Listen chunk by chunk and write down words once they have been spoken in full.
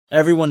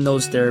Everyone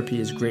knows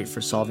therapy is great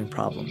for solving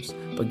problems,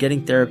 but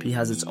getting therapy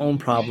has its own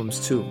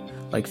problems too,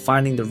 like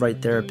finding the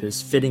right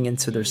therapist, fitting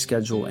into their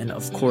schedule, and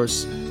of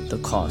course,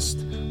 the cost.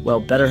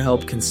 Well,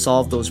 BetterHelp can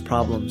solve those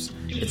problems.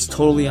 It's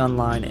totally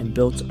online and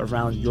built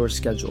around your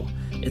schedule.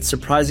 It's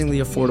surprisingly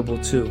affordable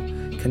too.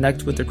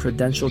 Connect with a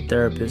credentialed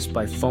therapist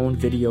by phone,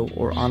 video,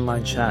 or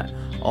online chat,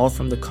 all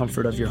from the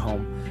comfort of your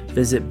home.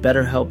 Visit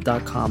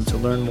BetterHelp.com to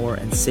learn more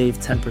and save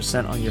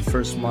 10% on your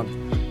first month.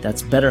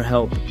 That's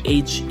BetterHelp,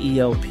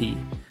 H-E-L-P.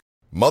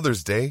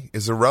 Mother's Day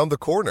is around the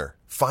corner.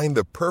 Find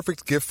the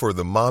perfect gift for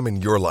the mom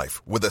in your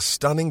life with a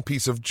stunning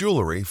piece of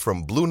jewelry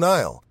from Blue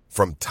Nile.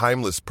 From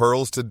timeless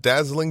pearls to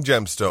dazzling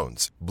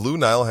gemstones, Blue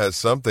Nile has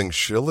something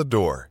she'll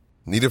adore.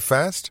 Need it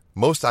fast?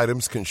 Most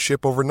items can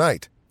ship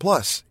overnight.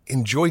 Plus,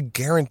 enjoy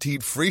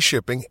guaranteed free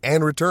shipping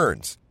and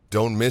returns.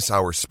 Don't miss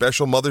our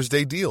special Mother's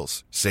Day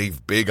deals.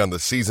 Save big on the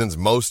season's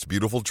most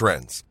beautiful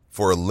trends.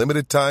 For a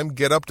limited time,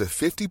 get up to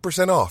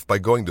 50% off by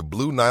going to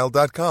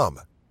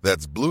BlueNile.com.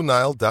 That's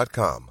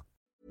BlueNile.com.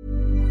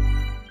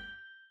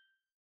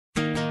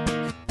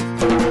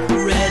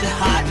 Red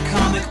hot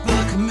comic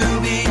book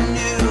movie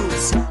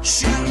news,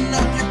 shooting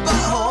up your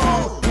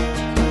butthole.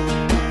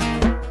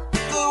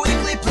 The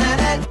Weekly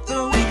Planet,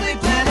 the Weekly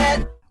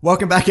Planet.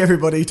 Welcome back,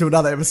 everybody, to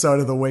another episode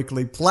of The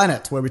Weekly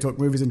Planet, where we talk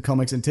movies and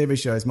comics and TV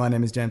shows. My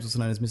name is James, also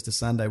known as Mr.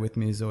 Sunday. With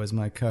me, as always,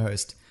 my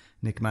co-host,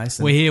 Nick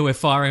Mason. We're here, we're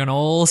firing on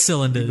all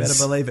cylinders. You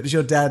better believe it. Is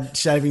your dad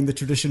shaving the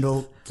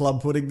traditional plum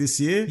pudding this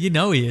year? You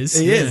know he is.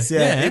 He is,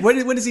 yeah.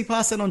 When does he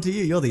pass that on to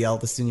you? You're the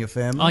eldest in your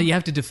family. Oh, you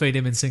have to defeat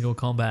him in single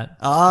combat.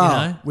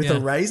 With a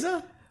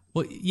razor?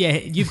 Well, yeah,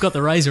 you've got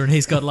the razor and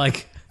he's got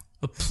like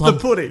a plum... The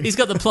pudding. He's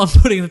got the plum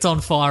pudding that's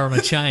on fire on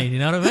a chain, you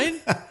know what I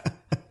mean?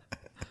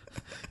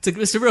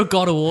 It's a real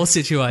God of War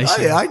situation.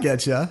 Oh, yeah, I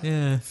get you.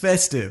 Yeah.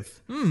 Festive.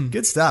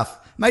 Good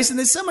stuff. Mason,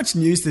 there's so much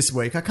news this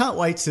week. I can't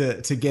wait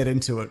to get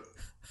into it.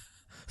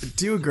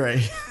 Do you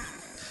agree?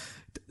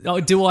 Oh,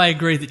 do I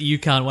agree that you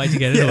can't wait to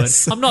get into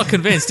Yes. it? I'm not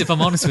convinced, if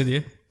I'm honest with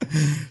you.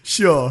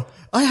 Sure.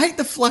 I hate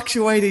the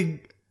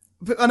fluctuating...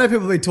 I know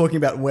people have been talking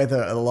about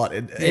weather a lot.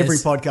 Every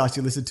podcast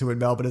you listen to in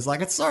Melbourne is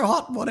like, it's so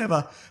hot,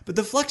 whatever. But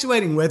the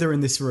fluctuating weather in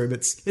this room,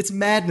 it's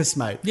madness,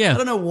 mate. Yeah. I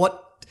don't know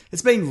what...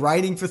 It's been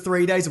raining for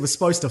 3 days. It was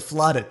supposed to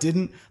flood. It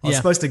didn't. I was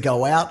supposed to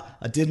go out.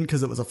 I didn't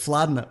because it was a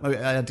flood and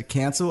I had to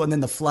cancel. And then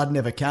the flood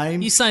never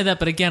came. You say that,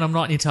 but again, I'm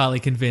not entirely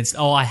convinced.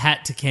 Oh, I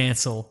had to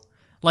cancel.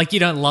 Like,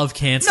 you don't love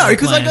cancelling No,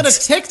 because I got a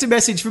plans. text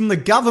message from the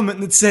government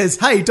that says,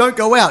 hey, don't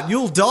go out.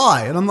 You'll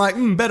die. And I'm like,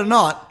 better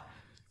not.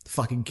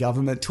 Fucking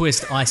government.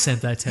 Twist, I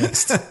sent that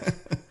text.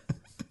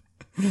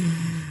 If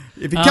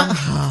you can't...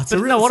 But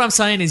no, what I'm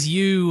saying is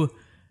you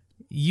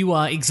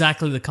are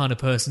exactly the kind of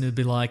person who'd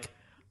be like,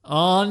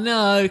 oh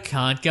no,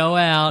 can't go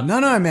out. No,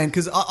 man,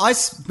 because I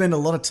spend a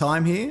lot of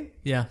time here.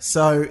 Yeah.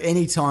 So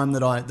any time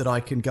that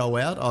I can go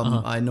out,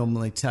 I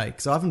normally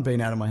take. So I haven't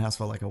been out of my house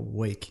for like a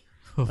week.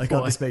 Like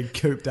I've just been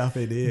cooped up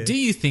in here. Do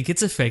you think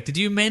it's affected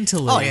you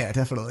mentally? Oh yeah,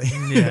 definitely.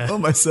 Yeah.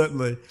 Almost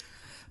certainly.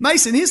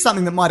 Mason, here's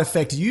something that might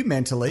affect you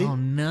mentally. Oh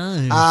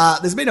no.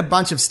 There's been a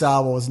bunch of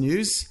Star Wars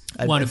news.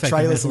 Won't affect me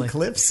trailers mentally. and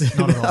clips.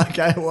 Not at all.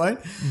 Okay, it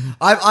won't.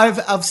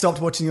 I've stopped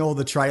watching all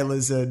the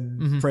trailers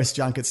and press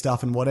junket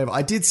stuff and whatever.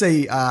 I did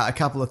see a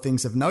couple of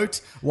things of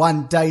note.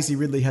 One, Daisy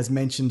Ridley has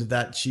mentioned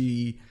that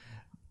she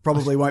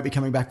probably won't be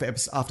coming back for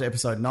after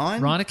episode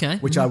 9. Right, okay.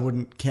 Which I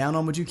wouldn't count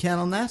on. Would you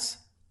count on that?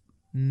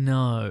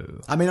 No.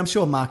 I mean, I'm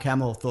sure Mark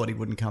Hamill thought he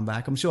wouldn't come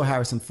back. I'm sure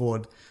Harrison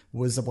Ford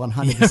was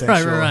 100%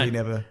 right, sure right. he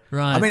never...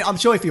 Right. I mean, I'm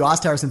sure if you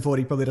asked Harrison Ford,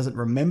 he probably doesn't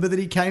remember that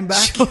he came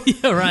back. Sure,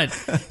 yeah, right.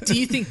 Do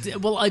you think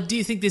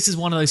this is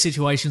one of those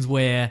situations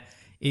where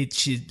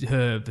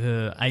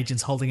her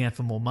agent's holding out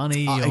for more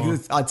money? Or?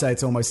 I'd say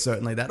it's almost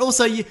certainly that.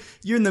 Also,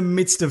 you're in the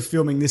midst of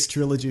filming this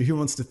trilogy. Who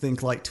wants to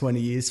think like 20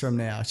 years from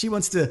now? She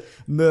wants to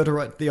murder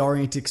at the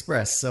Orient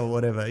Express or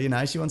whatever. You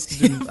know, she wants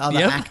to do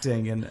other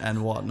acting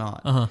and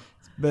whatnot. Uh-huh.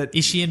 But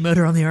is she in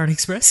Murder on the Orient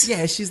Express?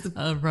 Yeah, she's the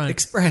right.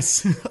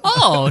 Express.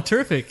 Oh,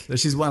 terrific.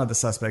 She's one of the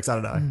suspects. I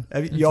don't know.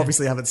 You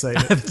obviously haven't seen it.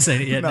 I haven't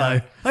seen it yet, no.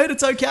 I heard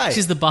it's okay.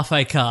 She's the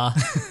buffet car.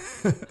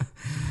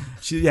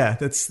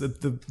 That's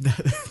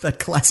that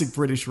classic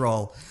British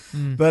role.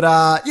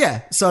 But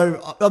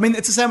so I mean,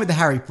 it's the same with the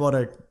Harry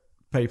Potter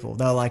people.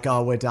 They're like,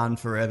 oh, we're done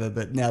forever.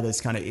 But now there's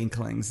kind of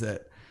inklings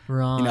that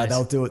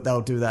they'll do it.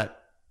 They'll do that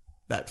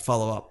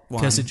follow up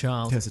one. Cursed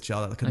Child. I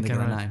couldn't think of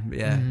her name.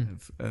 Yeah,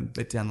 a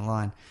bit down the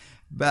line.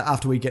 But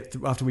after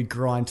we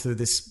grind through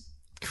this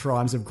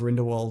Crimes of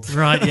Grindelwald,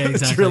 right? Yeah,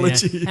 exactly.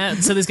 trilogy. Yeah.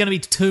 So there's going to be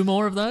 2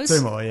 more of those.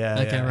 2 more,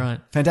 yeah. Okay, yeah.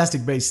 right.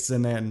 Fantastic Beasts,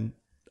 and then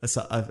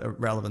a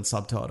relevant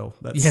subtitle.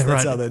 That's right.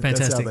 That's how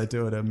Fantastic. they're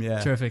doing them.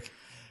 Yeah, Terrific.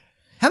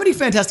 How many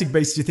Fantastic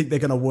Beasts do you think they're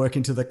going to work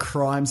into the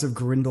Crimes of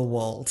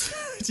Grindelwald?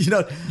 Do you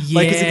know? Yeah.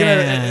 Like, is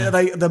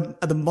it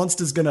are the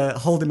monsters going to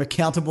hold him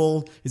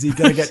accountable? Is he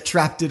going to get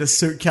trapped in a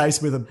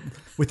suitcase with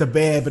a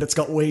bear, but it's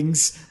got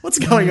wings? What's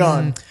going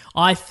on?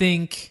 I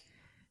think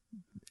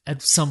at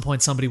some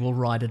point somebody will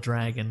ride a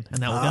dragon,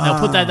 and they'll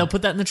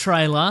put that in the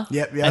trailer.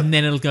 Yep. And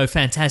then it'll go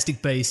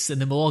Fantastic Beasts, and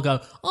then we'll all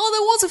go, oh,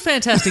 there was a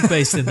Fantastic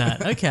Beast in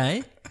that.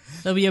 Okay.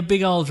 There'll be a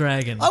big old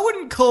dragon. I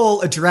wouldn't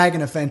call a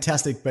dragon a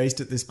fantastic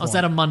beast at this point. Oh, is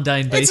that a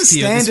mundane beast? It's a to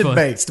you at this standard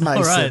point? beast, Mason.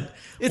 All right.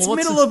 It's Well,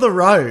 what's middle of the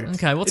road.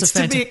 Okay, it's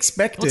to be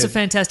expected. What's a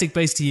fantastic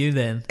beast to you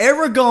then?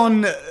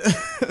 Aragon,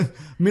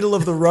 middle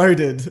of the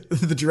roaded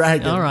the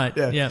dragon. All right,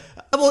 yeah.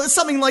 Well, it's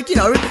something like,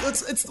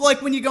 it's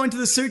like when you go into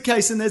the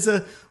suitcase and there's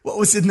what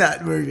was in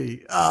that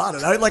movie? I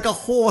don't know, like a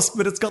horse,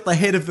 but it's got the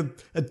head of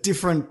a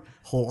different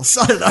horse.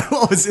 I don't know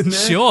what was in there.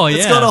 Sure, yeah.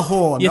 It's got a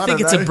horn. You think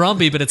it's a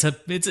Brumby, but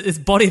it's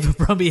body of a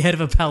Brumby, head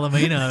of a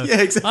Palomino.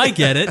 Yeah, exactly. I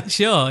get it.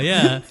 Sure,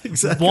 yeah.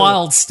 Exactly.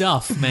 Wild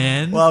stuff,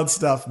 man. Wild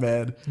stuff,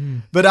 man.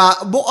 But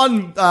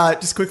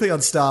just quickly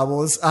on Star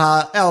Wars,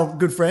 our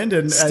good friend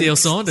and Steele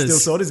Saunders. Steele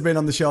Saunders has been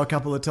on the show a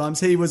couple of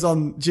times. He was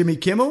on Jimmy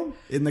Kimmel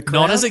in the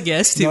crowd. Not as a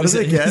guest. He was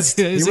a guest.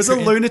 He was a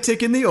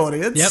lunatic in the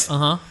audience.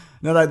 Yep.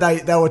 No,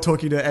 they were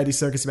talking to Andy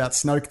Serkis about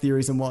Snoke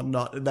theories and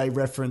whatnot. And they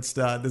referenced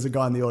there's a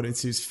guy in the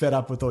audience who's fed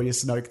up with all your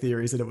Snoke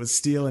theories, and it was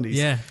Steele, and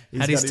had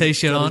his got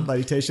t-shirt got on. his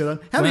bloody t-shirt on.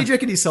 How many do you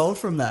reckon he sold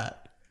from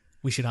that?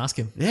 We should ask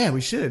him. Yeah, we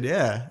should.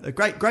 Yeah, a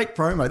great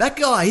promo. That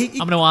guy. I'm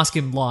going to ask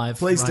him live.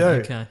 Please Right, do.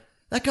 Okay.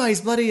 That guy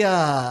is bloody.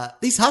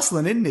 He's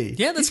hustling, isn't he?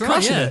 Yeah, that's He's right.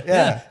 crushing Yeah, it.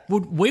 Yeah.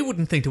 We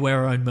wouldn't think to wear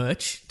our own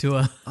merch to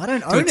a. I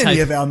don't to a own any tape.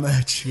 of our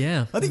merch.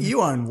 Yeah. I think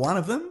you own one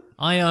of them.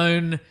 I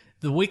own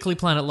the Weekly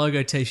Planet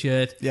logo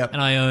T-shirt. Yep.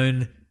 And I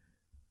own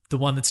the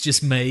one that's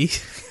just me.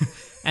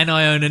 And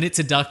I own an It's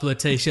a Duckler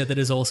T-shirt that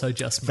is also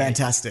just me.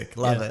 Fantastic.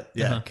 Love Yeah. it.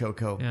 Yeah. Uh-huh.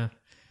 Cool. Yeah.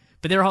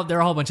 But there are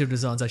a whole bunch of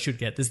designs I should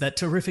get. There's that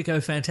Terrifico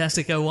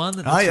Fantastico one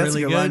that Oh, looks yeah, that's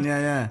really a good. good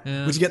one.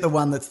 Yeah. Would you get the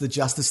one that's the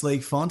Justice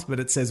League font, but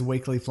it says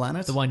Weekly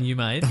Planet? The one you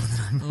made.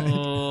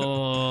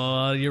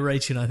 Oh, you're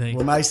reaching, I think.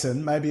 Well,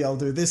 Mason, maybe I'll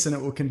do this and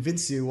it will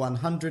convince you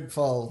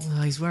 100-fold.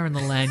 Oh, he's wearing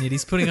the lanyard.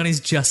 He's putting on his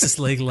Justice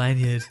League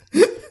lanyard.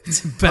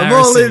 It's I'm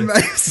all in,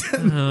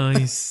 embarrassing. Mason. Oh,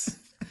 he's...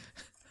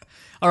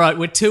 All right,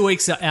 we're 2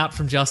 weeks out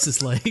from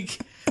Justice League.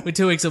 We're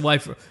 2 weeks away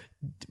from...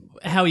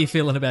 How are you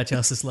feeling about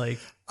Justice League?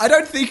 I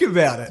don't think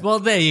about it. Well,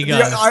 there you go.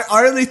 Yeah,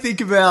 I only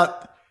think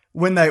about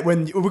when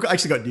we've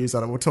actually got news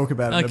on it. We'll talk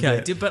about it in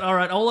a bit. But all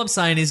right, all I'm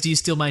saying is, do you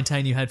still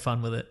maintain you had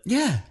fun with it?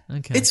 Yeah.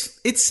 Okay.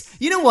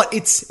 It's you know what?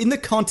 It's in the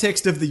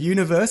context of the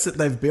universe that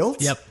they've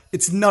built. Yep.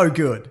 It's no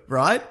good,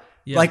 right?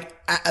 Yep.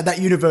 Like that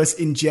universe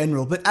in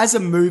general. But as a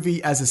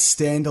movie, as a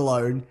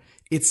standalone,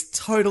 it's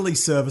totally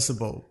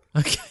serviceable.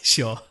 Okay,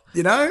 sure.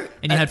 You know?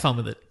 And you had fun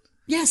with it.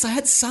 Yes, I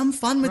had some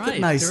fun with Right,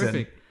 it, Mason.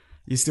 terrific.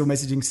 You still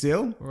messaging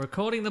still? We're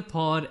recording the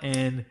pod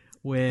and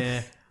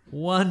we're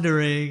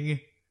wondering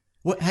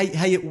What?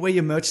 Hey, where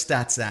your merch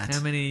stats at?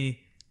 how many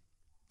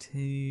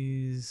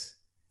T's...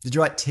 Did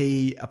you write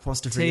T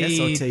apostrophe S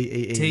or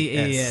T-E-E-S?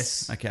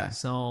 T-E-S. Okay.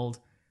 Sold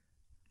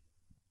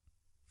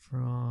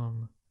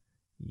from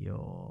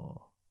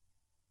your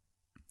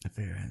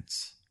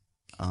Appearance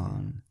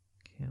on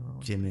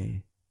Kimmel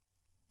Jimmy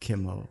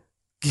Kimmel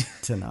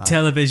tonight.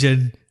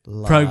 television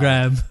Live.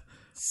 program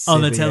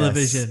on the CBS.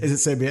 television.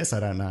 Is it CBS? I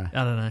don't know.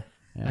 I don't know.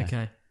 Yeah. Okay.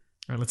 All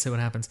right, let's see what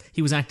happens.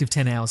 He was active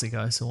 10 hours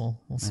ago, so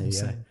we'll There you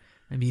see. go.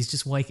 Maybe he's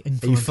just waking Are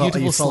from you, a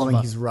beautiful following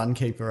slumber. his run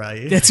keeper, are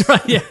you? That's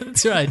right. Yeah,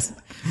 that's right.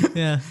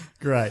 Yeah.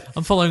 Great.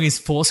 I'm following his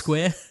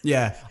Foursquare.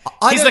 Yeah.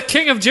 He's the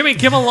king of Jimmy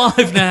Kimmel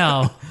Live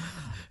now.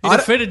 He I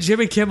don't- defeated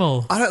Jimmy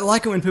Kimmel. I don't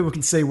like it when people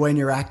can see when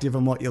you're active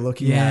and what you're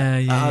looking Yeah,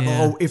 at.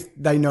 yeah. Or if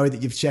they know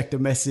that you've checked a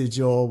message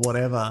or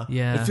whatever.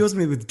 Yeah. It fills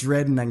me with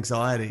dread and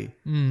anxiety.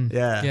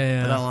 Yeah.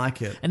 Yeah. I don't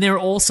like it. And there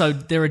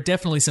are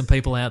definitely some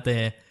people out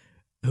there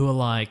who are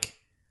like,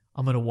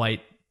 I'm going to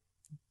wait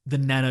the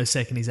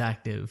nanosecond he's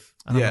active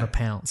and Yeah. I'm going to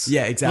pounce.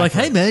 Yeah, exactly. Like,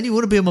 hey man, you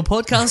want to be on my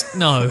podcast?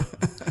 No.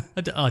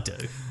 I do.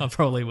 I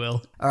probably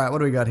will. All right, what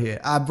do we got here?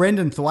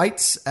 Brendan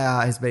Thwaites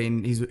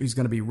he's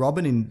going to be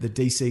Robin in the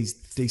DC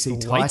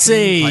Thwaites.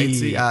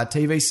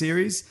 TV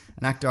series.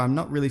 An actor I'm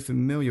not really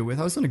familiar with.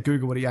 I was going to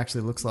Google what he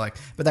actually looks like,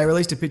 but they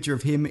released a picture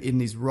of him in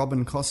his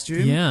Robin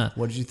costume. Yeah.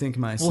 What did you think,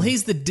 Mason? Well,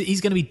 he's going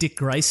to be Dick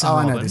Grayson. I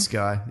Robin, know this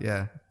guy.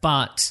 Yeah.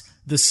 but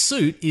the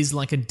suit is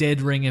like a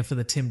dead ringer for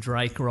the Tim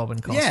Drake Robin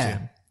costume. Yeah.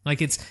 Like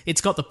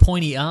it's got the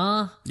pointy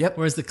R. Yep.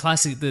 Whereas the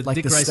classic, the Like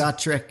Dick the Grayson, Star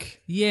Trek.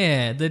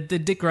 yeah, the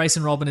Dick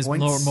Grayson Robin is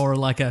Points. more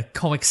like a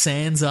Comic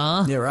Sans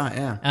R. Yeah, right.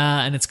 Yeah.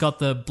 And it's got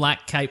the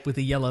black cape with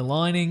the yellow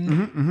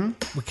lining.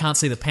 We can't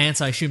see the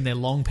pants. I assume they're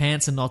long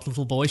pants and not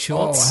little boy Oh,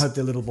 shorts. I hope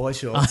they're little boy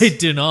shorts. I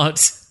do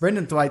not.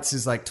 Brendan Thwaites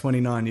is like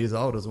 29 years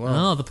old as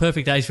well. Oh, the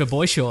perfect age for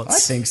boy shorts. I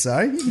think so.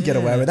 You can get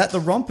away with that. The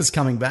romper's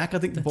coming back. I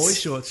think the boy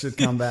shorts should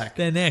come back.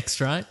 They're next,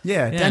 right?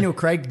 Yeah, Daniel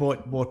Craig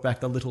bought back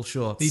the little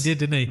shorts. He did,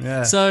 didn't he?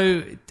 Yeah.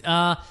 So,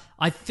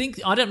 I think,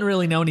 I don't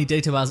really know any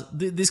details.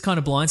 This kind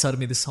of blindsided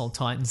me, this whole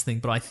Titans thing,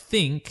 but I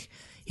think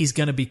he's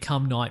going to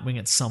become Nightwing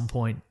at some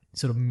point,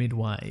 sort of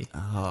midway.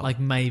 Like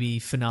maybe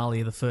finale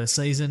of the first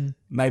season.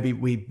 Maybe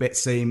we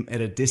see him at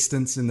a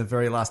distance in the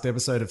very last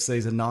episode of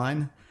season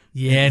 9.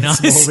 Yeah,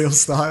 nice. Smallville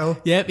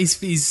style. Yep,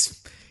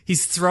 he's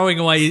He's throwing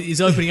away.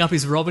 He's opening up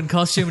his Robin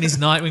costume and his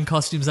Nightwing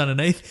costumes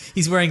underneath.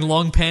 He's wearing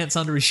long pants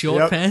under his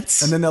short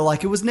pants. And then they're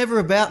like, it was never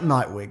about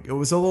Nightwing. It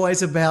was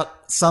always about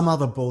some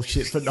other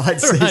bullshit for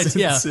night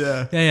seasons.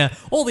 Yeah.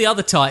 All the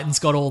other Titans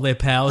got all their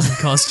powers and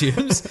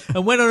costumes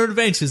and went on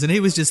adventures, and he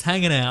was just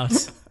hanging out.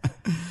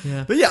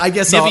 Yeah. But yeah, I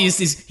guess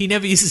he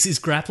never uses his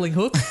grappling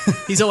hook.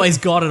 He's always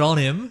got it on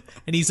him,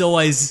 and he's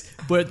always.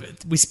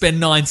 We spend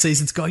 9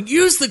 seasons going,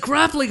 use the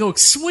grappling hook,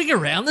 swing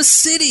around the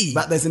city.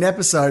 But there's an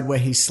episode where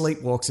he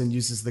sleepwalks and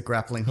uses the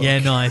grappling hook. Yeah,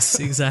 nice,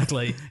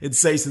 exactly. In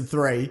season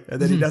 3,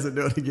 and then he doesn't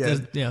do it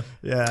again.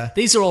 Yeah.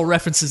 These are all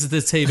references to the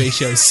TV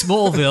show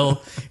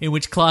Smallville, in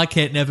which Clark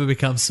Kent never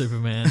becomes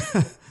Superman.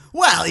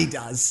 Well, he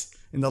does.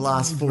 In the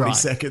last 40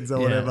 seconds or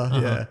whatever.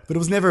 Yeah. But it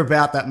was never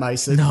about that,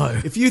 Mason. No.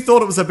 If you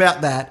thought it was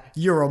about that,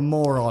 you're a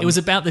moron. It was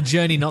about the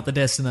journey, not the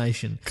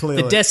destination.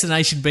 Clearly. The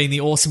destination being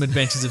the awesome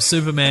adventures of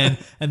Superman,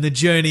 and the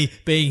journey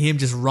being him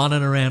just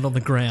running around on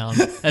the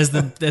ground as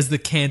the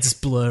Kansas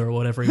Blur or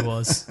whatever he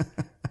was.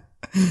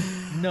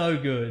 No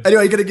good.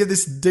 Anyway, you're going to give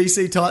this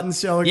DC Titans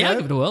show a go? Yeah,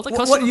 give it a whirl.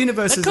 What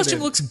universe is it in? That costume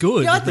looks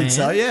good. Yeah, I think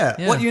so,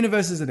 yeah. What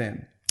universe is it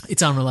in?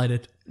 It's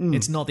unrelated.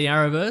 It's not the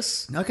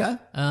Arrowverse. Okay.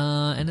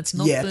 And it's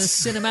not Yet. the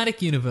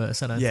cinematic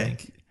universe, I don't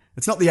think.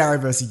 It's not the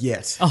Arrowverse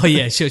yet. Oh,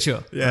 yeah, sure.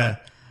 Yeah.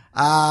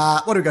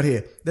 What do we got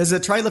here? There's a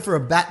trailer for a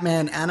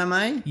Batman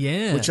anime.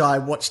 Yeah. Which I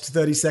watched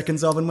 30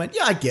 seconds of and went,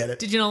 yeah, I get it.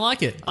 Did you not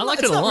like it? I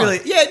liked it It's a not lot. really.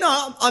 Yeah,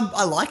 no,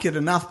 I like it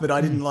enough, but I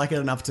didn't like it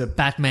enough to.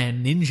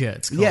 Batman Ninja,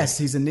 it's called. Yes,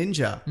 he's a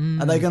ninja.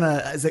 Are they going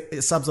to. Is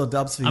it subs or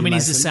dubs for you? I mean,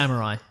 he's a Mason?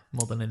 samurai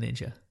more than a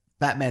ninja.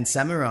 Batman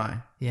Samurai.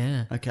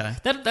 Yeah. Okay.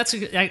 That's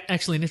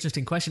actually an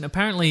interesting question.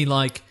 Apparently,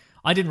 like,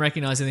 I didn't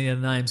recognize any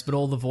of the names, but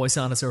all the voice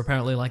artists are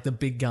apparently like the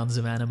big guns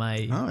of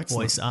anime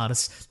voice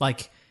artists.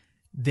 Like,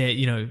 they're,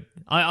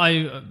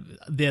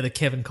 they're the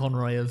Kevin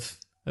Conroy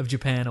of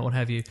Japan or what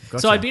have you. Gotcha.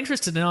 So I'd be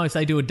interested to know if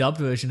they do a dubbed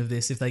version of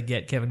this, if they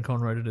get Kevin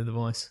Conroy to do the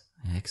voice.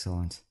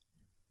 Excellent.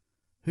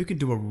 Who could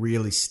do a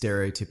really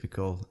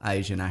stereotypical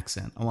Asian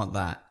accent? I want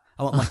that.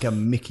 I want like a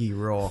Mickey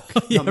Rourke.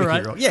 Yeah, Not Mickey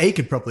right. Rourke. Yeah, he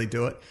could probably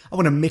do it. I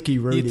want a Mickey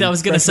Rooney. I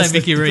was going to say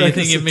Mickey Rooney. You're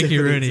thinking of Mickey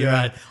Rooney, yeah.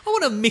 right? I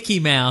want a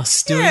Mickey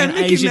Mouse doing an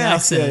Mickey Asian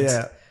Mouse. accent.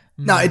 Yeah.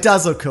 No, it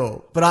does look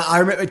cool. But I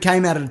remember it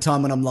came out at a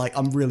time when I'm like,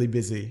 I'm really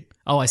busy.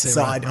 Oh, I see.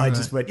 So right, I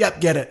just went,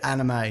 yep, get it,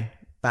 anime,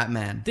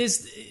 Batman.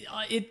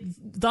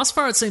 Thus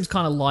far, it seems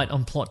kind of light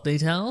on plot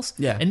details.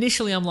 Yeah.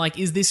 Initially, I'm like,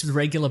 is this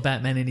regular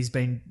Batman and he's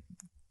been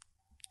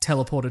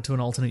teleported to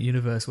an alternate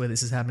universe where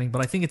this is happening?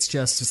 But I think it's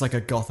just Just like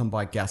a Gotham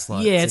by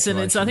Gaslight. I think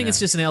situation, it's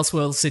just an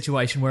Elseworld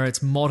situation where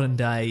it's modern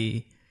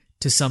day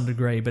to some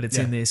degree, but it's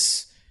in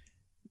this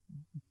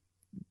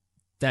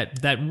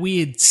that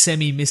weird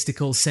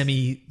semi-mystical,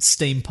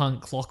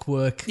 semi-steampunk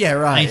clockwork. Yeah,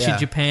 right, Ancient yeah.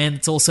 Japan.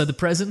 It's also the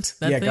present.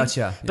 That Yeah, thing.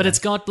 gotcha, But yeah. it's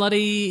got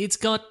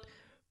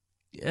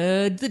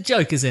the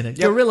Joker's in it.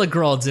 Gorilla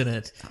Grodd's in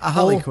it.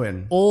 Harley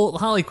Quinn.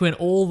 Harley Quinn.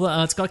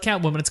 It's got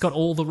Catwoman. It's got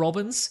all the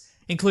Robins,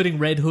 including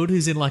Red Hood,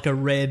 who's in like a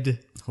red.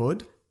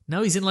 Hood?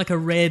 No, he's in like a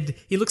red.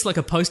 He looks like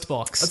a post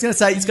box. I was going to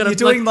say, He's got you're a,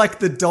 doing like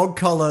the dog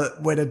collar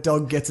when a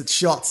dog gets its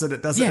shots and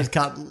it doesn't, Yeah. it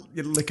can't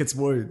lick its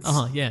wounds.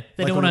 Yeah.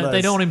 They Like don't one want of to. They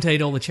those. don't want him to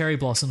eat all the cherry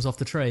blossoms off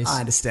the trees.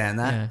 I understand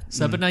that. Yeah.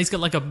 So, but no, he's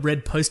got like a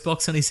red post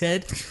box on his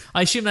head.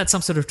 I assume that's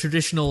some sort of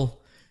traditional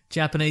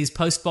Japanese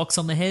post box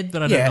on the head,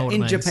 but I don't know what it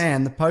in means.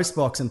 Japan, the post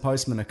box and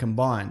postman are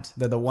combined.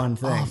 They're the one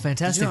thing. Oh,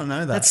 fantastic! Did you not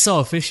know that? That's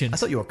so efficient. I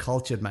thought you were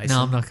cultured, Mason.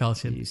 No, I'm not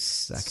cultured. You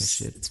sack of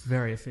shit. It's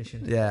very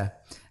efficient. Yeah.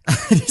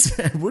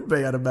 It would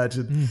be, I'd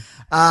imagine.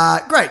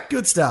 Great,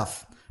 good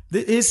stuff.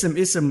 Here's some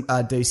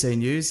DC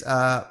news.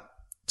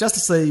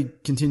 Justice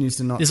League continues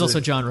to not... There's also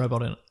a giant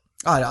robot in it.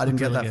 Oh, I didn't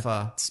get really that good.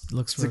 far.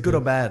 Looks Is real it good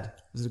or bad?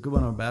 Is it a good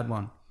one or a bad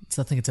one?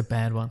 I think it's a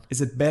bad one.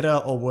 Is it better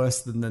or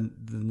worse than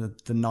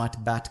the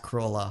Night Bat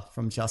Crawler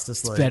from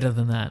Justice League? Better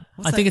than that.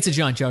 I think it's a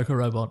giant Joker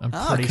robot. I'm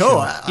pretty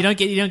cool. sure. You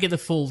don't get the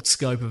full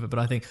scope of it, but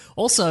I think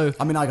also.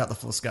 I mean, I got the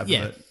full scope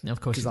Yeah, of it. of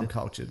course Because you I'm did.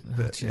 cultured.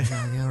 But, Yeah,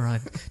 all right.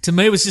 To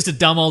me, it was just a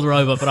dumb old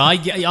robot, but I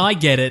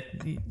get it.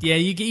 Yeah,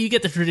 you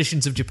get the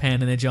traditions of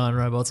Japan and their giant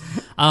robots.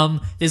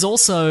 There's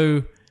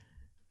also.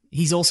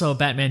 He's also a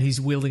Batman who's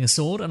wielding a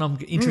sword, and I'm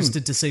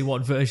interested to see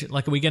what version.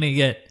 Like, are we going to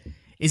get?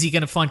 Is he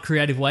going to find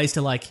creative ways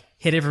to like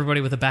hit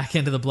everybody with the back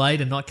end of the blade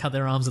and not cut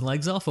their arms and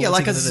legs off? Or yeah, what's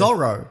like a he gonna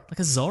do? Zorro. Like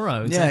a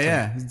Zorro.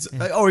 Exactly.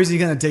 Yeah. Or is he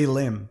going to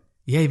de-limb?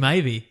 Yeah,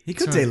 maybe. He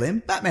could That's right.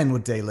 de-limb. Batman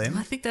would de-limb.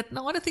 I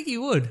don't think he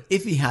would.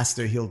 If he has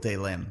to, he'll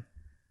de-limb.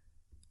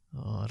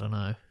 Oh, I don't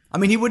know. I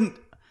mean, he wouldn't...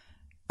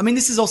 I mean,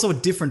 this is also a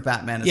different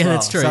Batman as Yeah, well.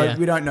 that's true, So yeah.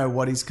 we don't know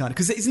what he's kind of...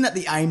 Because isn't that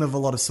the aim of a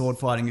lot of sword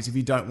fighting is if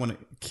you don't want to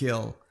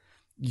kill,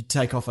 you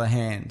take off a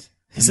hand.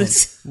 Is And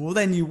it? then- well,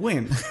 then you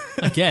win.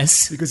 I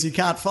guess. Because you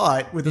can't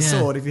fight with a Yeah.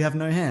 sword if you have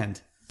no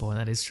hand. Boy,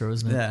 that is true,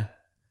 isn't it? Yeah,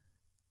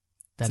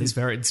 It's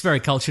very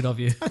cultured of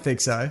you. I think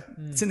so.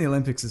 It's in the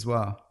Olympics as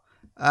well.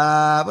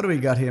 What do we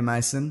got here,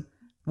 Mason?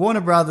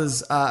 Warner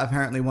Brothers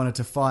apparently wanted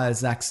to fire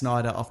Zack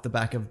Snyder off the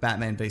back of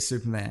Batman v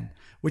Superman,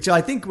 which I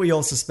think we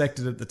all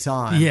suspected at the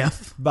time. Yeah.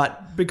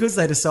 But because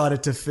they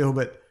decided to film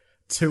it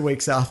 2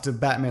 weeks after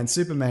Batman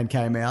Superman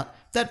came out,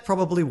 that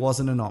probably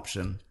wasn't an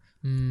option.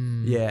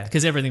 Yeah.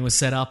 Because everything was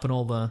set up and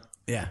all the...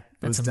 Yeah.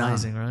 That's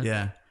amazing, right?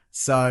 Yeah.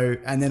 So,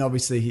 and then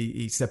obviously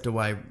he stepped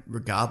away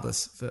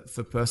regardless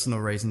for personal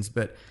reasons.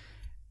 But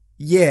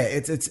yeah,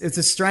 it's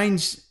a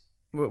strange...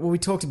 Well, we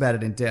talked about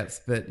it in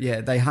depth, but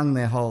yeah, they hung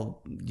their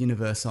whole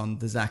universe on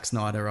the Zack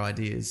Snyder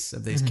ideas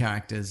of these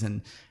characters,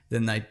 and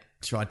then they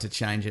tried to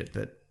change it,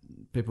 but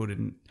people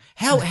didn't.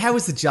 How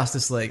was the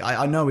Justice League?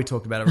 I know we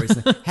talked about it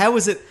recently. How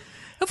was it?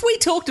 Have we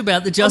talked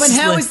about the Justice League?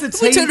 how is the Have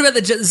we team- talked about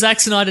the Zack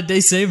Snyder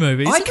DC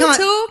movies? I Have can't.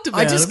 we talked about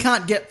I just them?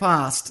 can't get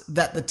past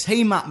that the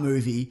team up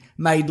movie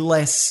made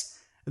less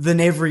than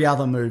every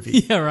other movie.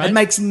 Yeah, right. It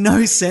makes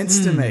no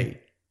sense to me.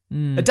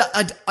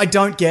 I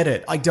don't get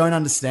it. I don't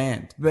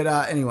understand. But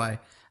anyway,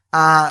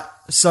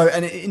 so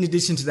and in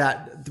addition to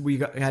that, we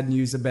had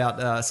news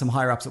about some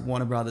higher ups at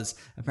Warner Brothers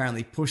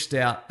apparently pushed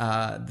out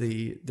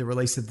the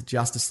release of the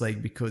Justice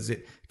League because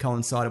it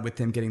coincided with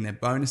them getting their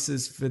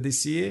bonuses for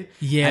this year.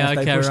 Yeah, and if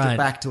okay, they pushed right. it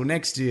back till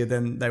next year,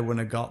 then they wouldn't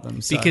have got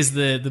them. So, Because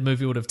the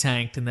movie would have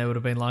tanked and they would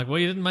have been like, well,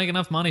 you didn't make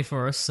enough money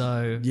for us,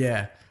 so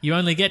yeah, you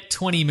only get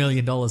 $20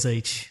 million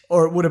each.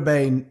 or it would have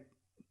been.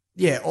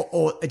 Yeah,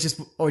 or it just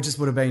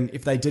would have been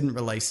if they didn't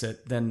release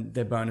it, then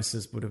their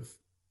bonuses would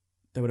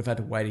have had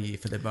to wait a year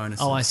for their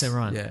bonuses. Oh, I see,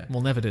 right. Yeah.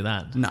 We'll never do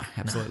that. No,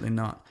 absolutely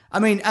not. I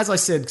mean, as I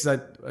said, because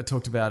I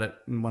talked about it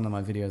in one of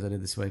my videos I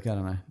did this week, I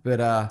don't know.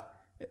 But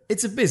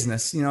it's a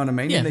business, you know what I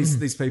mean? Yeah. And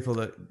these people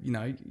that, you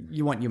know,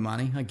 you want your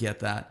money, I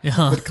get that. Yeah.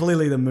 But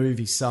clearly the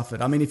movie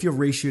suffered. I mean, if you're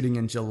reshooting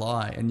in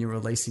July and you're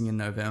releasing in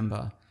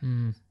November,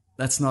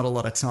 that's not a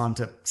lot of time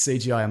to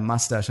CGI a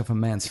mustache off a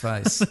man's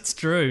face, That's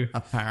true.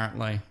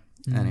 apparently.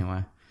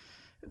 Anyway,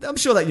 I'm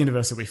sure that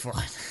universe will be fine.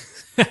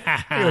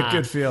 I got a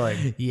good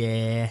feeling.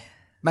 Yeah.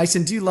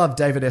 Mason, do you love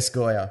David S.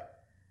 Goyer?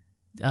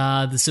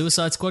 The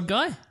Suicide Squad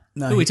guy?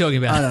 No, Who are we talking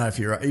about? I don't know if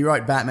you're right. He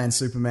wrote Batman,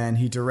 Superman.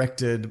 He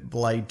directed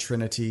Blade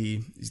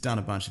Trinity. He's done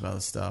a bunch of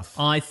other stuff.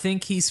 I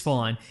think he's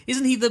fine.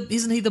 Isn't he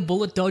the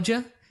bullet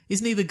dodger?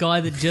 Isn't he the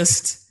guy that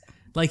just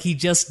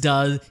he's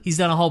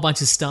done a whole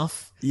bunch of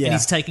stuff Yeah. and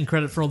he's taking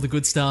credit for all the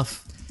good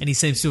stuff and he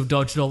seems to have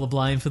dodged all the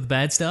blame for the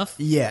bad stuff?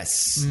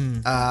 Yes.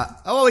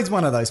 He's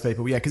one of those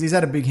people. Yeah, because he's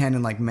had a big hand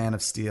in like Man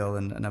of Steel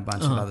and a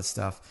bunch of other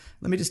stuff.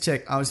 Let me just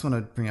check. I just want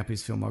to bring up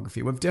his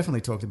filmography. We've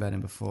definitely talked about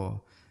him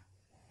before.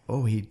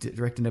 Oh, he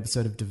directed an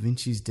episode of Da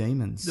Vinci's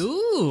Demons.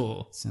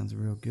 Ooh. Sounds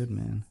real good,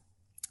 man.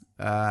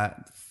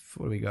 What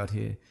do we got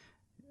here?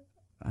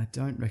 I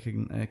don't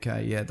recognize.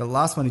 Okay, yeah, the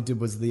last one he did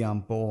was The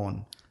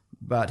Unborn,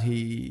 but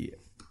he's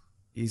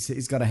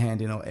got a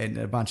hand in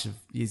a bunch of.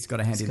 He's got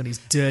a hand He's in. got his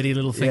dirty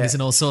little fingers Yeah.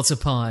 in all sorts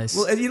of pies.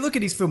 Well, if you look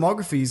at his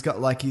filmography, he's got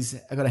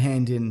a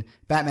hand in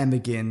Batman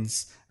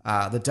Begins,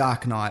 The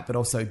Dark Knight, but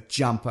also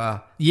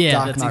Jumper, Yeah,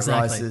 Dark that's Knight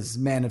exactly. Rises,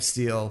 Man of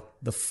Steel,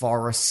 The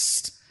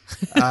Forest,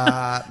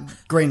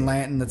 Green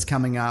Lantern that's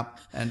coming up,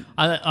 and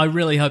I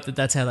really hope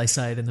that's how they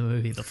say it in the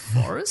movie. The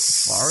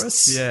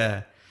Forest?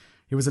 Yeah.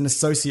 He was an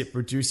associate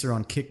producer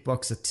on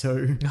Kickboxer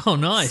 2. Oh,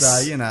 nice.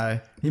 So, you know,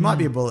 he might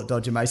be a bullet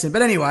dodger, Mason.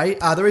 But anyway,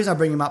 the reason I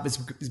bring him up is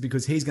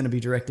because he's going to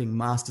be directing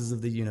Masters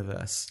of the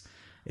Universe.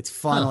 It's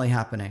finally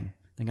happening.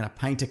 They're going to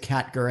paint a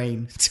cat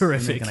green.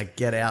 Terrific. And they're going to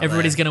get out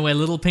Everybody's there. going to wear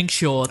little pink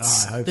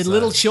shorts. Oh, I hope the so.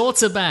 little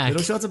shorts are back.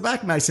 Little shots are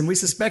back, Mason. We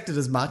suspected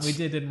as much. We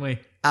did, didn't we?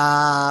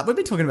 We've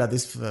been talking about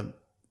this for,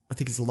 I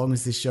think, as long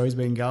as this show's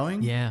been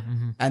going. Yeah.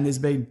 Mm-hmm. And there's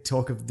been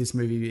talk of this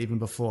movie even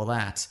before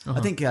that.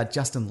 I think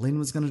Justin Lin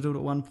was going to do it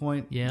at one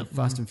point. Yeah. The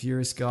Fast and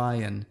Furious guy.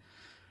 And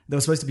there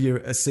was supposed to be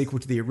a sequel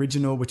to the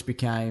original, which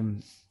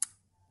became...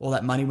 all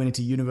that money went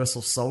into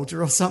Universal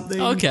Soldier or something.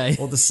 Okay.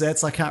 Or the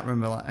sets. I can't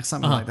remember.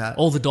 Something like that.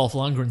 All the Dolph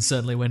Lundgren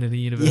certainly went into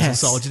Universal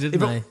Soldier, didn't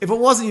they? If it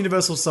wasn't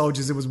Universal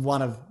Soldiers, it was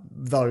one of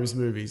those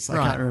movies. I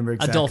can't remember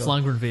exactly. A Dolph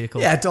Lundgren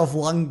vehicle. Yeah, a Dolph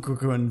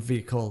Lundgren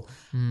vehicle.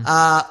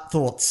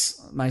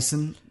 Thoughts,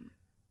 Mason?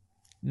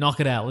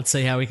 Knock it out. Let's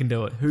see how we can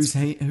do it. Who's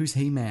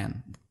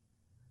He-Man?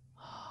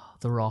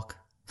 The Rock.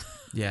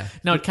 Yeah.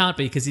 No, it can't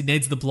be because he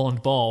needs the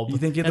blonde bob. You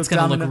think it That's looks going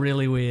to dumb look enough?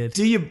 really weird.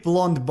 Do you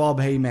blonde Bob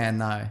He-Man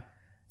though?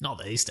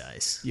 Not these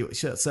days. You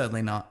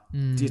certainly not.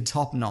 Do you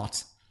top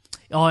knot?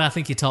 Oh, I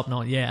think you're top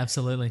knot. Yeah,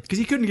 absolutely. Because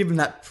you couldn't give him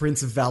that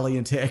Prince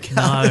Valiant haircut.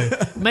 No.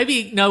 Maybe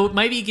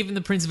you give him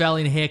the Prince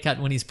Valiant haircut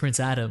when he's Prince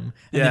Adam,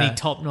 and then Yeah. he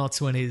top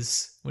knots when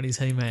he's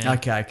He-Man.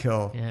 Okay,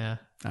 cool. Yeah.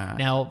 All right.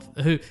 Now,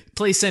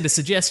 please send us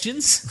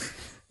suggestions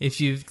if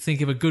you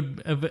think of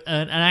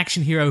an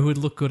action hero who would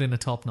look good in a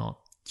top knot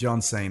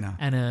John Cena.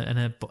 and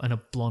a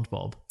blonde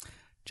bob.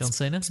 John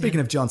Cena. Speaking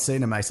of John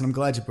Cena, Mason, I'm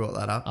glad you brought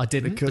that up. I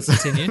didn't, because but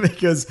continue.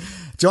 because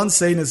John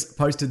Cena's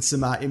posted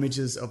some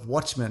images of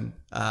Watchmen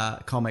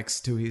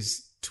comics to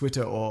his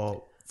Twitter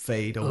or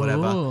feed or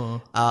whatever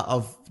Ooh.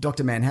 of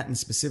Dr. Manhattan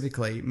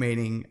specifically,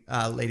 meaning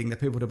leading the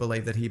people to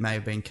believe that he may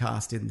have been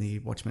cast in the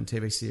Watchmen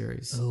TV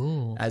series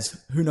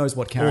as who knows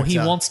what character. Or he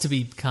wants to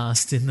be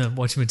cast in the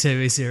Watchmen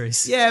TV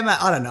series. Yeah, man,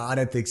 I don't know. I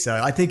don't think so.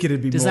 I think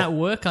it'd be Does more... that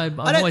work? I'm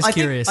I don't- always I think-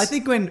 curious. I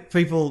think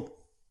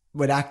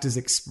when actors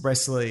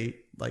expressly,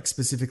 like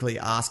specifically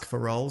ask for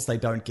roles, they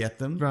don't get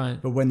them. Right.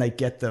 But when they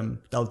get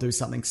them, they'll do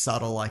something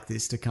subtle like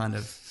this to kind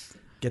of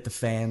get the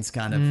fans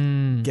get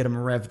them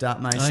revved up,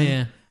 Mason. Oh,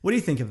 yeah. What do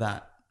you think of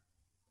that?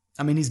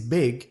 I mean, he's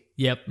big,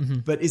 Yep.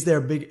 but is there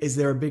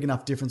a big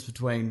enough difference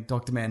between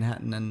Dr.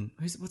 Manhattan and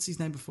what's his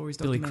name before he's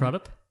Dr. Billy Manhattan?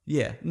 Crudup.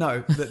 Yeah,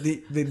 no,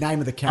 the name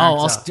of the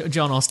Oh, character.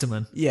 John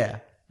Osterman. Yeah.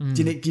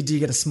 Do you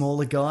get a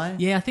smaller guy?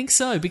 Yeah, I think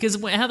so.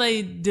 Because how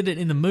they did it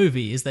in the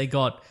movie is they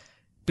got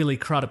Billy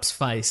Crudup's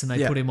face and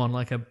they put him on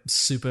like a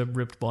super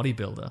ripped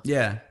bodybuilder.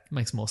 Yeah.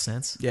 Makes more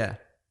sense. Yeah.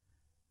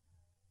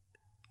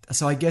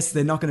 So I guess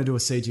they're not going to do a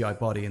CGI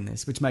body in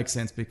this, which makes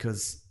sense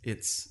because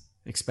it's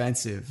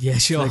expensive. Yeah,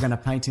 sure. So they're going to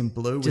paint him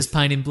blue. Just with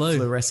paint him blue.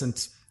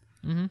 fluorescent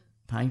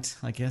paint,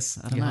 I guess.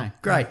 I don't Yeah. know.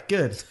 Great,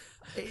 good.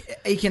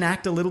 He can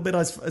act a little bit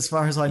as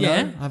far as I know.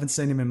 Yeah. I haven't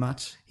seen him in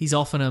much. He's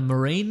often a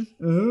Marine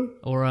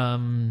or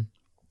A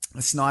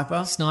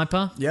sniper.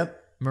 sniper.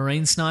 Yep.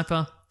 Marine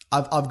sniper.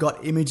 I've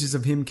got images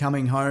of him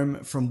coming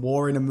home from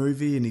war in a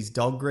movie and his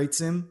dog greets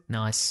him,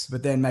 Nice.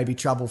 but then maybe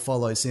trouble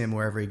follows him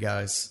wherever he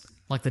goes.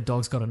 Like the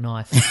dog's got a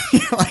knife.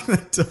 Like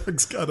the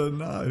dog's got a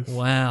knife.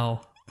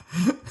 Wow.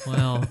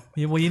 Wow.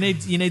 Yeah, well, you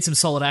need some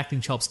solid acting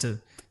chops to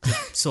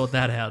sort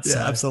that out. Yeah, so.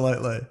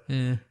 absolutely.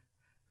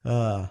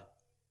 Yeah.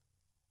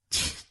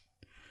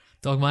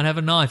 Dog might have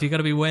a knife. You got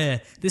to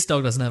beware. This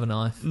dog doesn't have a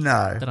knife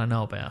No. that I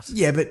know about.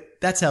 Yeah, but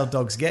that's how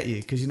dogs get you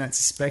because you don't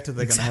suspect that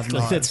they're going to have Exactly,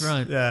 knives. that's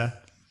right. Yeah.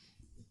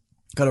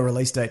 Got a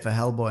release date for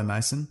Hellboy,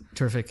 Mason.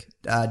 Terrific.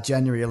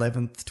 January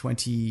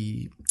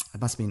 11th, it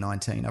must be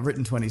 19. I've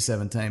written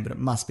 2017, but it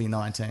must be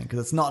 19 because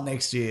it's not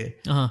next year.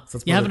 Uh-huh. So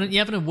it's You probably-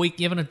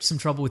 having some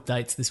trouble with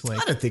dates this week.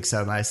 I don't think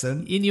so,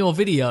 Mason. In your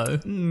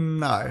video,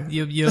 No.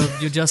 you're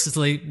Justice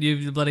League.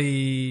 You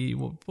bloody.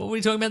 What were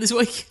we talking about this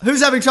week?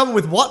 Who's having trouble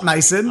with what,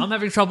 Mason? I'm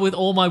having trouble with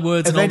all my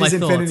words and all my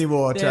Avengers thoughts. Infinity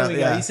War. There we go.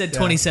 Yeah, You said yeah.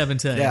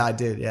 2017. Yeah, I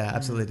did. Yeah,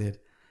 absolutely did.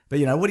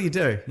 But what do you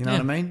do? You know Yeah.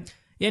 what I mean?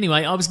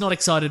 Anyway, I was not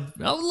excited.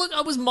 Oh, look,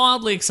 I was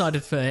mildly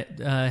excited for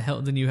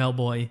the new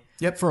Hellboy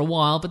for a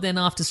while, but then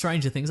after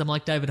Stranger Things, I'm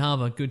like, David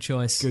Harbour, good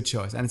choice. Good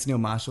choice. And it's Neil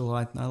Marshall,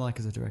 I like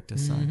as a director.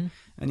 So,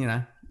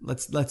 and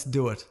let's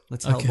do it.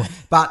 Let's Okay. Hellboy.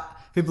 But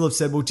people have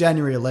said, well,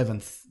 January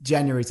 11th,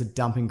 January's a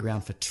dumping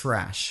ground for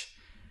trash.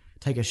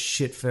 Take a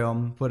shit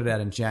film, put it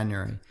out in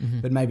January.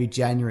 But maybe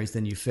January's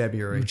the new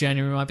February,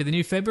 January might be the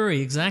new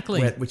February,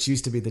 exactly. which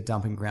used to be the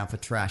dumping ground for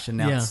trash, and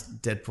now Yeah. it's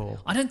Deadpool.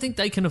 I don't think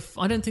they can.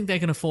 I don't think they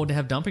can afford to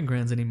have dumping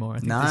grounds anymore. I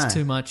think No. there's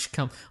too much.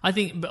 I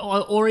think,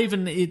 or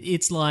even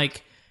it's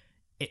like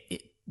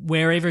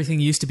where everything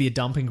used to be a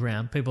dumping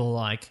ground. People are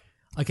like,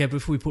 okay, but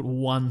if we put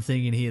one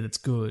thing in here that's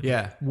good,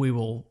 we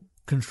will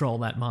control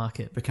that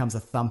market. Becomes a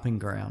thumping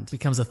ground.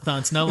 Becomes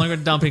it's no longer a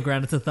dumping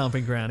ground; it's a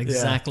thumping ground.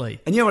 Exactly.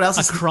 And you know what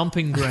else? A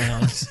crumping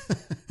ground.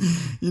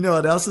 You know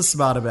what else is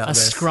smart about A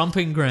this?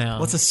 scrumping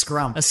ground. What's a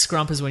scrump? A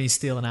scrump is when you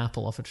steal an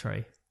apple off a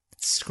tree.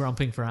 It's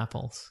scrumping for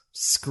apples.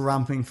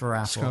 Scrumping for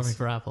apples. Scrumping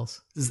for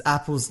apples.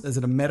 Is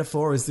it a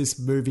metaphor? Or is this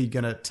movie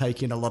going to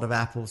take in a lot of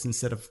apples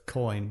instead of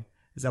coin?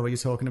 Is that what you're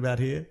talking about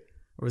here?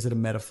 Or is it a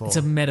metaphor? It's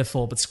a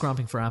metaphor, but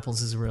scrumping for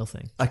apples is a real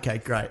thing. Okay,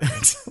 great.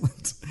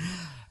 Excellent.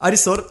 I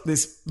just thought of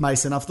this,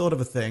 Mason. I've thought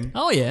of a thing.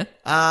 Oh, yeah.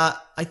 I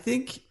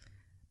think,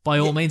 By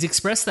all means,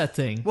 express that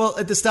thing. well,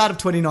 at the start of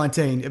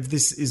 2019, if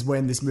this is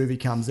when this movie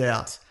comes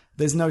out,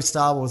 there's no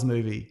Star Wars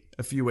movie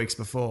a few weeks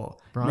before.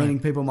 Right. Meaning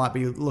people might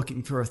be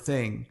looking for a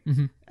thing.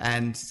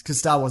 And because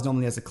Star Wars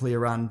normally has a clear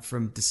run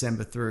from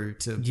December through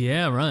to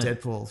Yeah, right.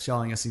 Deadpool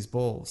showing us his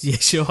balls. Yeah,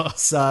 sure.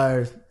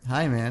 So,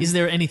 hey, man. Is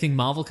there anything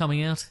Marvel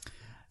coming out?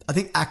 I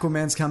think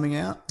Aquaman's coming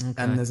out,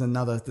 and there's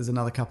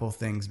another couple of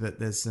things, but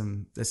there's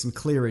some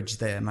clearage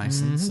there,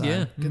 Mason. So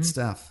yeah, good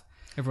stuff.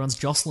 Everyone's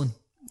jostling.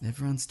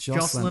 Everyone's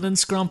Jostling and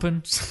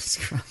scrumping.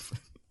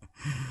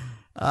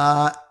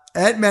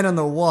 Ant-Man and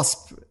the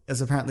Wasp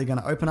is apparently going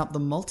to open up the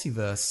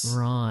multiverse,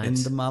 Right. In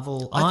the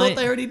Marvel. I thought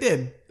they already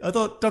did. I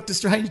thought Doctor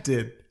Strange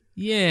did.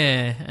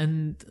 Yeah,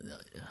 and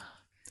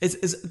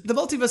Is the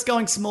multiverse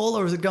going small,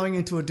 or is it going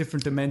into a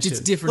different dimension?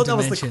 It's different I thought that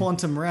was the dimension.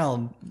 quantum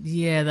realm.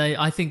 yeah,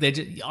 I think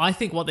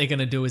what they're going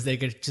to do is they're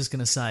just going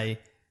to say,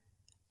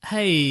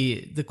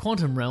 "Hey, the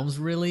quantum realm's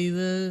really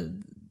the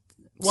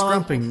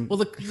Scrumping. Well,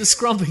 the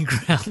scrumping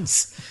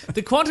grounds.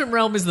 The quantum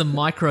realm is the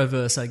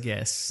microverse, I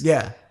guess.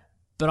 Yeah.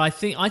 But I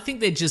think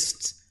they're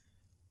just.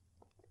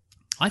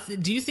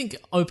 Do you think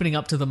opening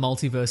up to the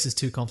multiverse is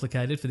too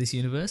complicated for this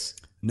universe?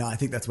 No, I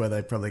think that's where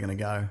they're probably going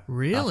to go.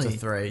 Really? After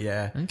 3,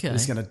 yeah. Okay. They're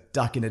just going to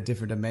duck into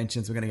different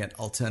dimensions. We're going to get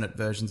alternate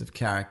versions of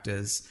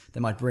characters. They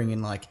might bring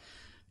in like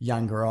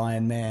younger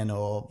Iron Man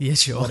or Yeah,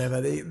 sure.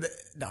 whatever.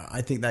 No,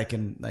 I think they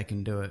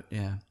can do it.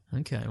 Yeah.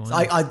 Okay, well,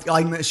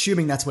 I'm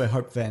assuming that's where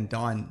Hope Van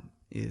Dyne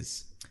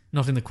is.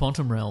 not in the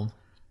quantum realm.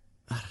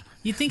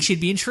 You'd think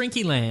she'd be in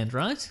Shrinky Land,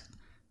 right?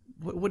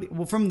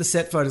 Well, from the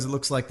set photos, it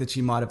looks like that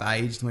she might have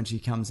aged when she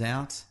comes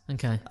out.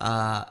 Okay.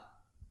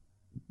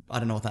 I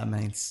don't know what that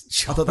means.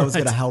 Sure, I thought that was right.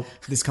 going to help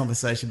this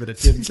conversation, but it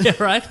didn't. Yeah,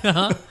 right?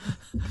 Uh-huh.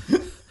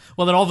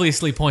 Well, that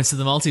obviously points to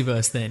the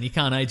multiverse then. You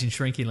can't age in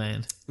Shrinky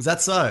Land. Was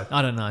that so?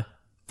 I don't know.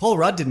 Paul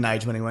Rudd didn't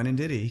age when he went in,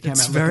 did he? He came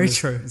That's out very looking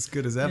true. as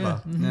good as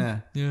ever. Yeah.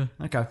 Yeah.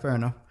 Okay, fair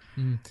enough.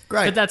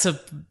 Great. But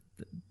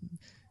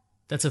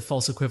that's a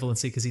false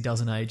equivalency because he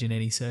doesn't age in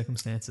any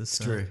circumstances.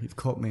 So. True. You've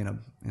caught me in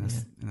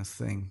a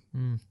thing.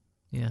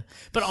 Yeah.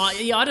 But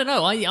I don't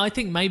know. I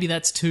think maybe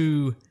that's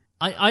too...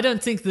 I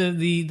don't think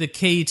the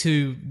key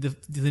to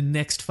the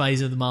next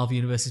phase of the Marvel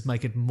Universe is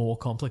make it more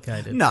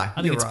complicated. No, I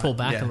think you're it's right. pulled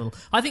back Yeah. a little.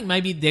 I think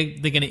maybe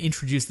they're going to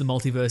introduce the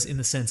multiverse in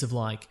the sense of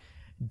like,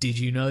 did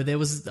you know there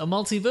was a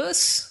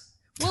multiverse?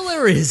 Well,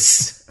 there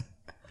is.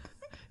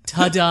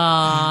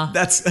 Ta-da!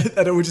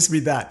 That would just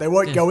be that. They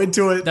won't go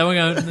into it. They won't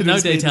go. It'll No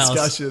just be a details.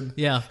 discussion.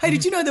 Yeah. Hey,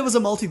 did you know there was a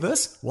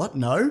multiverse? What?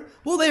 No.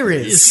 Well, there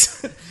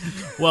is.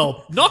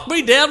 Well, knock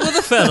me down with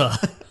a feather.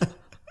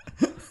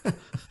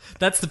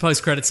 That's the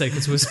post-credit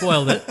sequence. We've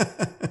spoiled it.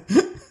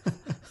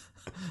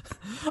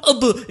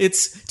 Did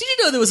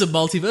you know there was a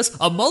multiverse?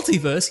 A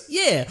multiverse?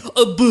 Yeah.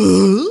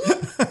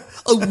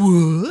 A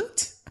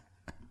what?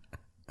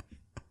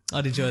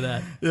 I'd enjoy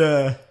that.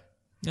 Yeah.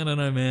 I don't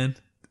know, man.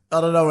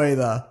 I don't know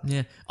either.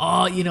 Yeah.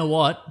 Oh, you know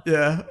what?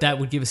 Yeah. That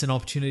would give us an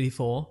opportunity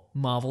for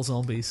Marvel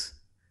Zombies.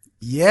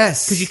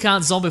 Yes. Because you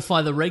can't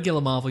zombify the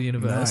regular Marvel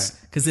universe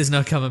because there's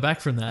no coming back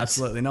from that.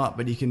 Absolutely not.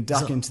 But you can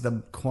duck into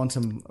the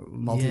quantum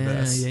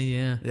multiverse.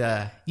 Yeah.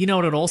 Yeah. You know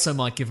what it also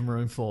might give them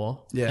room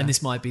for? Yeah. And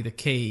this might be the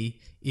key,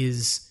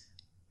 is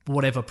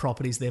whatever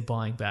properties they're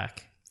buying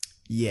back.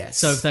 Yes.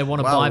 So if they want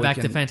to Well, buy we back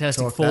the can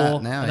Fantastic talk Four,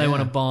 that now, or they want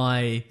yeah. to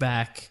buy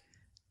back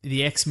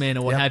the X-Men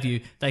or what Yep. have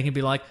you, they can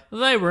be like,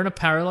 they were in a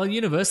parallel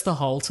universe the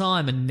whole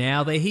time and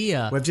now they're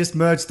here. We've just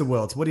merged the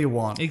worlds. What do you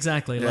want?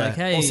 Exactly. Yeah. Like,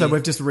 hey. Also,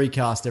 we've just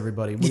recast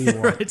everybody. What do you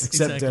want? right,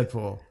 Except exactly.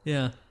 Deadpool.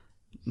 Yeah.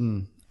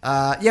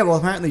 Well,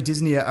 apparently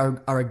Disney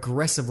are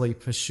aggressively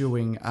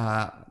pursuing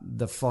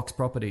the Fox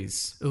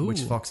properties,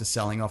 which Ooh. Fox is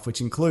selling off,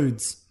 which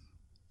includes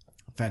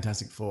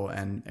Fantastic Four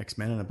and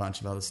X-Men and a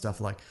bunch of other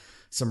stuff, like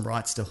some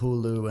rights to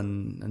Hulu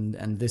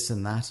and this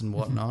and that and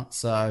whatnot.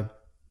 So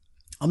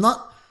I'm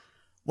not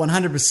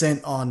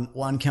 100% on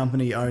one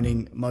company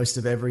owning most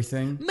of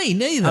everything. Me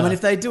neither. I mean,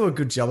 if they do a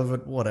good job of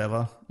it,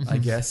 whatever, I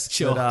guess.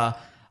 Sure. But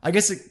I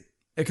guess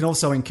it can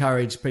also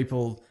encourage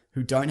people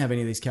who don't have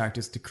any of these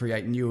characters to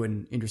create new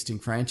and interesting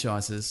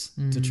franchises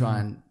to try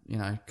and,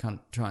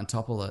 try and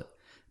topple it.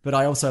 But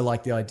I also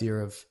like the idea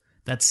of...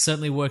 That's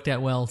certainly worked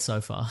out well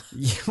so far.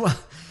 Yeah, well,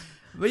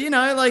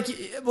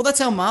 but that's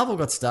how Marvel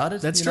got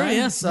started. That's you true, know?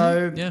 yeah.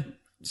 So Yeah.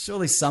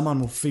 surely someone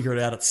will figure it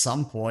out at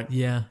some point.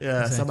 Yeah, Yeah,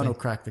 exactly. someone will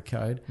crack the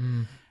code.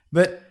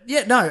 But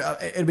yeah, no,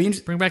 it'd be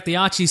interesting. Bring back the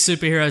Archie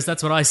superheroes,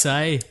 that's what I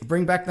say.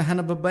 Bring back the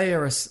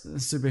Hanna-Barbera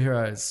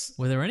superheroes.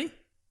 Were there any?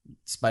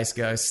 Space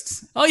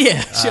Ghosts. Oh,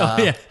 yeah,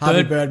 sure, yeah.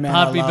 Harvey Birdman.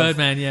 I Harvey love.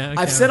 Birdman, yeah.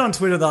 Okay, I've said on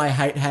Twitter that I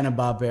hate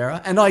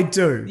Hanna-Barbera, and I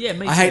do. Yeah,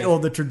 me I hate too. all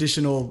the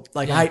traditional,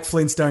 I hate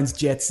Flintstones,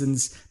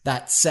 Jetsons,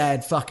 that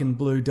sad fucking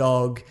blue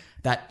dog,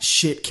 that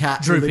shit cat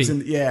who Droopy. lives in,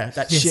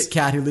 that Yes. shit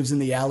cat who lives in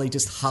the alley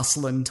just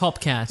hustling. Top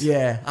Cat.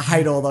 Yeah, I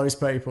hate all those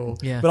people.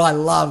 Yeah. But I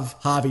love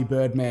Harvey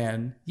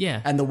Birdman.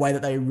 Yeah. And the way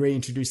that they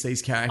reintroduce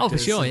these characters. Oh, for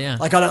sure, yeah.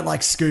 Like, I don't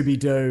like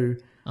Scooby-Doo.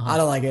 I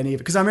don't like any of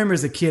it. Because I remember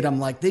as a kid, I'm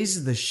like, these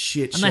are the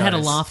shit And they had a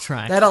shows. laugh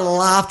track. They had a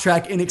laugh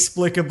track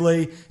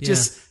inexplicably.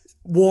 Just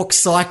walk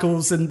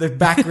cycles and the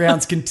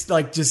backgrounds can,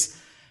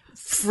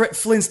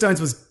 Flintstones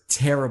was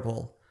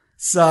terrible.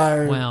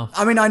 So, Wow.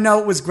 I mean, I know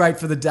it was great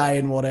for the day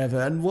and whatever.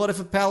 And what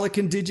if a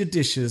pelican did your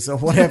dishes or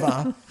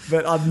whatever?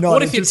 But I'm not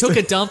What if you interested. took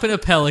a dump in a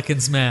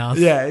pelican's mouth?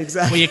 Yeah,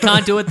 exactly. Well, you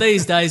can't do it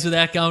these days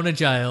without going to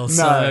jail.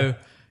 So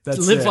that's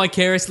live it.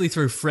 vicariously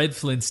through Fred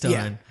Flintstone.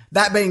 Yeah.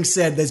 That being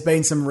said, there's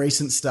been some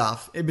recent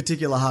stuff, in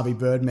particular Harvey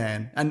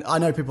Birdman. And I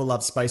know people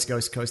love Space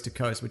Ghost Coast to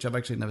Coast, which I've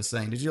actually never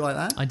seen. Did you like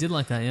that? I did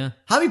like that, yeah.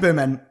 Harvey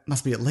Birdman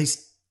must be at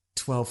least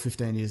 12,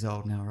 15 years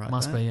old now, right?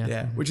 Must be, yeah.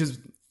 Yeah, which is...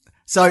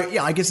 So,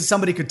 yeah, I guess if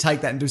somebody could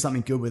take that and do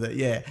something good with it,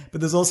 yeah. But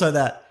there's also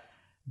that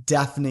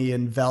Daphne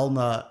and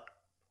Velma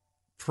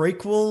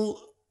prequel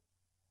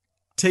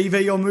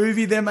TV or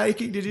movie they're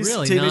making. Did you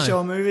Really? see TV No. show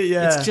or movie?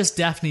 Yeah. It's just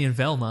Daphne and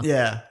Velma.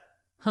 Yeah.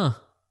 Huh.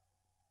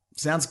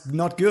 Sounds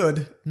not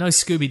good. No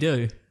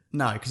Scooby-Doo.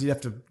 No, because you'd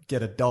have to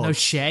get a dog. No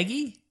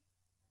Shaggy?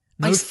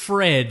 No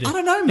Fred. I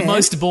don't know, The man.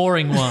 most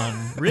boring one.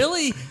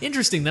 Really?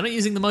 Interesting. They're not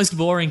using the most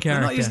boring They're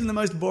character. not using the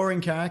most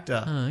boring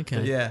character. Oh, okay.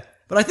 But yeah.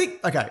 But I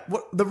think,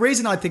 the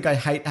reason I think I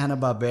hate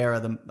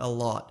Hanna-Barbera a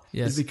lot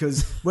Yes. is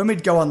because when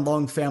we'd go on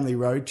long family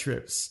road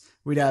trips,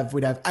 we'd have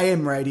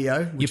AM radio.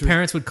 Your Which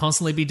parents would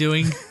constantly be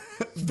doing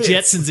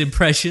Jetsons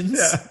impressions.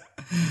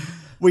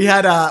 we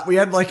had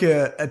like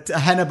a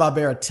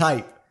Hanna-Barbera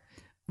tape.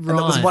 And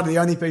that was Right. one of the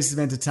only pieces of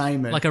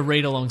entertainment. Like a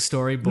read-along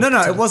storybook.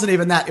 No, it wasn't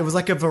even that. It was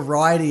like a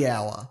variety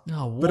hour.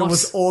 Oh, But it what?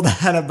 was all the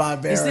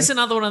Hanna-Barbera. Is this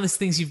another one of those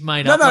things you've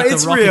made No, up? no, like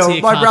it's the real.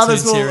 Rocketeer My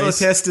brothers will cartoon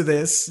series? attest to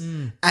this.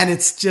 And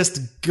it's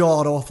just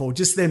god awful.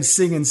 Just them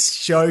singing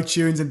show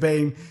tunes and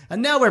being,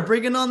 and now we're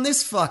bringing on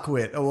this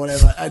fuckwit or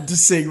whatever, and to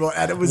sing.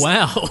 And it was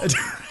Wow.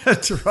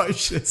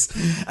 atrocious.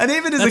 And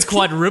even as That's a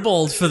quite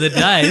ribald for the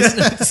day, isn't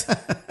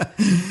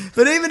it?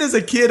 but even as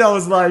a kid, I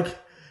was like,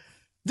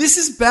 this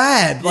is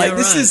bad. Like, Yeah,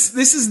 this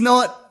right. is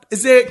not,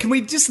 can we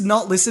just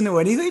not listen to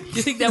anything? Do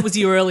you think that was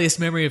your earliest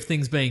memory of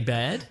things being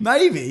bad?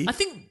 Maybe. I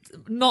think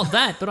not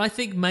that, but I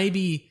think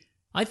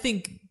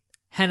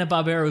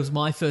Hanna-Barbera was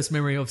my first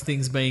memory of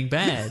things being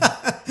bad.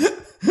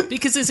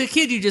 Because as a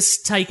kid, you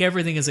just take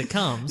everything as it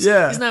comes.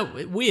 Yeah. Isn't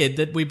that weird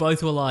that we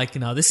both were like,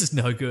 no, this is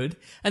no good.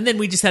 And then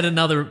we just had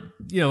another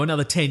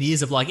 10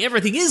 years of like,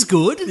 everything is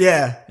good.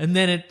 Yeah. And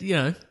then it,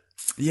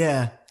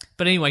 Yeah.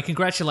 But anyway,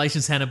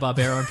 congratulations,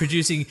 Hanna-Barbera, on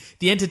producing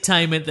the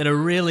entertainment that are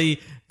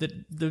really, the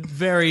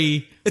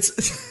very...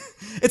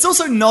 It's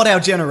also not our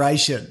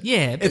generation.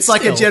 Yeah, but it's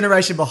like still. a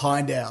generation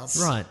behind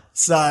ours. Right.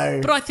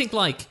 So... But I think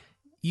like...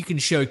 You can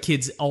show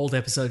kids old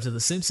episodes of The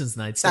Simpsons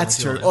and they'd still That's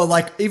enjoy true. it. Or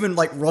like even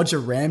like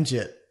Roger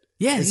Ramjet.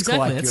 Yeah, is exactly.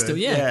 quite That's good. still,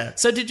 yeah.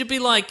 So did you be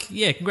like,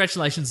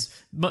 congratulations,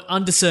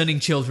 undiscerning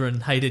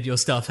children hated your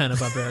stuff,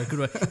 Hanna-Barbera. Good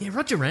work. Yeah,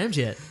 Roger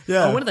Ramjet.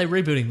 Yeah. Oh, when are they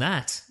rebooting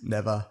that?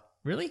 Never.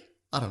 Really?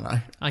 I don't know.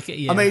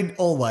 Yeah. I mean,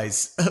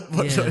 always.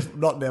 Yeah.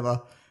 Not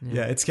never.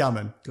 Yeah, it's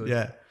coming. Good.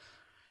 Yeah.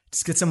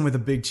 Just get someone with a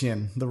big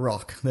chin. The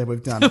Rock. There,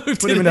 we've done. We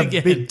Put him in did a it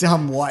again. big,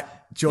 dumb, white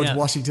George Yeah.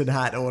 Washington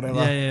hat or whatever.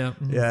 Yeah.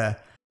 Mhm. Yeah.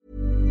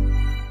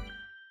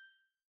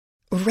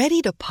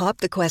 Ready to pop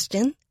the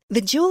question?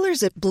 The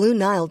jewelers at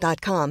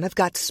BlueNile.com have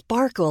got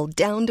sparkle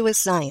down to a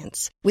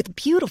science with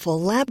beautiful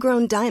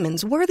lab-grown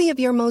diamonds worthy of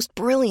your most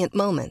brilliant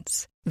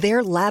moments.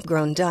 Their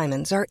lab-grown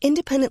diamonds are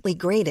independently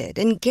graded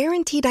and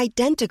guaranteed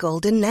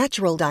identical to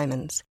natural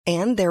diamonds,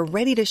 and they're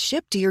ready to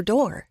ship to your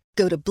door.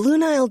 Go to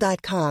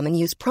BlueNile.com and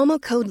use promo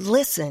code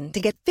LISTEN to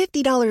get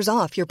 $50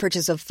 off your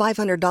purchase of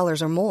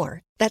 $500 or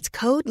more. That's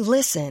code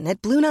LISTEN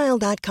at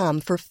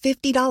BlueNile.com for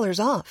 $50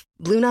 off.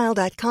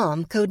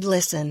 BlueNile.com, code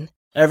LISTEN.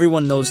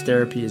 Everyone knows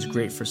therapy is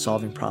great for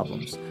solving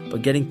problems,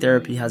 but getting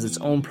therapy has its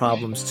own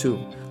problems too,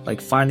 like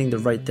finding the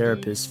right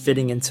therapist,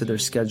 fitting into their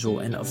schedule,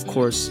 and of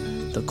course,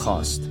 the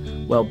cost.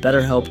 Well,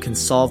 BetterHelp can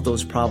solve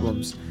those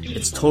problems.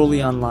 It's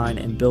totally online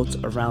and built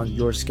around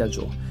your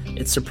schedule.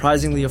 It's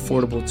surprisingly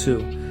affordable too.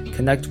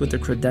 Connect with a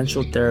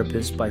credentialed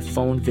therapist by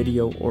phone,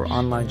 video, or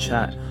online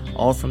chat,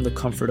 all from the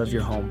comfort of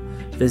your home.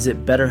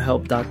 Visit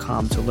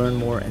BetterHelp.com to learn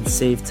more and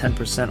save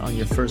 10% on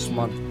your first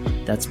month.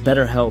 That's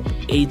BetterHelp,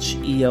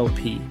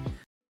 H-E-L-P.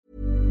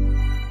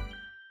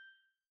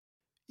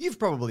 You've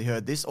probably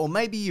heard this, or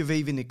maybe you've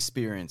even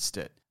experienced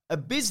it. A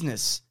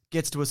business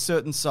gets to a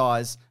certain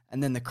size,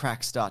 and then the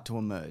cracks start to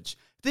emerge.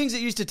 Things that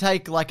used to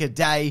take like a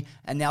day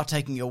and now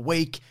taking a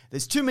week.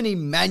 There's too many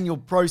manual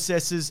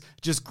processes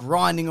just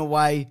grinding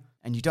away,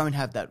 and you don't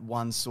have that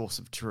one source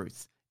of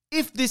truth.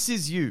 If this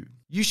is you,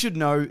 you should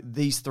know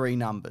these three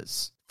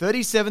numbers.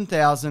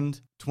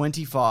 37,000,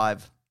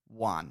 25,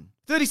 1.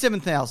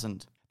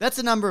 37,000. That's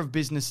the number of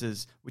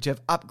businesses which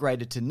have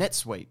upgraded to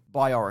NetSuite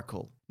by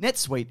Oracle.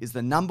 NetSuite is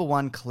the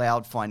 #1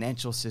 cloud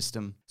financial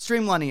system,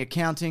 streamlining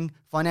accounting,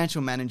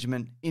 financial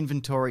management,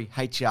 inventory,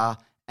 HR,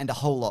 and a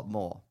whole lot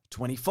more.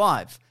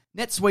 25.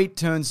 NetSuite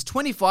turns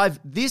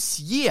 25 this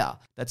year.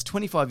 That's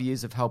 25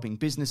 years of helping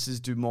businesses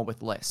do more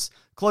with less,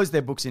 close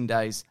their books in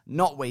days,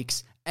 not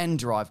weeks, and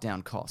drive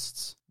down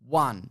costs.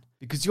 1.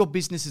 Because your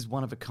business is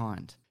one of a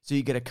kind. So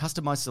you get a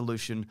customized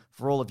solution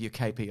for all of your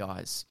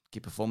KPIs, key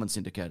performance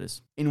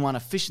indicators, in one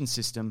efficient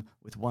system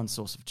with one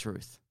source of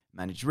truth.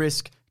 Manage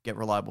risk, get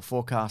reliable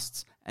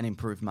forecasts, and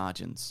improve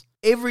margins.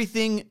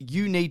 Everything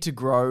you need to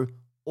grow,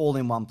 all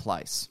in one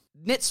place.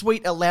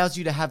 NetSuite allows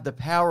you to have the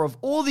power of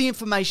all the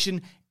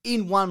information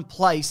in one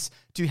place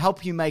to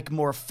help you make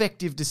more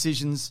effective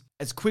decisions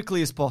as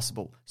quickly as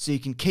possible so you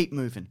can keep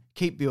moving,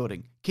 keep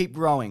building, keep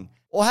growing,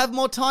 or have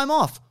more time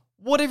off.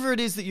 Whatever it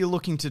is that you're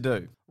looking to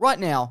do. Right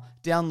now,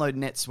 download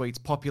NetSuite's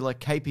popular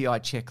KPI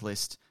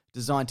checklist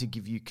designed to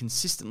give you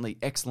consistently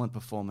excellent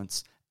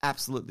performance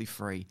absolutely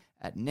free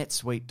at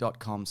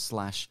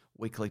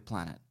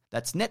netsuite.com/weeklyplanet.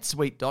 That's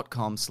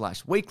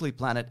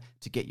netsuite.com/weeklyplanet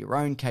to get your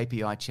own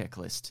KPI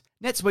checklist.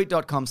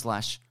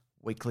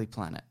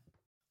 netsuite.com/weeklyplanet.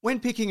 When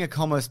picking a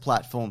commerce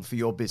platform for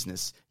your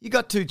business, you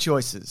got two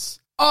choices.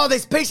 Oh,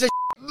 this piece of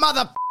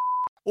mother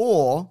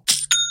or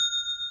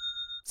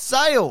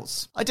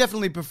sales. I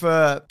definitely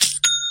prefer...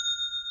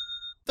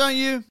 Don't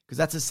you? Because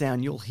that's a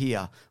sound you'll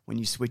hear when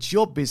you switch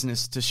your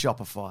business to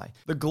Shopify,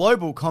 the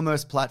global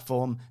commerce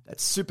platform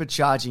that's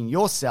supercharging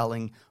your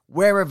selling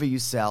wherever you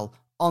sell,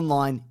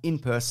 online, in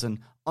person,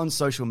 on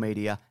social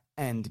media,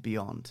 and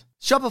beyond.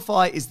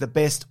 Shopify is the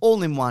best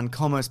all-in-one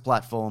commerce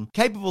platform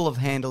capable of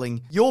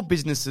handling your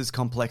business's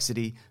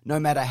complexity no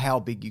matter how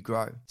big you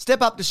grow.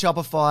 Step up to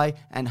Shopify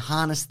and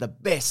harness the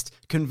best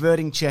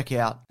converting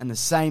checkout and the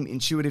same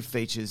intuitive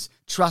features,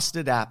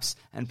 trusted apps,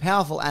 and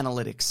powerful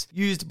analytics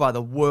used by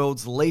the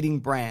world's leading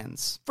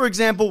brands. For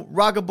example,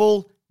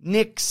 Ruggable,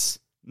 Nix,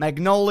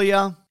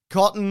 Magnolia,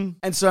 Cotton,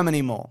 and so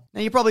many more.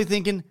 Now you're probably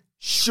thinking,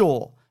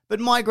 sure, but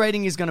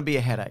migrating is going to be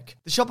a headache.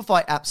 The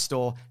Shopify App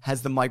Store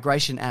has the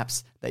migration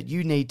apps that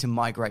you need to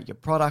migrate your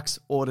products,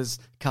 orders,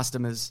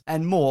 customers,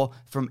 and more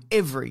from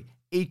every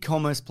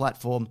e-commerce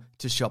platform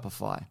to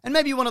Shopify. And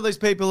maybe you're one of those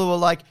people who are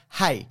like,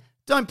 hey,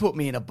 don't put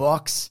me in a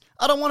box.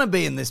 I don't want to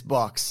be in this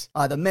box,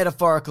 either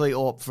metaphorically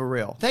or for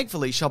real.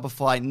 Thankfully,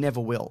 Shopify never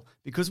will,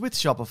 because with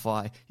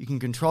Shopify, you can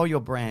control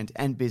your brand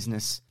and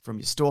business from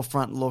your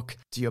storefront look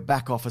to your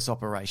back office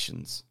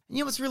operations. And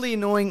you know what's really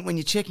annoying? When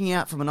you're checking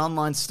out from an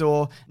online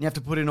store and you have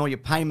to put in all your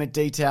payment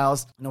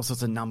details and all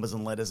sorts of numbers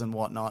and letters and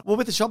whatnot. Well,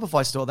 with the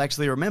Shopify store, they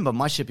actually remember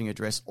my shipping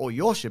address or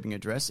your shipping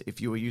address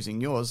if you were using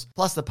yours,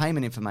 plus the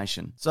payment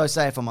information. So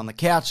say if I'm on the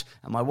couch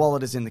and my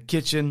wallet is in the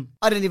kitchen,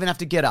 I don't even have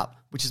to get up,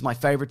 which is my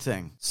favorite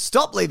thing.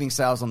 Stop leaving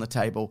sales on the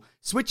table,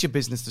 switch your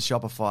business to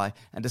Shopify,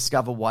 and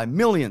discover why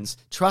millions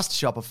trust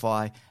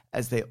Shopify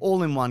as their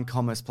all-in-one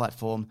commerce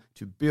platform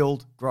to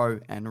build, grow,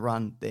 and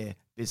run their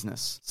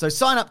business. So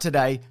sign up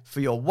today for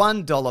your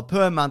 $1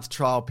 per month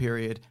trial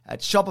period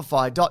at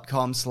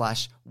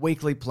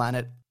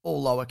shopify.com/weeklyplanet,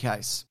 all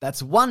lowercase.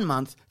 That's 1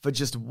 month for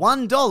just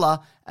 $1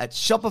 at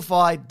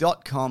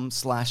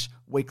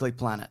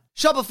shopify.com/weeklyplanet.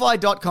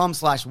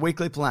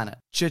 Shopify.com/weeklyplanet.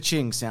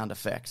 Cha-ching sound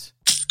effect.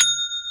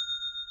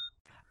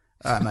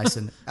 All right,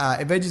 Mason.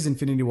 Avengers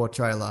Infinity War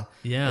trailer.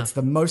 Yeah. It's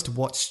the most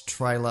watched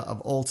trailer of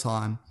all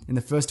time. In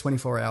the first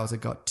 24 hours, it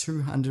got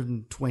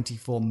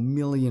 224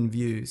 million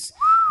views,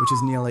 which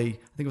is nearly, I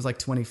think it was like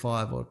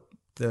 25 or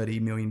 30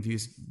 million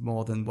views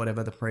more than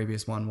whatever the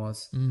previous one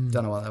was.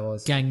 Don't know what that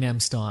was.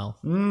 Gangnam Style.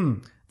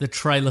 The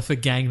trailer for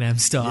Gangnam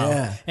Style.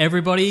 Yeah.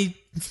 Everybody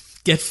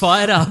get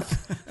fired up.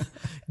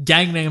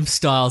 Gangnam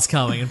Style's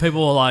coming. And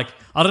people were like,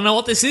 I don't know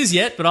what this is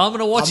yet, but I'm going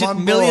to watch I'm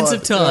it on millions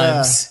board. of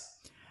times.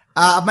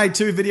 I've made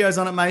 2 videos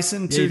on it,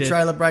 Mason. Yeah, you 2 did.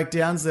 trailer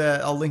breakdowns.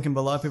 I'll link them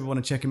below if people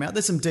want to check them out.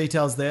 There's some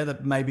details there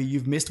that maybe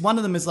you've missed. One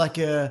of them is like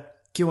a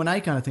Q&A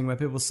kind of thing where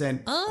people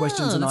sent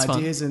questions and that's fun.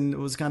 ideas, and it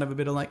was kind of a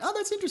bit of like, oh,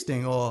 that's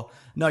interesting, or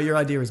no, your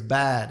idea is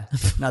bad.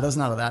 No, there was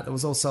none of that. It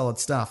was all solid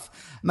stuff.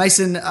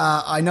 Mason,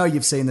 I know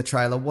you've seen the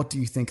trailer. What do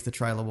you think the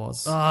trailer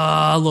was?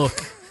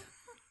 Look.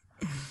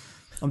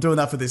 I'm doing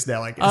that for this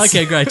now, I guess.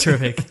 Okay, great,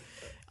 terrific.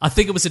 I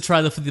think it was a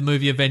trailer for the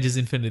movie Avengers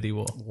Infinity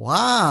War.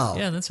 Wow.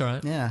 Yeah, that's all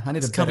right. Yeah, I need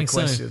It's a better coming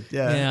question. soon.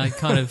 Yeah, I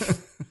kind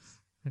of...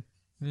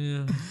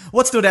 Yeah.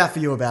 What stood out for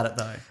you about it,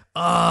 though?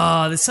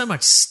 There's so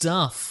much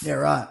stuff. Yeah,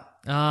 right.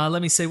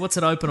 Let me see. What's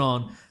it open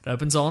on? It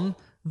opens on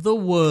the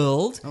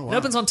world. Oh, wow. It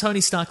opens on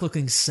Tony Stark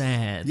looking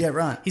sad. Yeah,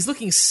 right. He's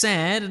looking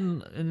sad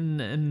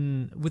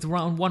and with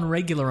one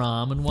regular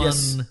arm and one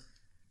Yes.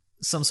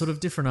 some sort of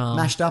different arm.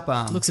 Mashed up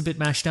arm. Looks a bit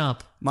mashed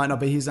up. Might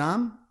not be his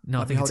arm. No,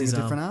 Might I be think it's holding his a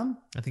different arm.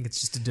 I think it's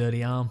just a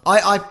dirty arm.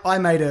 I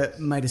made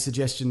a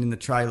suggestion in the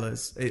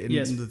trailers in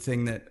Yes. the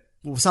thing that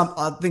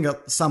I think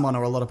someone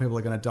or a lot of people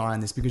are going to die in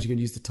this because you can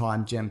use the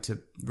time gem to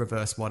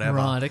reverse whatever.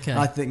 Right, okay. And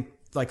I think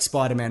like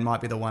Spider-Man might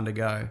be the one to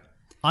go.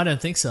 I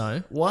don't think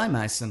so. Why,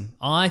 Mason?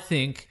 I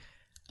think...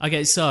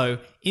 Okay, so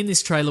in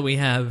this trailer we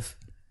have...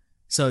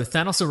 So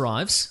Thanos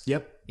arrives.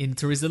 Yep. In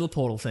through his little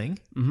portal thing,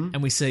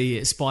 and we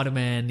see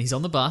Spider-Man. He's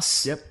on the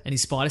bus, Yep. and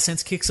his spider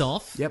sense kicks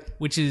off, Yep.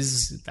 which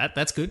is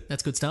that's good.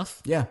 That's good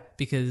stuff. Yeah.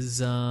 because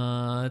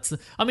it's.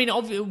 I mean,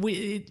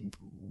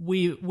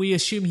 we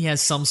assume he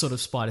has some sort of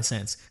spider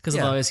sense because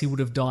Yeah. otherwise he would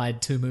have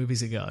died 2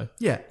 movies ago.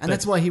 Yeah, and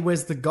that's why he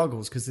wears the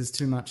goggles because there's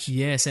too much.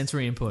 Yeah,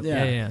 sensory input.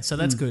 Yeah. Yeah. So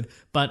that's good.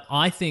 But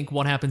I think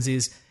what happens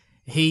is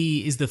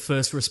he is the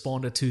first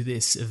responder to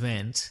this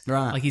event.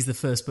 Right. Like he's the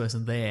first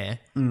person there,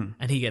 and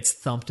he gets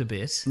thumped a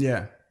bit.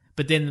 Yeah.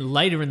 But then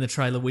later in the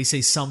trailer, we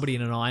see somebody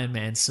in an Iron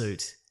Man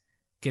suit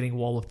getting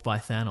walloped by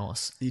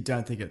Thanos. You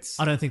don't think it's...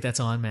 I don't think that's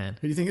Iron Man.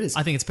 Who do you think it is?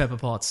 I think it's Pepper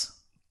Potts.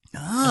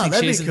 Ah,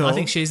 that'd be cool. I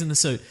think she's in the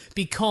suit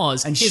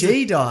because and here's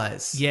she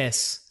dies.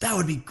 yes. That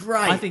would be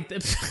great. I think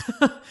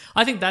that,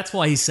 I think that's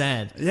why he's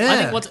sad. Yeah. I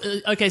think what's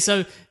okay.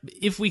 So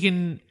if we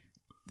can,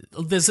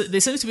 there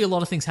seems to be a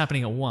lot of things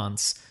happening at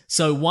once.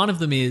 So one of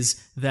them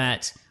is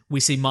that we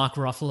see Mark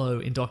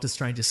Ruffalo in Doctor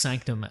Strange's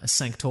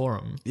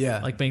Sanctorum,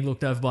 Yeah. like being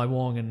looked over by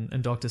Wong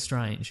and Doctor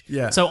Strange.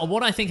 Yeah. So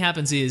what I think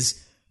happens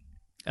is,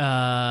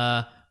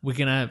 we're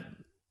gonna.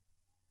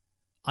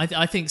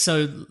 I think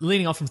so.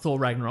 Leading off from Thor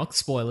Ragnarok,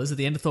 spoilers at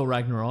the end of Thor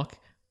Ragnarok,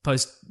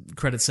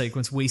 post-credit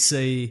sequence, we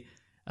see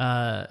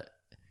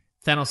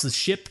Thanos'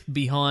 ship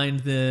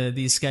behind the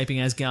escaping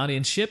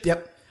Asgardian ship.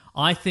 Yep.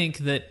 I think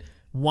that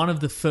one of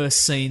the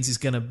first scenes is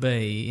going to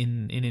be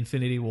in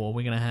Infinity War.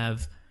 We're going to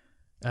have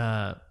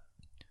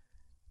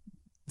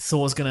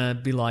Thor's going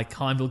to be like,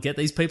 Heimdall, get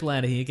these people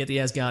out of here, get the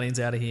Asgardians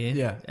out of here.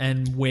 Yeah.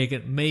 And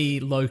me,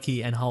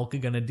 Loki, and Hulk are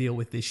going to deal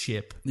with this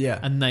ship. Yeah.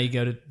 And they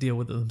go to deal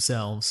with it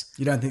themselves.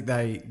 You don't think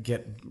they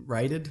get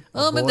raided?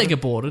 Oh, but they get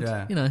boarded.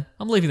 Yeah. You know,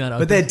 I'm leaving that open.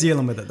 But they're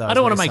dealing with it, though. I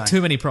don't want to make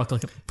too many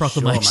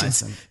proclamations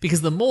Sure, Mason.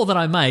 because the more that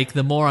I make,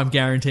 the more I'm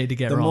guaranteed to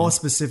get The wrong. more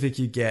specific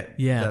you get,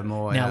 yeah. the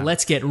more... Now yeah.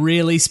 let's get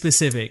really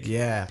specific.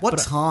 Yeah. What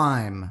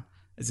time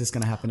is this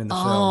going to happen in the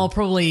Oh,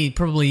 film?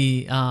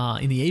 probably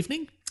in the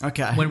evening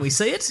Okay. when we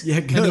see it. Yeah,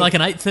 Maybe good. like an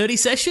 8:30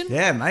 session.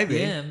 Yeah, maybe.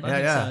 Yeah, I think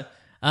yeah.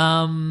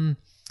 so.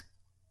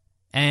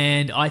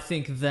 And I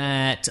think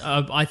that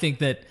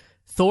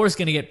Thor is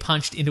going to get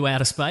punched into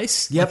outer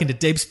space, Yep. like into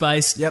deep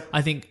space. Yep.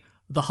 I think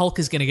the Hulk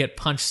is going to get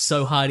punched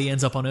so hard he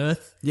ends up on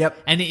Earth. Yep.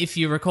 And if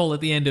you recall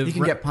at the end of You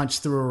can get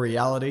punched through a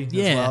reality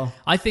yeah, as well.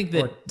 I think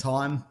Or that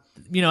time.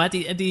 you know at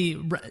the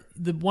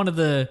one of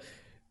the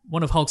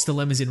Hulk's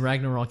dilemmas in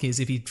Ragnarok is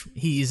if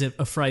he is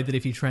afraid that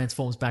if he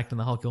transforms back to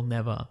the Hulk, he'll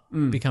never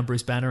become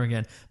Bruce Banner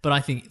again. But I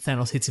think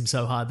Thanos hits him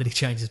so hard that he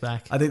changes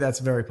back. I think that's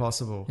very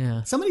possible.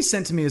 Yeah. Somebody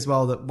sent to me as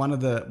well that one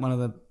of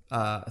the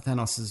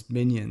Thanos'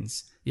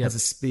 minions has a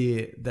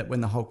spear that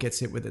when the Hulk gets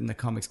hit with it in the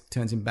comics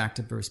turns him back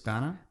to Bruce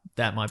Banner.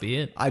 That might be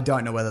it. I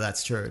don't know whether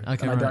that's true.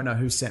 Okay, and I don't know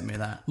who sent me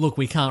that. Look,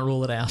 we can't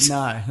rule it out.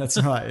 No,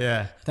 that's right.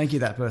 Yeah. Thank you,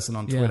 that person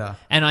on Twitter.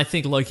 And I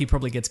think Loki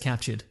probably gets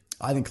captured.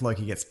 I think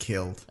Loki gets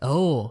killed.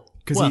 Oh.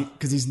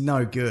 Because he's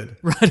no good.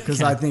 Right.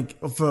 Because okay. I think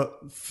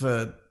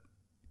for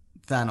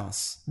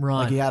Thanos,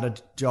 right, like he had a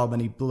job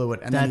and he blew it,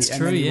 and that's then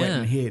true. He went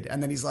and hid,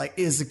 and then he's like,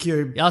 "Here's the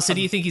cube." Oh, so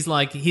do you think he's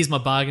like, "Here's my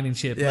bargaining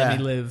chip, let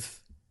me live"?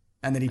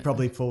 And then he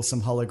probably pulls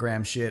some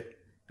hologram shit.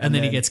 And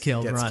then he gets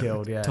killed, gets right?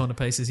 Killed, yeah. Torn to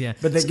pieces, yeah.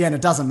 But again,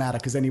 it doesn't matter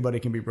because anybody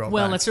can be brought back.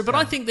 Well, that's true. But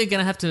I think they're going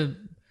to have to...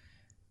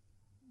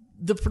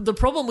 The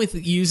problem with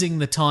using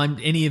the time,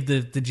 any of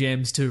the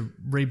gems to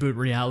reboot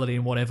reality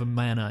in whatever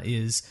manner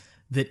is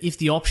that if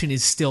the option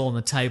is still on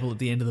the table at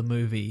the end of the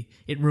movie,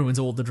 it ruins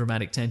all the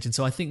dramatic tension.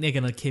 So I think they're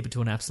going to keep it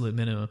to an absolute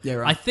minimum. Yeah,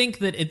 right. I think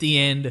that at the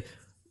end,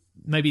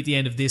 maybe at the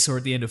end of this or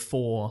at the end of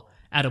 4...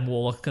 Adam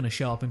Warlock going to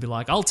show up and be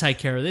like, I'll take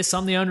care of this.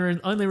 I'm the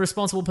only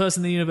responsible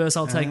person in the universe.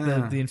 I'll take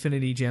the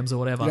Infinity Gems or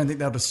whatever. You don't think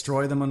they'll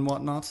destroy them and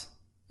whatnot?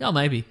 Oh,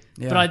 maybe.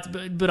 Yeah.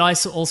 But I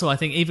also I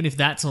think even if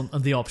that's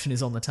the option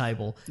is on the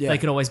table, they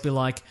could always be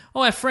like,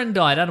 oh, our friend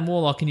died, Adam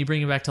Warlock, can you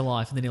bring him back to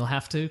life? And then he'll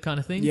have to, kind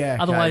of thing. Yeah.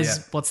 Okay,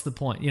 otherwise, what's the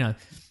point? You know.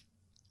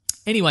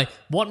 Anyway,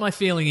 what my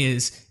feeling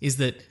is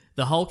that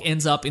the Hulk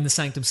ends up in the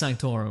Sanctum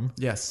Sanctorum.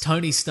 Yes.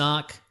 Tony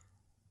Stark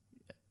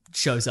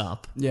shows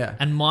up. Yeah.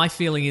 And my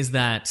feeling is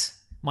that...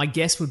 My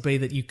guess would be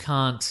that you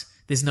can't.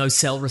 There's no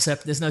cell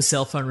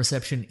phone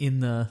reception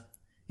in the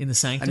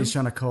Sanctum. And he's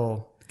trying to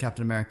call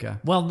Captain America.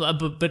 Well,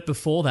 but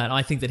before that,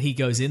 I think that he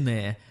goes in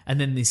there, and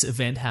then this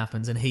event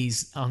happens, and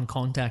he's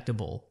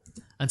uncontactable,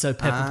 and so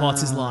Pepper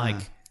Potts is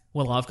like,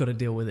 "Well, I've got to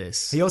deal with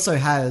this." He also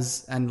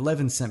has, and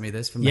Levin sent me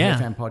this from the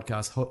Fan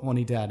podcast,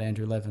 Horny Dad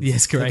Andrew Levin.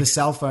 Yes, correct. But the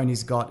cell phone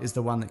he's got is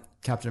the one that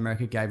Captain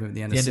America gave him at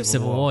the end of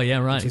Civil War. Yeah,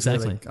 right,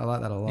 exactly. I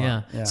like that a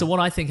lot. Yeah. So what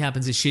I think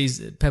happens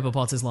is Pepper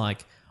Potts is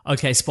like,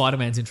 okay,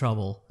 Spider-Man's in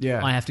trouble.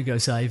 Yeah. I have to go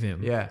save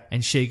him. Yeah.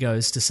 And she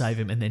goes to save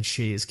him, and then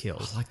she is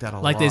killed. I like that a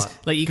lot. Like there's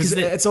because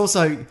it's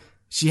also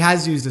she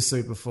has used a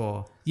suit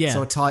before. Yeah.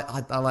 So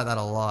I like that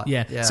a lot.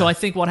 Yeah. So I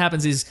think what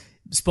happens is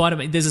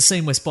Spider-Man. There's a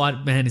scene where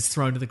Spider-Man is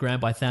thrown to the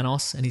ground by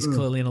Thanos, and he's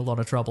clearly in a lot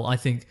of trouble. I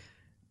think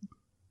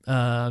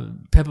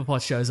Pepper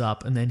Potts shows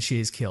up, and then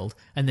she is killed,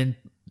 and then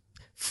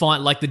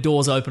the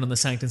doors open on the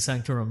Sanctum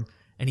Sanctorum.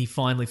 And he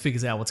finally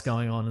figures out what's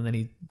going on, and then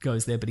he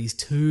goes there, but he's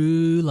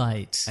too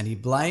late. And he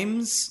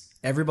blames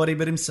everybody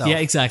but himself. Yeah,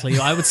 exactly.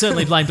 I would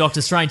certainly blame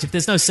Doctor Strange if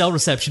there's no cell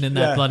reception in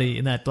that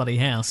bloody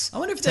house. I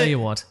wonder if tell you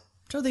what.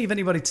 I'm trying to think if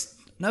anybody.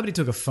 Nobody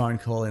took a phone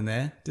call in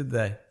there, did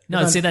they?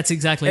 No, see, that's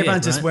exactly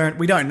everyone's it. Just wearing.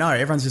 We don't know.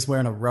 Everyone's just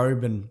wearing a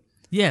robe and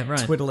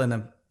twiddling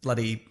a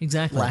bloody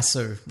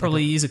lasso.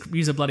 Probably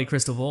use a bloody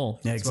crystal ball.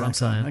 Yeah, that's exactly. what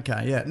I'm saying.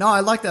 Okay, yeah. No, I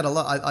like that a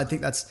lot. I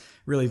think that's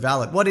really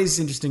valid. What is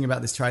interesting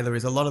about this trailer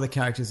is a lot of the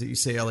characters that you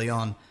see early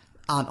on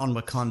aren't on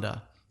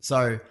Wakanda.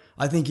 So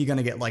I think you're going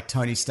to get like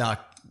Tony Stark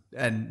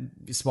and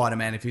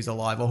Spider-Man if he's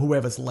alive, or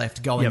whoever's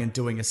left going and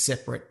doing a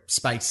separate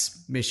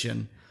space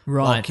mission.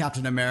 Right. While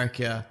Captain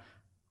America,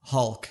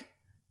 Hulk,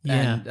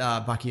 and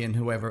Bucky and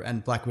whoever,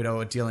 and Black Widow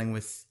are dealing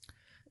with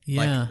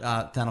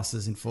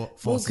Thanos'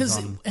 forces. Well,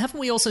 because haven't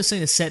we also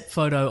seen a set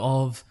photo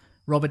of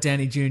Robert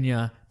Downey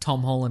Jr.,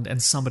 Tom Holland,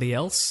 and somebody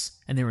else,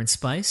 and they're in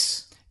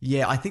space?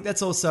 Yeah, I think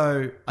that's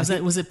also...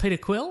 Was it Peter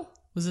Quill?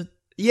 Was it...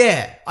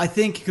 Yeah, I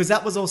think, because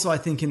that was also, I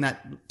think, in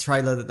that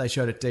trailer that they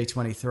showed at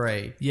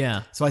D23.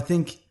 Yeah. So I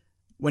think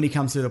when he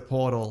comes through the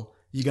portal,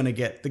 you're going to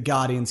get the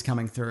Guardians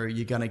coming through.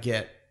 You're going to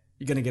get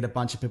a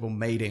bunch of people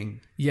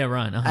meeting. Yeah,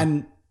 right. Uh-huh.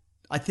 And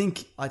I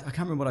think, I can't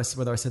remember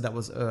whether I said that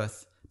was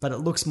Earth, but it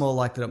looks more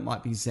like that it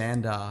might be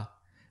Xandar.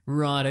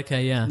 Right,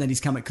 okay, yeah. And then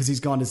he's coming, because he's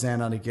gone to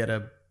Xandar to get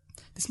a...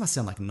 This must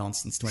sound like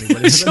nonsense to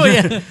anybody. Sure,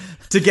 yeah.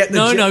 To get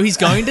the No, he's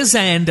going to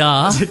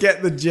Xandar. to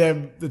get the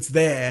gem that's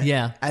there.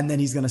 Yeah. And then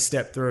he's going to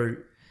step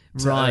through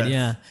to Right, Earth.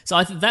 yeah. So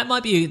I think that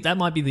might be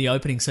the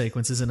opening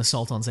sequence as an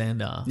assault on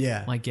Xandar.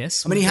 Yeah. I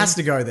guess. I mean, he has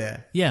to go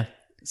there. Yeah.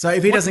 So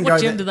if he doesn't go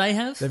What gem there... do they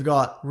have? They've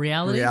got...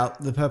 Reality?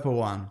 The purple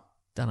one.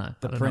 Don't know.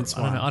 The Prince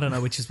one. I don't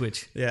know which is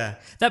which. Yeah.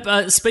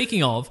 That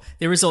speaking of,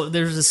 there is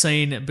a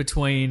scene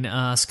between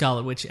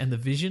Scarlet Witch and the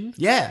Vision.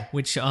 Yeah.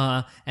 Which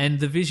and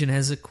the Vision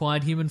has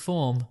acquired human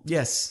form.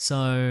 Yes.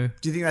 So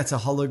do you think that's a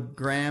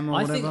hologram or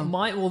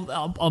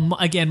whatever?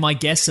 Again, my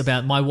guess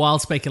about my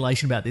wild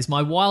speculation about this,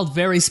 my wild,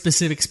 very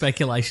specific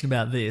speculation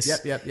about this,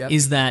 Yep.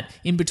 is that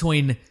in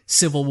between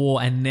Civil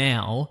War and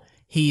now,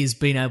 he has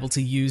been able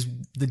to use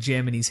the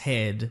gem in his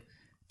head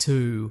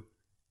to,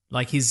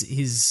 like,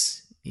 he's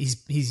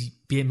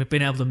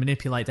been able to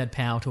manipulate that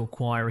power to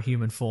acquire a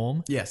human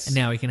form. Yes. And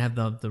now he can have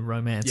the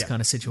romance kind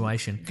of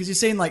situation. Because you've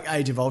seen, like,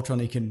 Age of Ultron,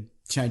 he can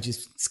change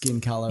his skin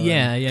color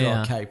and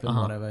draw a cape and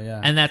whatever, yeah.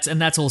 And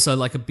that's also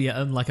like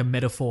a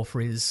metaphor for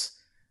his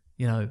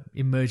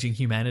emerging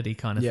humanity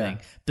kind of Yeah. thing.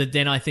 But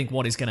then I think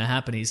what is going to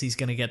happen is he's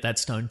going to get that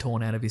stone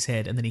torn out of his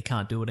head, and then he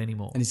can't do it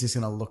anymore. And he's just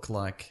going to look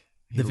like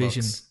The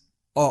Vision.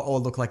 or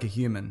look like a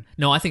human.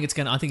 No, I think he's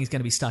going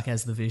to be stuck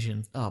as the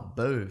Vision. Oh,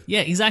 boo!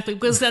 Yeah, exactly.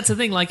 Because that's the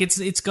thing. Like,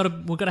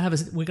 we're gonna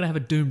have a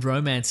doomed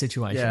romance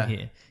situation Yeah.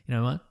 here. You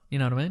know what? You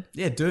know what I mean?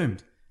 Yeah,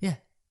 doomed Yeah.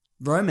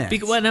 romance.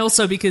 And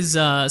also because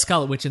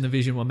Scarlet Witch and the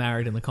Vision were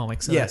married in the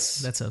comics. So Yes.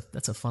 that's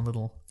a fun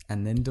little.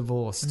 and then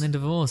divorced. And then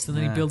divorced, and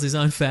then he Yeah. builds his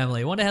own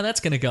family. I wonder how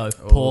that's going to go.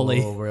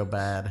 Poorly. Oh, real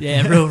bad.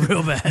 Yeah,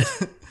 real bad.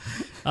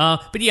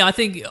 But yeah, I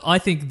think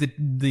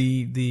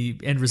the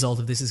end result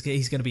of this is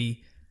he's going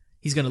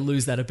to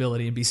lose that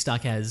ability and be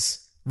stuck as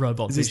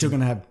robot. Is he Vision. still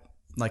going to have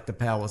like the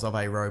powers of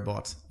a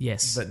robot?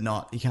 Yes. but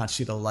not. He can't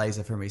shoot a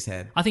laser from his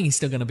head. I think he's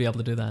still going to be able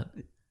to do that.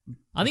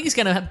 I think he's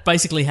going to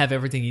basically have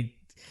everything he.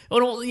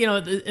 Well,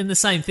 in the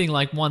same thing,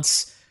 like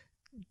once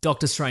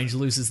Doctor Strange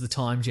loses the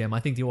time gem, I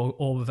think the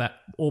Orb of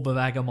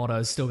Agamotto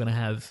is still going to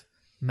have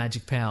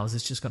magic powers.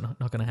 It's just not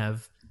going to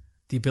have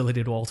the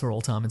ability to alter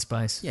all time and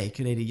space. Yeah, you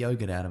could eat a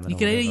yogurt out of it. You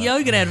could eat a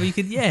yogurt out of it. You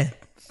could, yeah.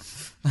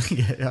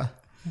 yeah.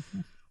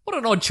 What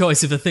an odd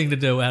choice of a thing to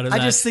do out of I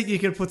that. just think you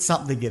could put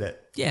something in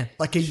it. Yeah.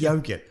 Like a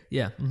yogurt.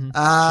 Yeah.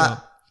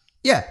 Mhm.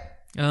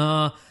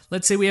 Yeah.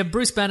 Let's see. We have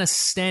Bruce Banner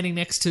standing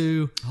next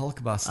to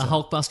Hulkbuster. a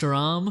Hulkbuster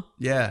arm.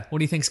 Yeah. What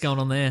do you think's going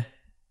on there?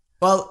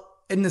 Well,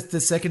 in the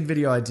second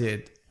video I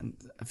did, and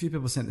a few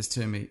people sent this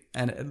to me,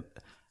 and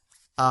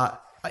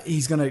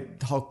he's going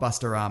to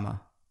Hulkbuster armor.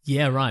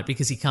 Yeah, right.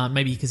 Because he can't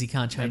change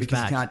Because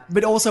back. he can't.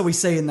 But also we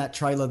see in that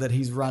trailer that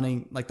he's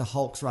running, like the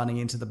Hulk's running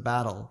into the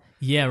battle.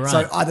 Yeah, right.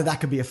 So either that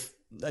could be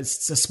a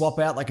swap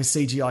out, like a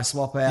CGI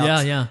swap out.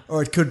 Yeah, yeah.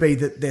 Or it could be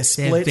that they're They're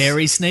split.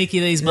 very sneaky,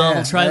 these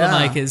Marvel Yeah, trailer they are.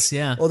 makers.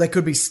 Yeah. Or they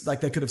could be, like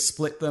they could have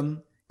split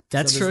them.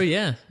 That's So true,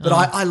 there's- yeah. But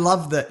I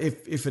love that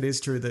if it is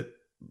true that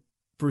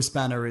Bruce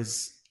Banner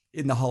is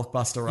in the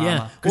Hulkbuster armor.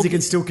 Yeah. Because he Well,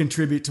 can still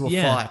contribute to a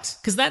fight.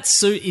 Because that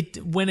suit,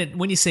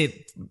 when you see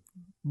it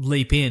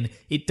leap in,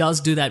 it does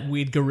do that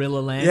weird gorilla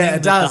landing. Yeah,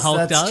 it that does. The Hulk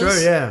That's does.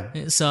 true,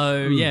 yeah.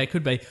 So yeah, it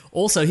could be.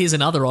 Also, here's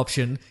another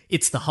option.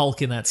 It's the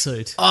Hulk in that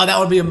suit. Oh, that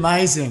would be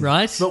amazing.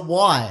 Right? But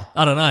why?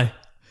 I don't know.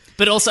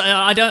 But also,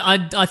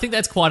 I think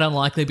that's quite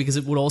unlikely because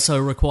it would also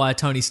require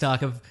Tony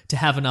Stark to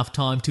have enough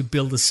time to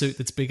build a suit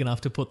that's big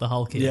enough to put the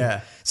Hulk in.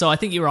 Yeah. So I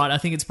think you're right. I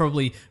think it's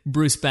probably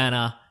Bruce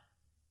Banner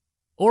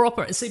or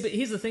Opera. See, but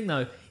here's the thing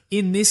though.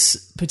 In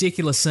this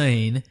particular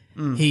scene,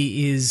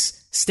 he is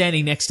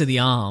standing next to the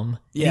arm.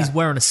 Yeah. He's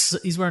wearing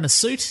a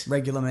suit.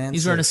 Regular man.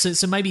 He's wearing a suit,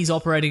 so maybe he's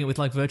operating it with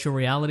like virtual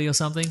reality or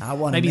something. I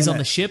want him maybe he's in on it.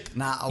 the ship.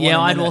 Nah, I want yeah, him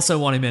I'd in it. also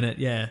want him in it.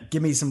 Yeah.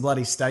 Give me some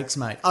bloody steaks,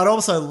 mate. I'd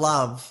also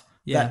love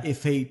Yeah. that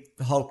if he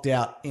hulked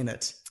out in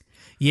it.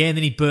 Yeah, and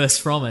then he bursts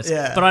from it.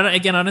 Yeah. But I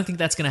don't think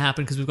that's going to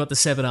happen because we've got the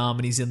severed arm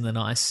and he's in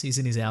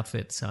his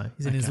outfit. So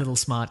he's in his little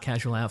smart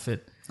casual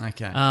outfit.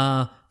 Okay.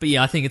 But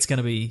yeah, I think it's going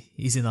to be,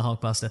 he's in the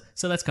Hulkbuster.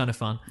 So that's kind of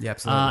fun. Yeah,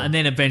 absolutely. And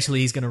then eventually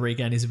he's going to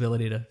regain his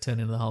ability to turn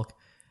into the Hulk.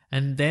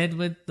 And then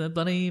with the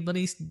bloody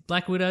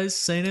Black Widow's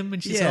seen him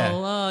and she's Yeah.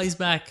 all, oh, he's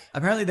back.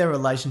 Apparently their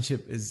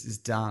relationship is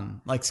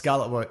done. Like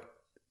Scarlet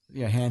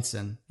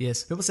Hansen.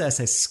 Yes. People say I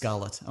say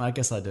Scarlet. I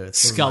guess I do. It's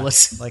sort of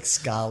Scarlet. Like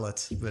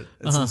Scarlet, but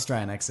it's an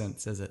Australian accent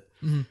says it.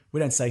 Mm-hmm. We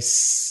don't say...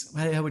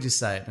 How would you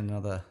say it in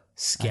another...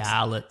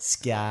 Scarlet.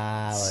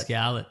 Scarlet.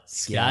 Scarlet.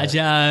 Scarlet.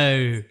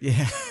 Scarjo.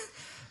 Yeah.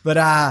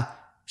 But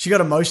she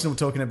got emotional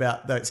talking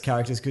about those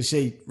characters because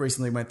she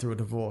recently went through a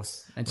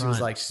divorce. And she was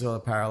Right. like, she saw a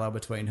parallel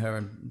between her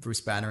and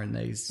Bruce Banner in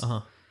these.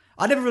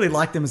 I never really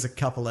liked them as a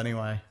couple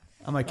anyway.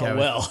 I'm okay Oh, with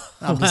well.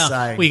 it. I'm just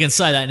saying. We can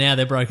say that now.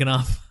 They're broken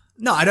up.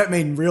 No, I don't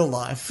mean real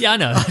life. Yeah, I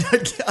know.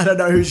 I don't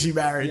know who she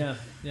married.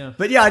 Yeah.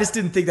 But yeah, I just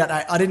didn't think that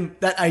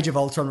that Age of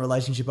Ultron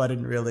relationship. I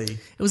didn't really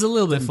It was a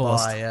little bit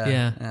forced. buy.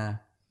 Yeah.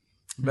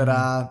 But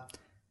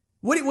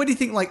what do you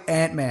think? Like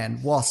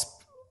Ant-Man, Wasp,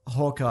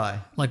 Hawkeye.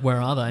 Like, where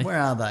are they? Where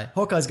are they?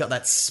 Hawkeye's got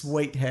that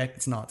sweet hair.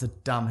 It's a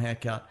dumb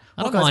haircut.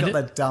 I don't Hawkeye's mind got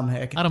it. that dumb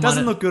haircut. I don't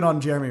Doesn't mind it. look good on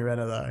Jeremy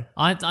Renner though.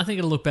 I think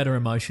it'll look better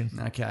in motion.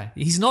 Okay.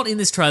 He's not in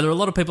this trailer. A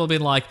lot of people have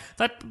been like,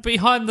 that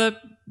behind the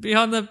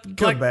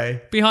Could be.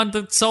 behind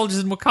the soldiers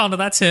in Wakanda,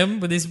 that's him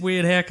with his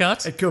weird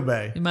haircut. It could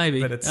be.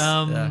 Maybe. But it's,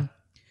 yeah.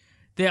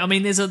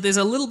 There's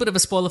a little bit of a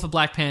spoiler for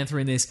Black Panther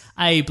in this.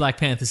 Black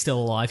Panther's still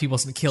alive. He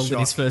wasn't killed in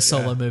his first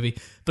solo movie.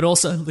 But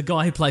also the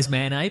guy who plays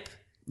Man-Ape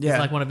is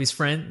like one of his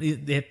friends.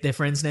 They're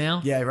friends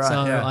now. Yeah, right,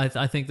 So yeah.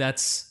 I think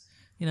that's,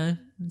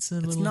 it's a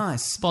little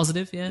nice. It's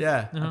positive. Yeah.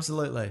 Yeah,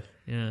 absolutely.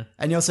 Yeah.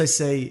 And you also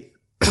see,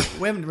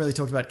 we haven't really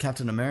talked about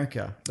Captain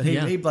America, but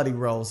he bloody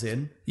rolls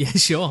in. Yeah,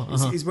 sure.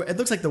 It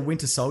looks like the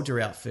Winter Soldier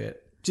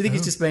outfit. Do you think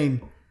he's just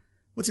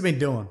what's he been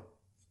doing?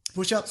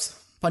 Push-ups?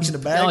 Punching a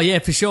bag? Oh, yeah,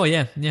 for sure,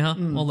 yeah.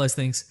 All those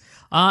things.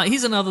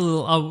 Here's another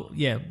little...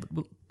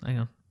 hang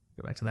on.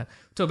 Go back to that.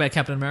 Talk about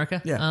Captain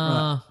America. Yeah,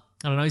 right.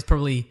 I don't know, he's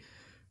probably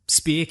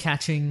spear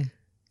catching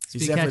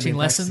He's definitely been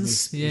lessons.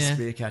 practicing his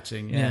spear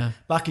catching, yeah. Yeah.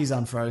 Bucky's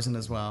unfrozen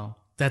as well.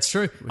 That's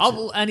true.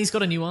 And he's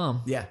got a new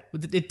arm. Yeah.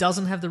 It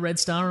doesn't have the red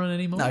star on it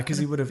anymore? No, because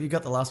he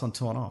got the last one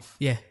torn off.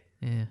 Yeah.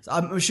 So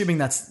I'm assuming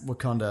that's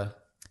Wakanda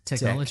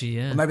Technology,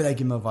 tech. yeah. Or maybe they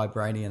give him a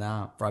vibranium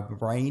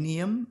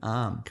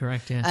arm.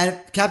 Correct, yeah. And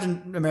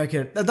Captain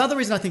America, another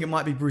reason I think it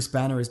might be Bruce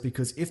Banner is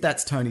because if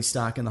that's Tony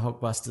Stark in the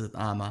Hulkbuster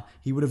armor,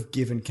 he would have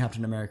given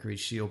Captain America his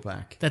shield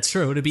back. That's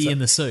true. It'd be in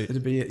the suit.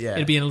 It'd be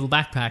It'd be in a little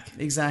backpack.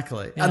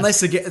 Exactly. Yeah.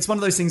 Unless it's one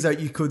of those things that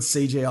you could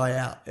CGI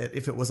out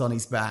if it was on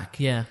his back.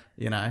 Yeah.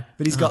 You know?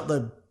 But he's got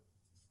the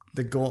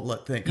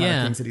gauntlet kind of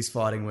things that he's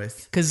fighting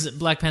with. Because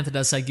Black Panther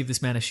does say, give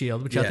this man a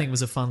shield, which I think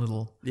was a fun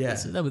little... Yeah.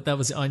 So that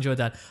was I enjoyed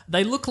that.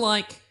 They look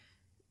like...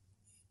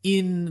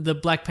 In the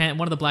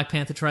one of the Black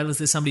Panther trailers,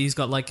 there's somebody who's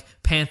got like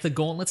Panther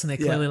gauntlets, and they're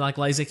clearly like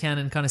laser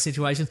cannon kind of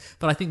situations.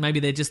 But I think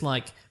maybe they're just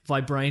like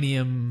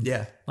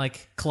vibranium,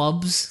 like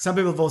clubs. Some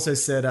people have also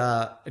said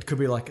it could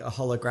be like a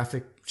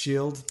holographic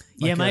shield,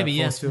 like maybe,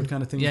 a force field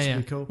kind of thing. Which would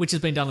be cool. Which has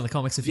been done in the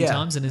comics a few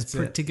times and is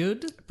pretty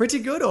good. Pretty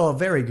good or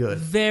very good?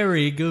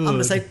 Very good. I'm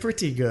gonna say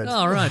pretty good.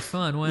 All right,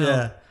 fine. Well,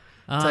 yeah.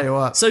 Tell you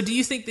what. So, do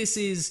you think this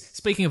is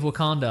speaking of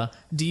Wakanda?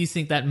 Do you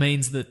think that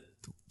means that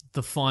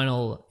the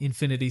final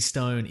Infinity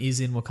Stone is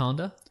in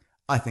Wakanda?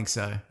 I think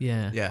so.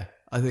 Yeah. Yeah.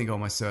 I think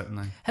almost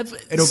certainly.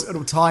 It'll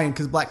It'll tie in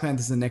because Black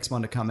Panther's the next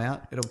one to come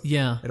out. It'll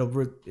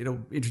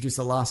introduce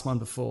the last one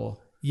before.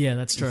 Yeah,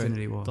 that's true.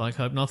 Infinity War. Like,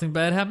 hope nothing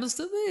bad happens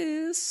to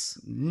this.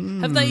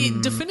 Have they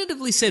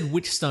definitively said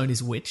which stone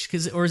is which?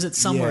 Or is it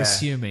somewhere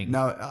assuming?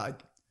 No,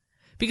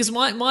 because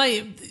no,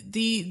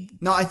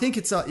 I think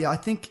it's I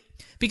think.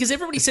 Because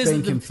everybody says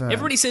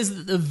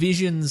that the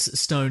Vision's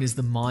stone is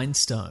the Mind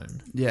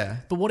Stone. Yeah.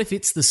 But what if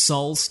it's the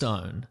Soul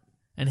Stone,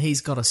 and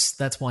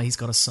that's why he's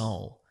got a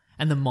soul,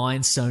 and the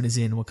Mind Stone is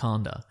in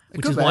Wakanda,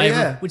 which is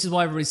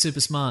why everybody's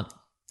super smart.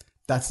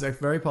 That's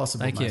very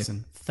possible, Thank Mason.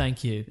 you.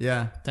 Thank you.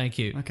 Yeah. Thank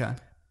you. Okay.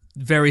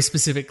 Very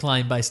specific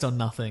claim based on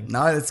nothing.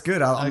 No, that's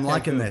good. I'm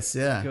liking good. this.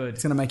 Yeah. Good.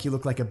 It's going to make you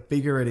look like a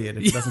bigger idiot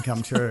if it doesn't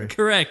come true.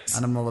 Correct.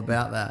 And I'm all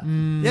about that.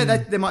 Yeah,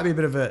 there might be a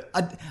bit of a...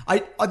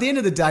 at the end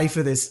of the day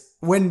for this,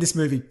 when this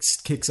movie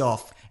kicks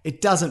off,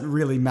 it doesn't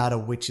really matter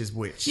which is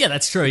which. Yeah,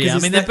 that's true. Yeah, I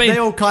mean, they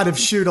all kind of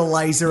shoot a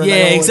laser and yeah,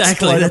 they all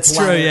exactly. explode a That's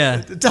true. planet. Yeah,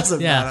 It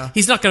doesn't matter.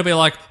 He's not going to be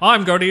like,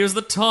 I'm going to use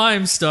the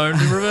Time Stone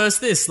to reverse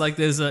this. Like,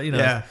 there's a,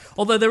 Yeah.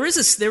 Although there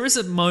is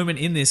a moment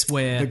in this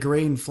where The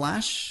Green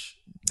Flash...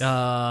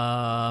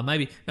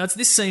 maybe no, it's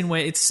this scene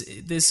where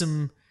there's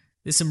some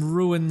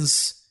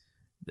ruins.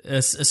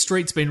 A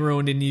street's been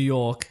ruined in New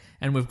York,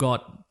 and we've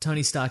got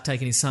Tony Stark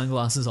taking his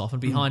sunglasses off,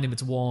 and behind him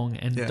it's Wong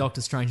and Doctor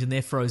Strange, and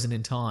they're frozen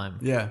in time.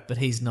 Yeah. but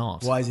he's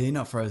not. Why is he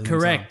not frozen?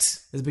 Correct.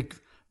 There's a big...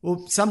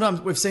 Well,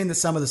 sometimes we've seen that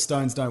some of the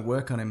stones don't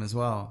work on him as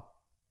well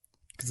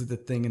because of the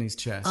thing in his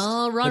chest.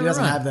 Oh, right, But he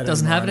doesn't right. have that.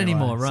 Doesn't have it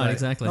anymore. anymore, right, So,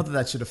 exactly. Not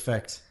that should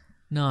affect.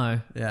 No.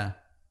 Yeah.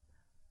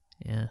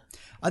 Yeah.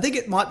 I think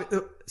it might be.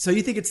 So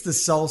you think it's the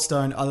Soul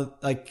Stone?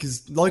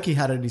 Because Loki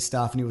had it in his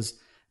staff and he was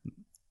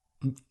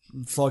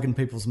flogging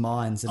people's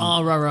minds. And,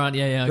 Oh, right.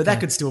 Yeah. But okay. that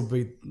could still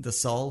be the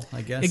soul,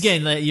 I guess.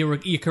 Again, you're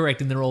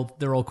correct, and they're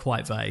all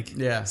quite vague.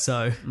 Yeah.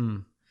 So,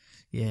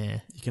 yeah.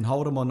 You can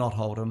hold them or not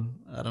hold them.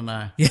 I don't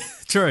know. Yeah,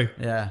 true.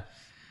 Yeah.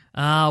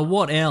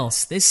 What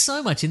else? There's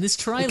so much in this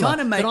trailer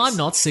kinda makes- that I'm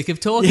not sick of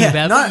talking Yeah,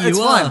 about, no, but you it's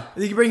are.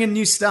 fine. You can bring in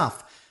new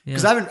stuff.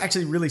 Because Yeah. I haven't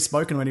actually really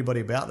spoken to anybody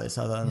about this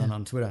other than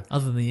on Twitter.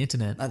 Other than the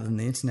internet. Other than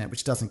the internet,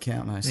 which doesn't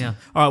count, Mason. Yeah.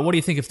 All right, what do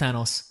you think of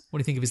Thanos? What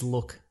do you think of his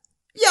look?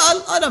 Yeah,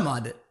 I don't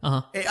mind it.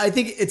 Uh-huh. I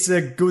think it's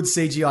a good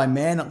CGI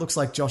man. It looks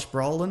like Josh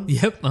Brolin.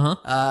 Yep,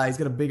 uh-huh. He's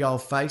got a big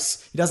old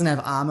face. He doesn't have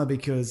armor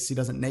because he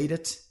doesn't need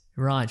it.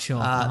 Right, sure.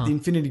 The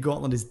Infinity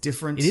Gauntlet is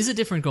different. It is a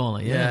different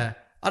gauntlet, yeah.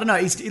 I don't know.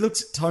 He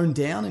looks toned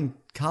down in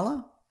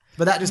color,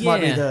 but that just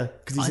might be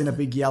because he's in a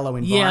big yellow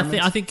environment.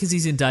 Yeah, I think because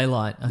he's in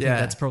daylight. I think Yeah.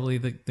 that's probably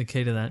the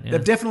key to that. Yeah.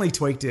 They've definitely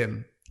tweaked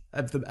him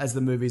as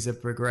the movies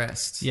have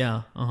progressed.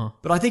 Yeah, uh-huh.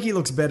 But I think he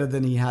looks better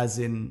than he has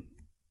in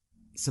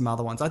some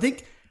other ones. I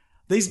think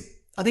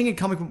in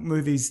comic book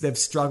movies they've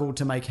struggled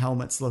to make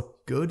helmets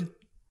look good.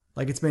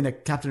 Like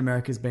Captain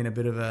America's been a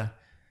bit of a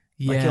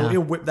Yeah.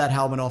 he'll whip that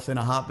helmet off in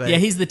a heartbeat. Yeah,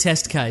 he's the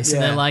test case,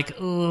 and Yeah. they're like,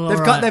 oh,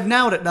 They've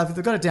nailed it.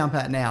 They've got it down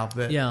pat now.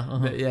 But Yeah, uh-huh.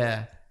 but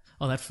yeah.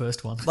 Oh, that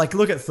first one. Like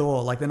look at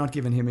Thor. Like they're not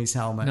giving him his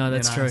helmet. No,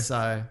 that's true.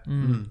 So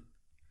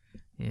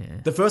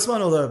Yeah. the first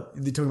one or you're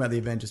talking about the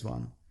Avengers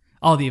one?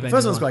 Oh, the Avengers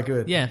First one's one. quite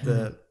good. Yeah.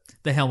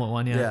 The helmet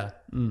one, yeah. Yeah.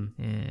 Mm.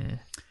 Yeah.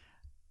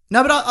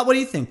 No, but what do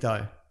you think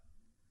though?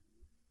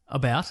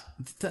 About?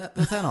 The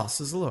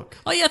Thanos' look.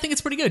 Oh, yeah, I think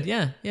it's pretty good.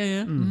 Yeah.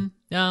 Mhm.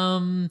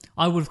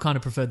 I would have kind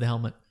of preferred the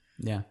helmet.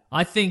 Yeah.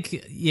 I think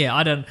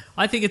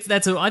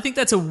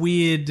that's a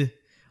weird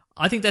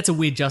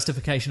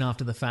justification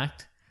after the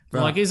fact.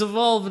 Right. Like he's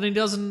evolved and he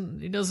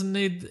doesn't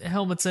need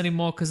helmets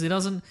anymore because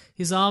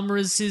his armor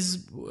is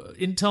his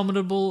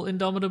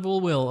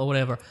indomitable will or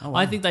whatever. Oh, wow.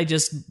 I think they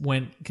just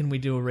went, can we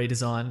do a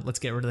redesign? Let's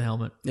get rid of the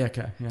helmet. Yeah,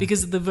 okay. Yeah.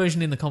 Because the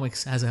version in the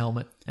comics has a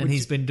helmet and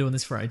he's been doing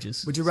this for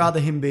ages. Would you rather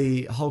him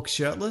be Hulk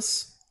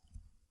shirtless?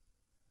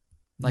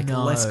 Like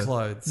No. less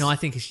clothes. No, I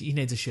think he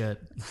needs a shirt.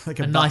 Like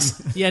a a nice,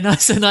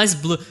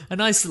 a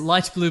nice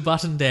light blue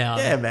button down.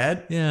 Yeah,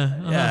 man.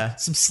 Yeah, Yeah.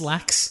 Some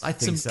slacks. I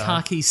think some so.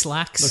 khaki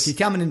slacks. Look, you're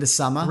coming into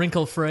summer.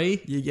 wrinkle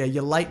free.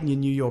 You're late in your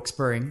New York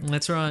spring.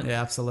 That's right.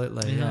 Yeah,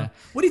 absolutely. Yeah. Yeah.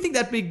 What do you think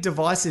that big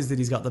device is that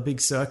he's got? The big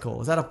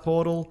circle? Is that a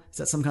portal? Is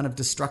that some kind of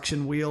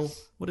destruction wheel?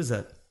 What is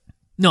it?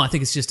 No, I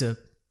think it's just a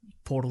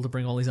portal to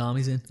bring all his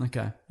armies in.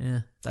 Okay.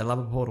 Yeah. They love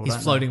a portal. His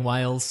don't floating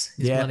whales.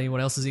 His Yeah. bloody,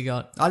 what else has he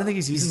got? They? I don't think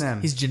he's using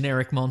them. His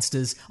generic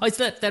monsters. Oh, it's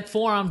that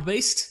four-armed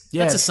beast?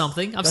 Yeah. That's a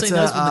something. I've That's seen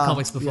those in the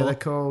comics Yeah, before. they're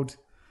called.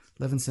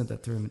 Levin sent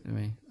that through to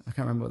me. I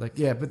can't remember what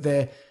they. Yeah, but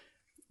they're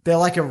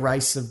like a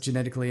race of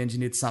genetically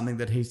engineered something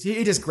that he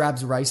just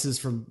grabs races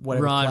from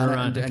whatever Right, planet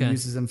right, and okay.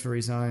 uses them for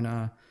his own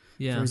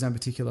Yeah. for his own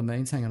particular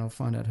means. Hang on, I'll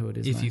find out who it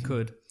is. If you mate.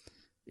 could.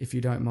 If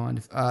you don't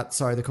mind.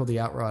 Sorry, they're called the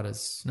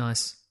Outriders.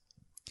 Nice.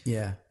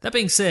 Yeah. That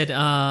being said,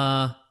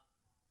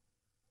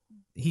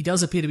 he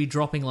does appear to be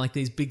dropping like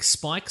these big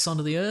spikes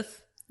onto the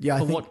earth. Yeah,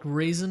 For what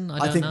reason?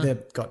 I don't know.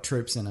 they've got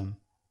troops in them.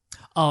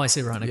 Oh, I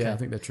see. Right. Okay. Yeah, I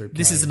think they're troop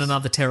This isn't carriers.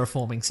 another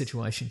terraforming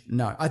situation.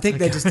 No, I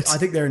think I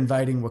think they're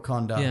invading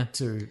Wakanda Yeah.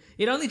 to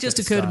It only just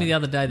Get occurred to me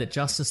started. the other day that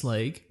Justice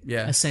League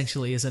Yeah.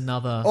 essentially is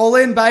another... all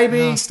in, baby.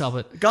 Oh, stop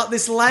it. Got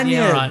this lanyard.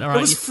 Yeah, all right.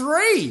 It was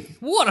free.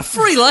 What a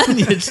free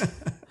lanyard!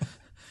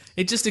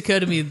 It just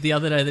occurred to me the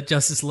other day that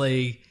Justice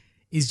League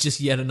is just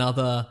yet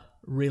another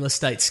real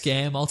estate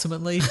scam,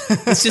 ultimately.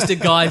 It's just a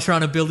guy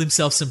trying to build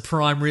himself some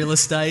prime real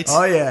estate.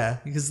 Oh yeah.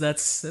 Because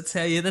that's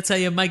how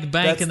you make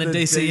bank That's in the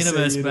DC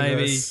universe,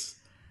 baby.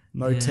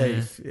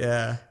 Motif.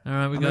 Yeah. All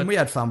right, We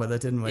had fun with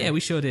it, didn't we? Yeah,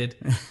 we sure did.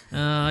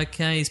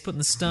 Okay, he's putting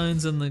the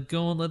stones on the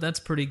gauntlet. That's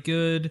pretty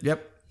good.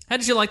 Yep. How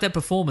did you like that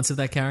performance of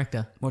that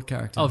character? What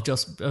character?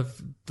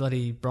 Of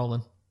bloody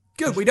Brolin?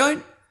 Good. We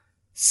don't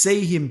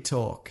see him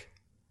talk.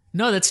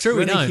 No, that's true.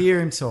 We We only don't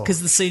hear him talk.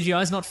 because the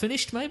CGI is not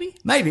finished. Maybe.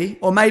 Maybe,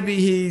 or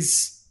maybe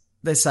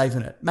they're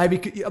saving it. Maybe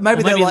Or they're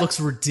maybe it like, looks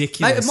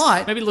ridiculous. It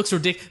might. Maybe it looks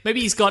ridiculous.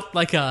 Maybe he's got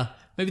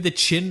maybe the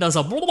chin does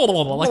a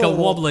like a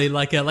wobbly,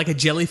 like a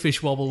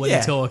jellyfish wobble when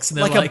he talks. And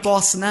they're like a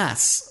boss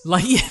nass.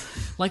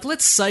 like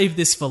let's save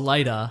this for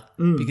later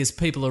Mm. because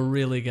people are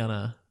really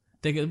gonna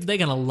they're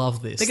gonna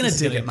love this. They're gonna This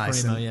is dig gonna it, be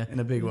Mason, primo, yeah. in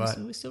a big way.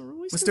 We're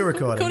still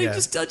recording, yeah. I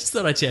just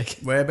thought I'd check.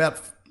 We're about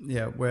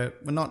we're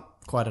not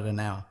quite at an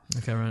hour.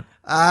 Okay, right.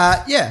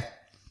 Yeah.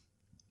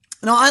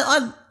 No,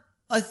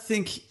 I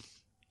think.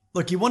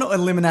 Look, you want to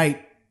eliminate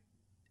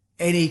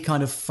any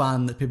kind of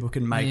fun that people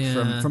can make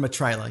Yeah. from a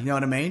trailer. You know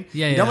what I mean?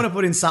 Yeah, You yeah. don't want to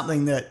put in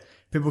something that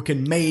people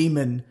can meme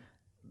and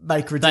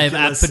make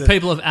ridiculous. But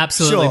people have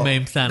absolutely Sure,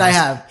 memed Thanos. they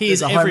have. He is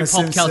There's a every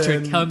Homer pop culture.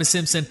 Simpson. Homer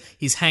Simpson.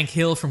 He's Hank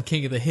Hill from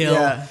King of the Hill.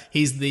 Yeah.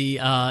 He's the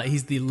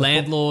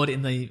landlord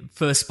in the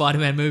first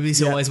Spider-Man movies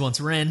who Yeah. always wants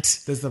rent.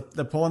 There's the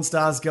porn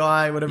stars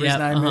guy, whatever his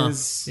name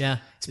is. Yeah,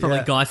 it's probably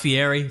Yeah. Guy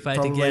Fieri, if I had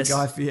to Probably guess.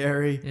 Guy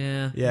Fieri.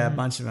 Yeah. Yeah, a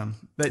bunch of them.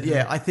 But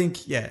yeah, I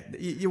think,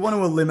 you want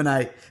to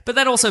eliminate. But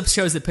that also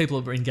shows that people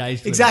are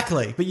engaged with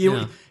Exactly. But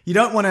Yeah. you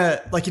don't want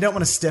to,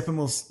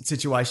 Steppenwolf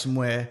situation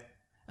where,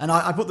 and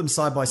I put them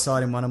side by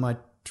side in one of my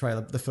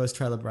the first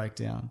trailer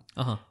breakdown. it.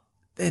 Uh-huh.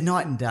 They're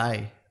night and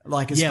day.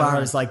 Like as Yeah, far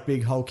right. as like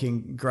big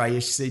hulking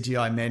greyish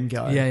CGI men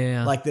go.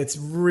 Yeah. Like that's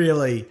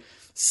really,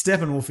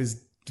 Steppenwolf is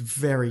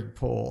very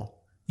poor.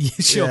 Yeah,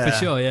 sure, Yeah. for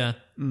sure, yeah.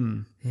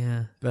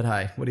 Yeah. But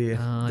hey, what do you?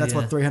 That's yeah.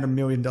 what $300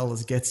 million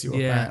gets you.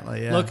 Yeah.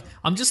 Apparently. Yeah. Look,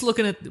 I'm just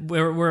looking at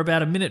we're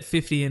about a minute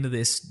 50 into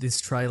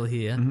this trailer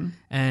here, Mm-hmm.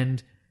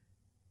 and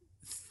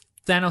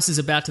Thanos is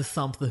about to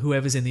thump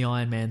whoever's in the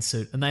Iron Man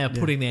suit, and they are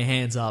putting their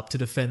hands up to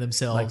defend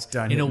themselves Like,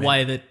 don't in hit a me.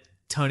 way that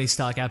Tony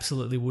Stark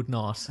absolutely would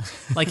not.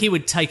 Like he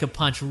would take a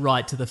punch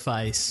right to the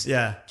face,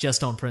 Yeah.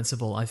 just on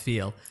principle. I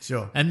feel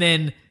Sure. and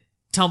then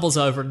tumbles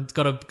over and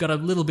got a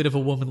little bit of a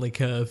womanly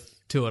curve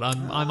to it.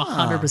 I'm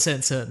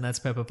 100% certain that's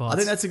Pepper Potts. I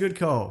think that's a good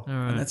call.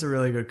 right. And that's a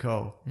really good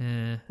call.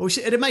 Yeah. Well,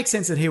 it makes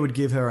sense that he would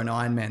give her an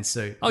Iron Man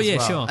suit. Oh, as yeah,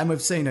 well. sure. And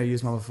we've seen her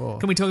use one before.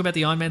 Can we talk about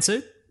the Iron Man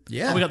suit?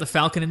 Yeah. Oh, we got the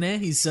Falcon in there.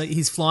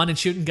 He's flying and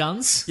shooting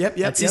guns. Yep,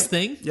 That's his yep,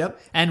 thing. yep.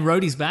 And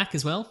Rhodey's back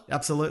as well.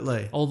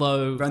 Absolutely.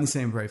 Although, We've only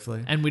seen him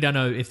briefly. and we don't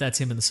know if that's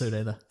him in the suit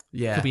either.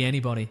 Yeah. Could be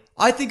anybody.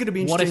 I think it'd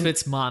be What interesting. if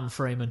it's Martin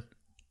Freeman?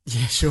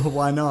 Yeah, sure.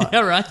 Why not?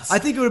 Yeah, right. I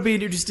think it would be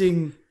an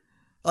interesting,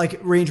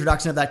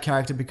 reintroduction of that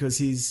character because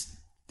his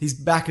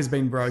back has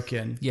been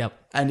broken. Yep.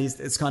 And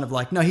it's kind of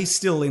like, no, he's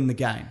still in the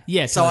game.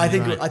 Yeah, So I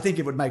totally think right. I think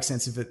it would make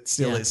sense if it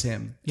still Yeah. is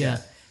him. Yeah.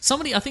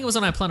 Somebody, I think it was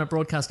on our Planet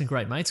Broadcasting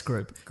Great Mates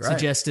group, Great.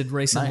 suggested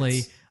recently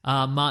Mates.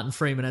 Martin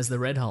Freeman as the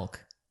Red Hulk.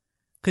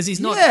 Because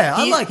he's not. Yeah,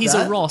 I like he's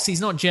that. a Ross. He's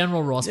not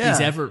General Ross, but he's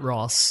Yeah. Everett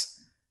Ross.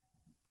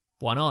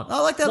 Why not? I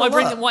like that Why a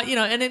bring lot. Why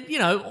and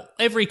then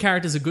every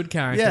character's a good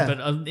character, Yeah. but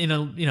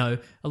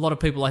a lot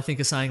of people I think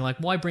are saying like,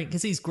 why bring?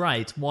 Because he's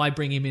great. Why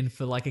bring him in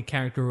for like a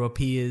character who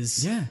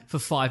appears Yeah. for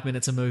 5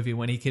 minutes a movie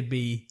when he could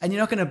be? And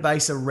you're not going to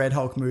base a Red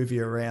Hulk movie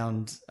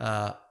around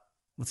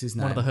what's his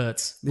name? One of the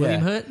Hurts. William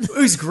Hurt?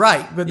 Who's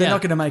great, but they're Yeah.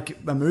 not going to make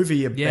a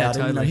movie about him. You know,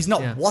 totally. he's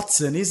not Yeah.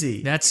 Watson, is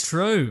he? That's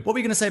true. What were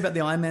you going to say about the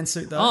Iron Man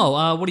suit, though?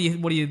 Oh, what do you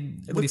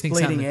looks think?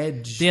 bleeding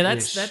edge. Yeah,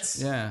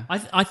 that's. Yeah.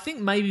 I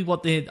think maybe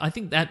I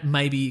think that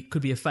maybe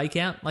could be a fake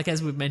out. Like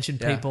as we've mentioned,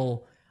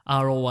 people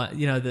are all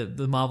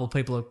the Marvel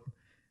people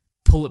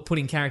are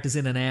putting characters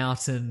in and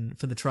out and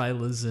for the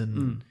trailers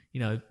and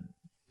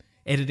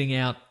editing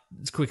out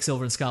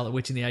Quicksilver and Scarlet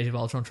Witch in the Age of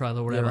Ultron trailer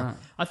or whatever. Yeah, right.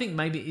 I think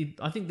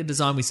I think the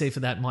design we see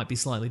for that might be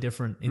slightly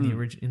different in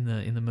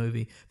in the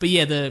movie. But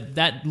yeah,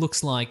 that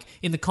looks like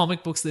in the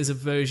comic books there's a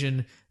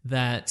version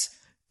that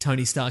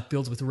Tony Stark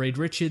builds with Reed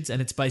Richards,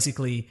 and it's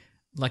basically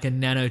like a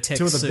nanotech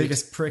Two of the suit.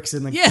 biggest pricks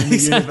in the Yeah, in the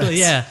exactly. universe.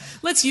 Yeah,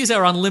 let's use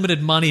our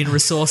unlimited money and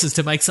resources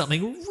to make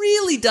something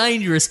really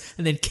dangerous,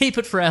 and then keep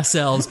it for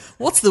ourselves.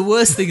 What's the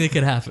worst thing that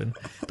could happen?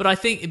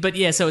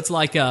 So it's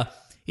like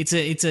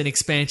it's an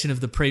expansion of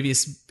the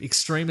previous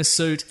Extremis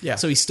suit. Yeah.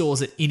 So he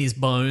stores it in his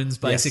bones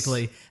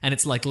basically, and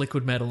it's like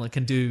liquid metal.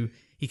 And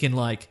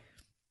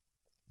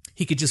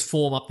he could just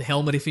form up the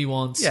helmet if he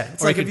wants. Yeah,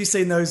 it's Or like, he have you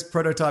seen those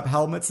prototype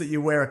helmets that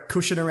you wear a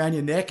cushion around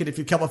your neck, and if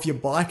you come off your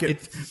bike,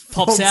 it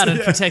pops out and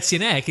yeah. protects your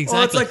neck.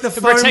 Exactly. like the it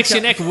foam protects your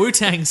ca- neck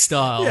Wu-Tang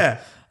style.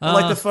 Yeah, or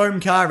like the foam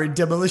car in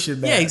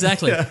Demolition Man. Yeah,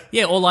 exactly. Yeah.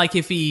 Yeah, or like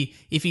if he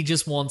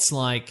just wants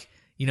like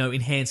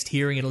enhanced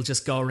hearing, it'll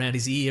just go around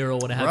his ear or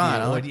what have Right,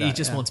 you. I Or like he that,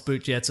 just yeah. wants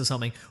boot jets or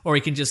something. Or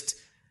he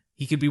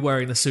could be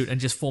wearing the suit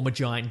and just form a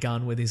giant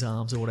gun with his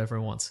arms or whatever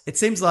he wants. It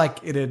seems like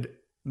it'd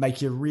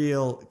make you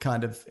real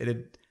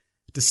it'd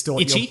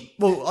distort Itchy?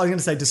 I was going to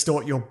say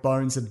distort your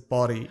bones and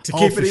body to Oh,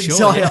 keep for an sure,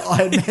 entire yeah.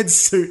 Iron Man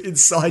suit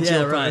inside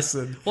your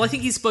person. Well, I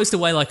think he's supposed to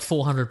weigh like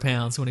 400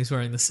 pounds when he's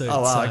wearing the suit.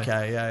 Oh, wow, so,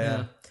 okay,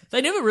 yeah. They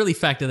never really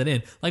factor that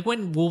in. Like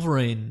when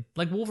Wolverine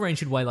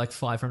should weigh like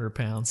 500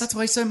 pounds. That's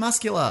why he's so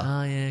muscular.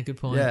 Oh, yeah, good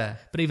point. Yeah.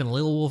 But even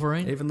little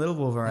Wolverine? Even little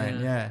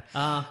Wolverine, yeah.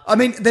 Uh, I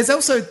mean, there's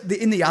also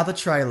in the other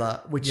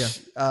trailer, which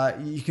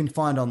you can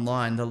find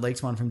online, the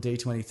leaked one from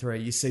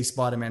D23. You see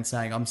Spider-Man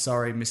saying, "I'm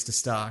sorry, Mr.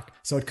 Stark."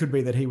 So it could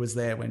be that he was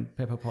there when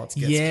Pepper Potts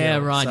gets Yeah,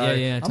 killed. right, So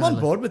yeah, I'm on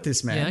totally. board with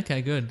this, man. Yeah,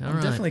 okay, good. All I'm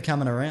right. definitely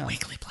coming around.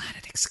 Weekly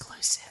Planet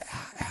exclusive.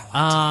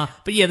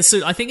 But yeah, the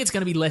suit. I think it's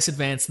going to be less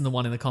advanced than the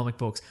one in the comic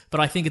books. But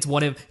I think it's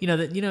whatever.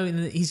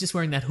 He's just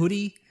wearing that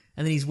hoodie,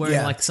 and then he's wearing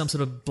Yeah. like some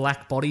sort of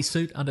black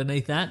bodysuit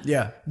underneath that.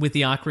 Yeah. with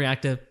the arc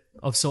reactor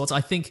of sorts.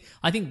 I think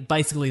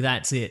basically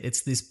that's it.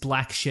 It's this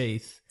black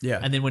sheath. Yeah.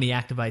 and then when he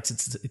activates,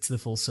 it's the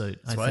full suit.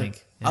 I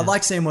think. Yeah. I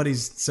like seeing what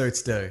his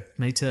suits do.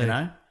 Me too. You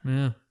know?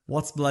 Yeah.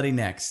 What's bloody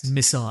next?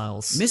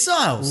 Missiles.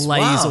 Missiles.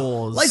 Lasers.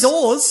 Wow.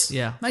 Lasers.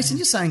 Yeah. Mason,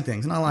 you're saying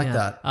things, and I like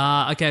that.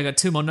 Okay, I got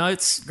two more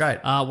notes. Great.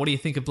 What do you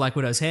think of Black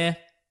Widow's hair?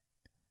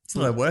 It's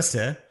not the worst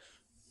hair.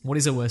 What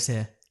is her worst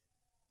hair?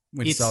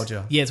 Winter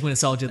Soldier. Yeah, it's Winter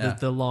Soldier. Yeah.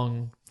 The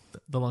long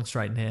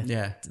straightened hair.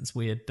 Yeah. It's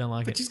weird. Don't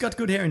like But it. she's got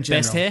good hair in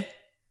general. Best hair?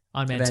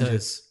 Iron Man 2.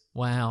 Avengers.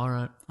 Wow, all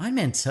right. Iron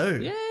Man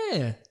 2.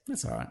 Yeah.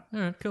 That's all right. All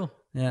right, cool.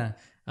 Yeah.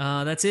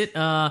 That's it.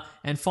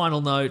 And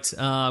final note,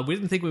 we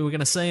didn't think we were going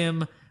to see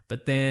him,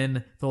 but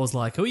then Thor's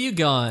like, who are you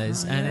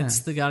guys? And yeah.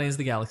 it's the Guardians of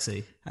the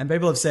Galaxy. And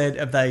people have said,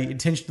 have they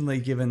intentionally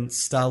given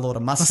Star-Lord a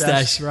mustache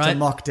Mustache, right? to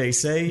mock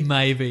DC?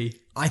 Maybe.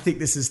 I think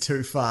this is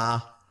too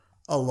far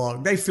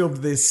along. They filmed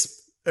this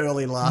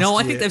early last No,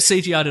 I year. think they've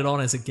CGI'd it on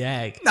as a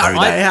gag. No, they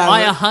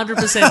I haven't.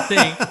 100%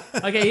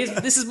 think. Okay,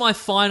 this is my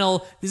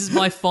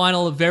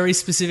final, very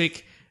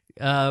specific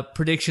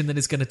prediction that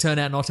is going to turn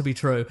out not to be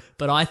true.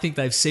 But I think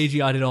they've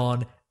CGI'd it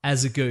on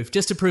as a goof,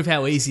 just to prove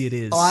how easy it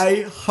is.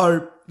 I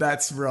hope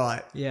that's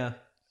right. Yeah.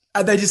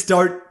 And they just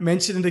don't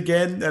mention it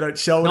again. They don't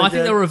show it No, again. I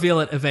think they'll reveal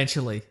it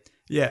eventually.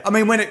 Yeah. I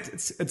mean, when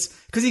it's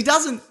because he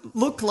doesn't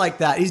look like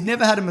that. He's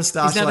never had a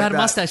mustache He's never like had a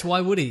that. mustache. Why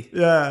would he?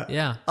 Yeah.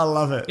 Yeah. I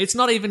love it. It's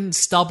not even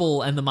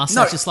stubble and the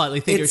mustache is slightly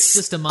thicker. It's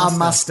just a mustache. A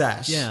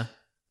mustache. Yeah.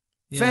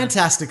 Yeah.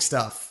 Fantastic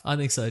stuff. I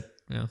think so.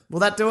 Yeah. Will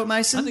that do it,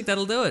 Mason? I think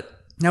that'll do it.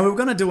 Now, we were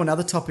going to do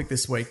another topic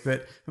this week,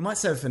 but we might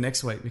save it for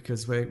next week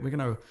because we're going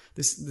to...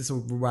 This will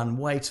run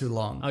way too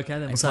long. Okay,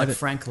 then we'll and save quite it.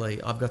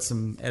 frankly, I've got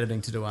some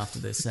editing to do after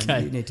this, and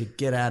Okay. you need to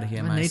get out of here,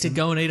 I Mason. need to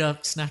go and eat a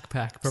snack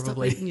pack,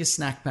 probably. Stop eating your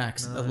snack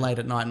packs late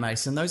at night,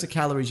 Mason. Those are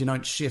calories you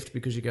don't shift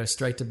because you go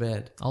straight to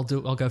bed. I'll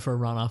go for a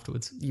run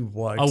afterwards. You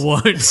won't. I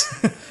won't.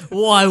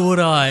 Why would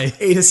I?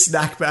 Eat a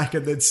snack pack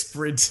and then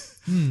sprint.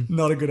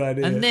 Not a good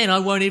idea. And then I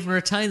won't even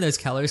retain those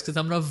calories because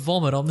I'm going to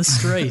vomit on the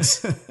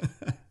street.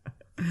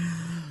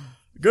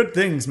 Good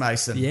things,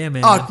 Mason. Yeah,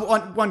 man.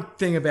 Oh, one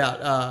thing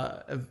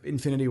about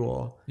Infinity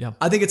War. Yeah.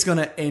 I think it's going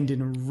to end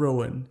in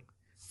ruin.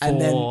 And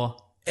then For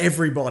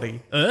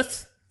everybody,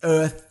 Earth?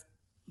 Earth,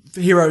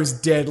 heroes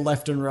dead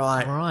left and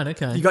right. All right,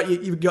 okay.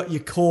 You got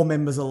your core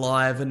members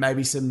alive, and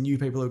maybe some new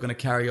people who are going to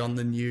carry on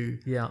the new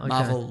Yeah, okay.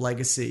 Marvel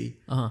legacy.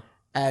 Uh-huh.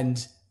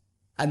 And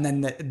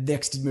then the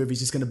next movie is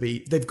just going to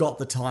be they've got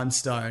the time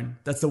stone.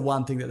 That's the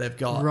one thing that they've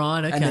got.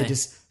 Right, okay. And they're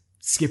just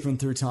skipping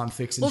through time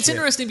fixing. Well, it's shit.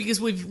 interesting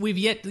because we've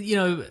yet,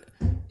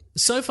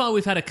 so far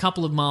we've had a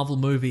couple of Marvel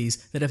movies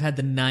that have had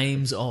the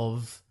names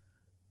of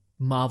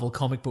Marvel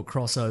comic book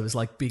crossovers,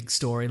 like big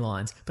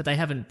storylines, but they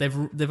haven't.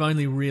 They've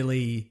only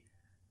really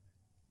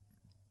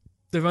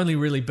They've only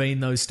really been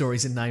those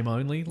stories in name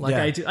only.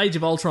 Like Yeah. Age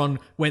of Ultron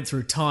went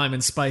through time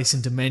and space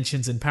and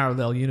dimensions and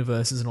parallel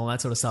universes and all that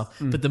sort of stuff.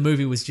 But the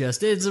movie was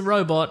just, it's a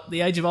robot.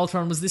 The Age of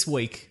Ultron was this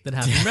week that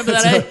happened. Remember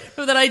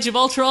that Age of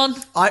Ultron?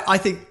 I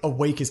think a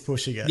week is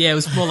pushing it. Yeah, it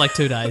was more like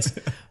 2 days.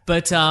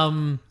 But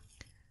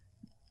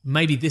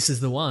maybe this is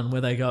the one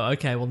where they go,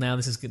 okay, well now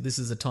this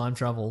is a time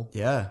travel.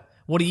 Yeah.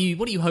 What are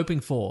you hoping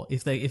for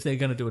if they're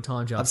going to do a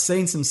time jump? I've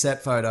seen some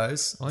set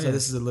photos, so yeah.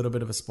 this is a little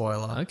bit of a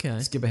spoiler. Okay.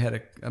 Skip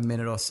ahead a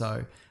minute or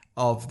so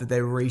of that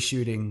they're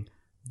reshooting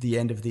the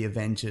end of the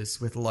Avengers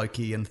with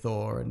Loki and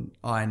Thor and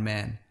Iron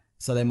Man.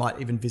 So they might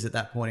even visit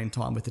that point in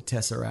time with the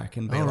Tesseract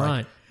and be All like,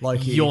 right.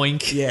 Loki.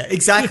 Yoink. Yeah,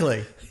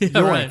 exactly. Yeah,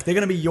 Yoink. right. They're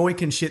going to be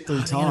yoinking shit through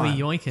They're time. gonna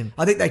be yoinking.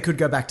 I think they could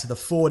go back to the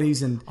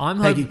 40s and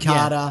I'm Peggy hoping- yeah.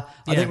 Carter.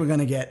 I Yeah. think we're going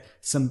to get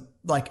some,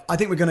 I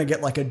think we're going to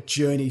get like a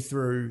journey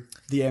through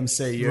the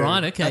MCU.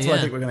 Right, okay, That's yeah. what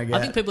I think we're going to get.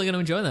 I think people are going to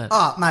enjoy that.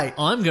 Ah, mate.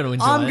 I'm going to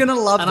enjoy it. I'm gonna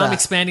love and I'm that.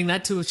 expanding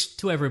that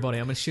to everybody.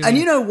 I'm assuming. And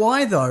you know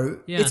why, though?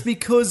 Yeah. It's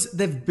because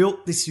they've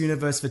built this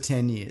universe for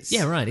 10 years.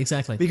 Yeah, right,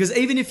 exactly. Because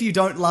even if you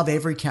don't love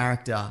every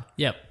character,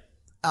 Yep.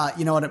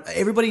 you know what?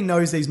 Everybody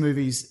knows these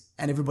movies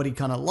and everybody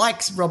kind of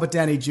likes Robert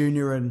Downey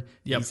Jr. and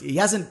Yep. he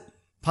hasn't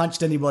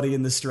punched anybody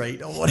in the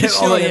street or whatever,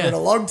 Sure, yeah. in a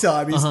long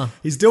time.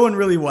 He's doing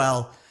really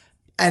well.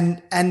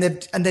 And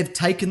they've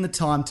taken the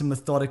time to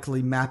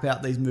methodically map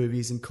out these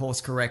movies and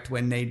course correct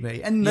when need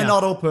be. And they're Yeah.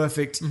 not all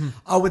perfect.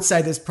 I would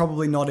say there's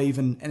probably not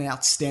even an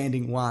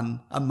outstanding one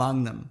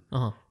among them.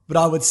 But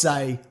I would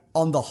say,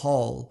 on the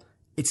whole,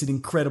 it's an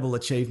incredible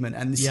achievement.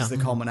 And this Yeah. is the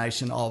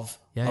culmination of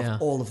Yeah.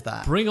 all of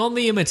that. Bring on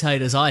the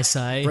imitators, I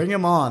say. Bring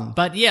them on.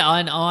 But yeah,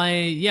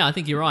 I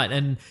think you're right,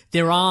 and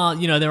there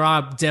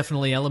are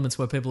definitely elements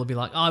where people will be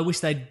like, oh, I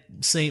wish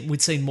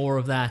we'd seen more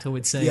of that, or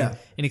we'd seen Yeah.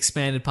 an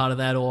expanded part of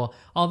that, or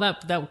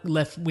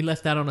we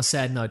left that on a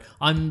sad note.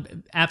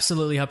 I'm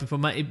absolutely hoping for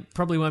it.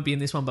 Probably won't be in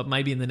this one, but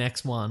maybe in the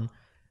next one.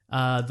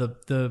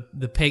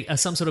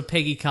 Some sort of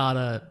Peggy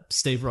Carter,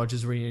 Steve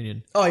Rogers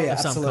reunion. Oh, yeah, of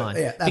some absolutely. kind.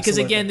 Yeah, Because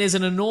absolutely. again, there's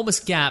an enormous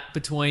gap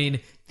between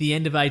the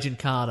end of Agent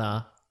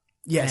Carter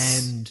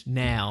Yes. and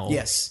now.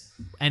 Yes.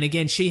 And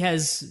again, she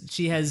has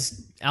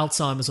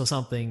Alzheimer's or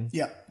something.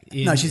 Yeah.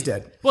 No, she's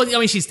dead. Well, I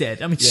mean, she's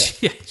dead. I mean,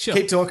 yeah, sure.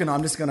 Keep talking. I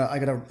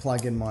gotta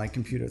plug in my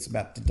computer. It's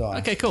about to die.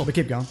 Okay, cool. But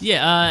keep going.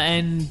 Yeah,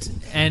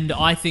 and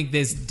I think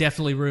there's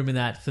definitely room in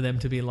that for them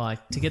to be like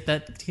to get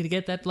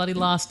that bloody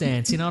last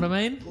dance. You know what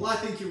I mean? Well, I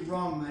think you're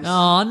wrong, mate.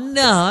 Oh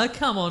no!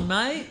 Come on,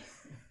 mate.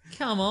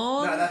 Come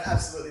on. No, that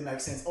absolutely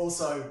makes sense.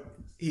 Also,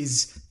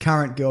 his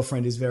current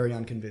girlfriend is very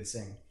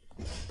unconvincing.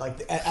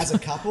 Like, as a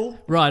couple,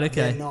 Right.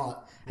 Okay. they're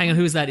not. Hang on.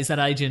 Who is that? Is that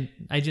Agent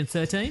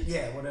 13?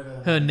 Yeah,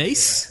 whatever. Her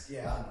niece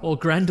Yeah, I don't know. or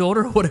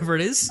granddaughter or whatever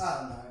it is? I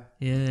don't know.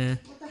 Yeah.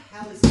 What the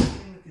hell is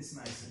happening with this,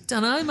 Mason?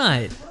 Don't know,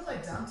 mate. What have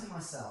I done to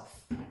myself?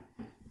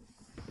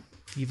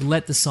 You've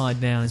let the side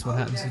down, is what Oh,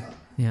 happens. never.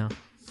 Yeah. What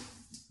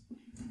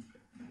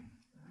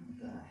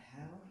the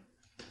hell?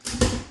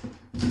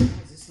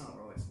 Why is this not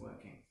always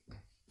working?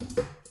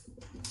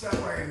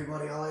 Don't worry,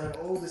 everybody. I'll edit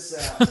all this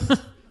out.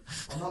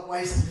 I'm not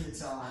wasting your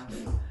time.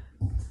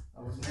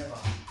 I was never.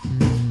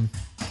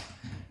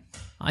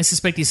 I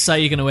suspect you say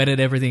you're going to edit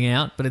everything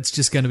out, but you're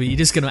just going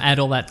to add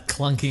all that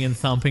clunking and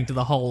thumping to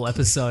the whole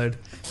episode.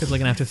 People are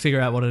going to have to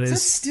figure out what it That's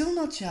is. still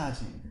not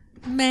charging.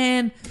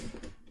 Man,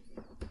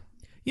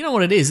 you know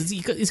what it is?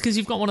 It's because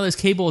you've got one of those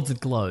keyboards that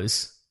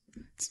glows.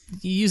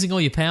 You're using all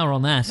your power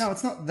on that. No,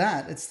 it's not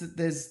that. It's that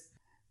there's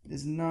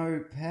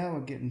no power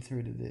getting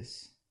through to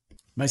this.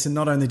 Mason,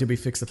 not only did we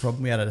fix the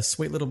problem, we had a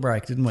sweet little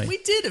break, didn't we? We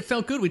did. It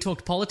felt good. We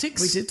talked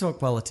politics. We did talk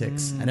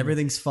politics, and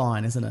everything's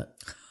fine, isn't it?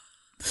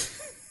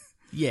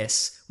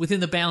 Yes. Within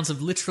the bounds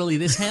of literally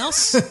this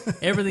house,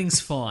 everything's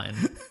fine.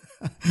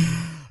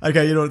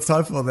 Okay, you know what it's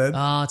time for then?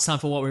 It's time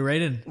for what we're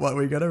reading. What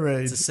we gotta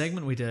read? It's a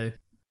segment we do.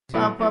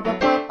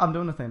 I'm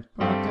doing the thing.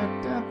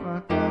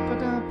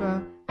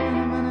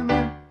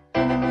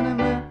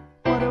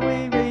 What are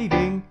we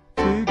reading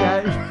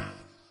today?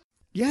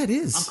 Yeah, it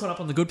is. I'm caught up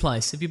on The Good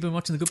Place. Have you been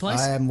watching The Good Place?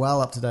 I am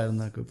well up to date on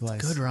The Good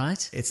Place. Good,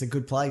 right? It's a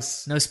good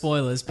place. No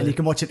spoilers, but And you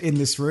can watch it in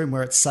this room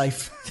where it's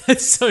safe.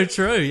 that's so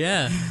true,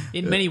 yeah.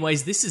 In many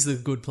ways, this is The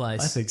Good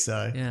Place. I think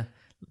so. Yeah.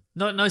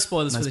 No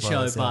spoilers No for the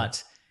spoilers, show, yeah.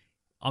 but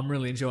I'm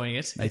really enjoying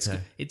it. Me too.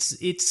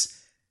 It's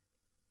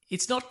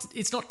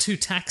not too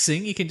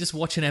taxing. You can just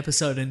watch an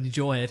episode and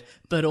enjoy it.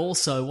 But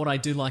also, what I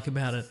do like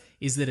about it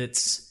is that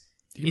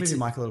Can you move your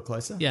mic a little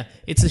closer? yeah,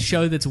 it's a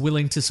show that's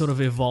willing to sort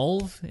of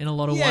evolve in a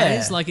lot of Yeah.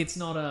 ways. Like it's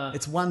not a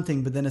It's one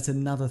thing, but then it's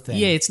another thing.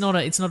 yeah, it's not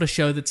a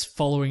show that's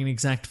following an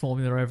exact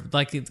formula.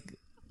 Like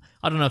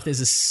I don't know if there's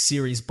a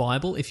series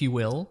Bible, if you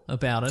will,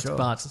 about it, Sure.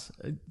 but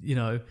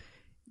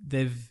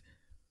they've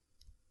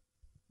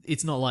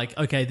it's not like,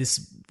 okay,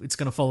 it's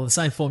going to follow the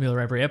same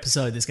formula every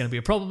episode. There's going to be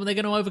a problem, and they're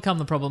going to overcome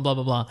the problem, blah,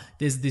 blah, blah.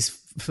 There's this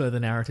further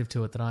narrative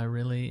to it that I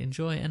really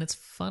enjoy, and it's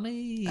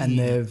funny. And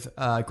they've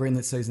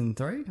greenlit season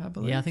 3, I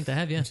believe. Yeah, I think they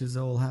have, yeah. Which is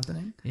all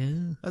happening.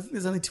 Yeah. I think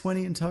there's only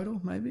 20 in total,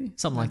 maybe.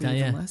 Something like Maybe that,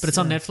 even yeah. less, But it's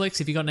on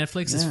Netflix. If you got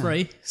Netflix, it's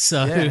free.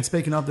 So Yeah, and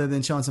speaking of, they've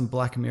been showing some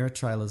Black Mirror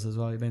trailers as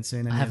well. You've been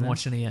seeing any I of haven't them?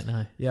 watched any yet,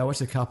 no. Yeah, I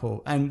watched a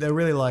couple. And they're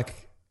really like,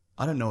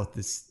 I don't know what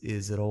this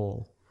is at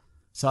all.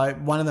 So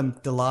one of them,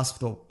 the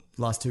last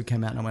two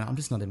came out and I went, I'm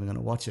just not even going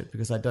to watch it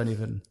because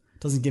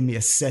doesn't give me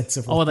a sense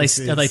of what Oh, this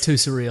is. are they too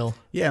surreal?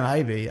 Yeah,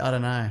 maybe. I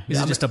don't know. Is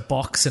Yeah, it just a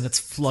box and it's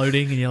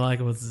floating and you're like,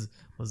 what's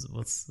the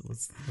box?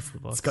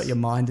 it's got your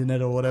mind in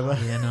it or whatever.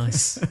 Yeah,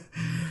 nice.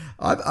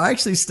 I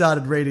actually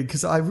started reading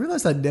because I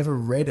realized I'd never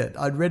read it.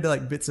 I'd read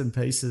like bits and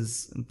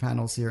pieces and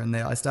panels here and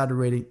there. I started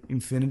reading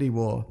Infinity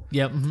War.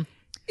 Yep. Mm-hmm.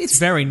 It's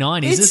very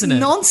 90s, isn't it?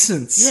 It's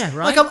nonsense. Yeah,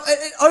 right? Like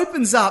it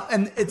opens up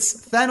and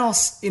it's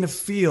Thanos in a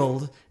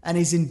field and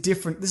he's in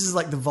different... This is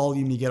like the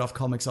volume you get off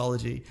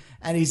Comixology.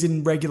 And he's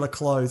in regular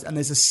clothes and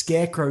there's a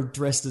scarecrow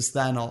dressed as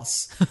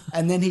Thanos.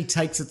 And then he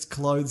takes its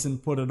clothes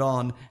and put it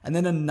on. And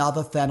then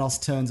another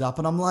Thanos turns up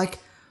and I'm like,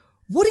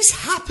 what is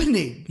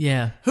happening?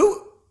 Yeah.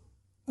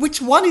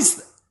 Which one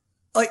is...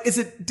 Like, is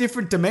it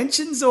different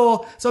dimensions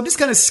or... So I'm just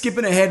kind of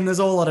skipping ahead and there's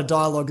a whole lot of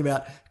dialogue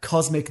about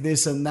cosmic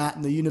this and that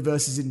and the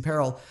universe is in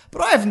peril.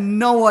 But I have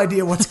no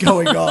idea what's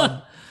going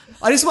on.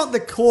 I just want the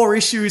core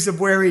issues of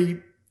where he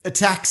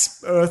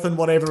attacks Earth and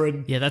whatever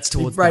and... Yeah, that's he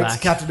towards the breaks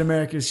back. Captain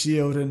America's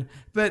shield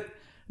but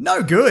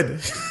no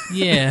good.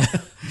 Yeah,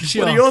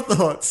 sure. What are your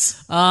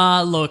thoughts?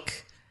 Look,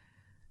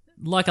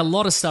 like a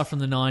lot of stuff from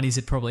the 90s,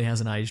 it probably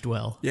hasn't aged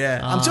well.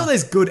 Yeah, I'm sure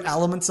there's good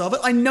elements of it.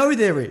 I know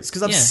there is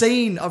because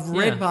I've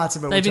read parts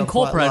of it. They've which I've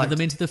quite incorporated liked.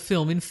 them into the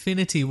film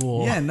Infinity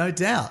War. Yeah, no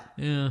doubt.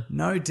 Yeah.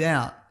 No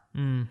doubt.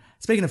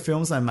 Speaking of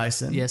films though,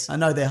 Mason. Yes. I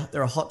know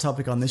they're a hot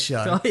topic on this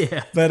show. Oh,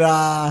 yeah.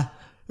 But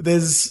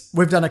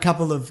we've done a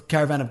couple of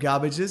Caravan of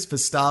Garbages for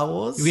Star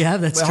Wars. We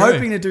have, that's We're true.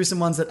 hoping to do some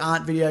ones that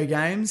aren't video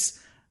games.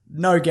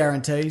 No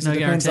guarantees. No It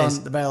depends guarantees.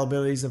 on the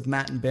availabilities of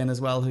Matt and Ben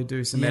as well, who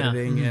do some Yeah.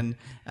 editing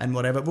and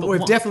whatever. But we've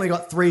what- definitely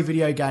got 3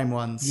 video game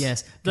ones.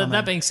 Yes.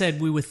 That being said,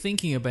 we were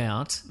thinking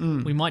about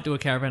we might do a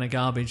Caravan of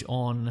Garbage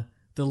on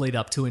the lead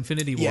up to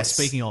Infinity War. Yes.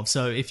 Speaking of,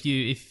 so if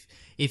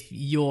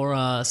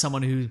you're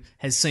someone who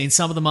has seen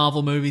some of the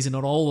Marvel movies and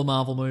not all the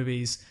Marvel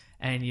movies,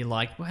 and you're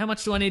like, well, how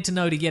much do I need to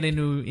know to get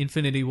into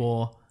Infinity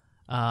War?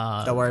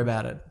 Don't worry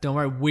about it. Don't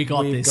worry, we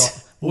got We've this.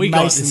 got- we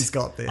got Mason's this.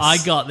 got this. I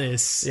got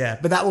this. Yeah,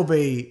 but that will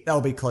be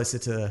closer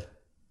to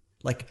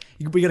like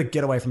we got to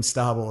get away from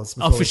Star Wars. Oh,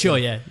 before for we sure.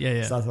 can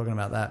Yeah. Start talking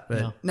about that, but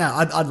Yeah. no,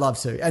 I'd love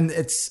to. And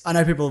I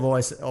know people have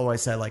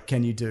always say like,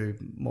 can you do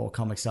more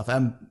comic stuff?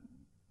 And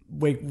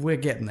we're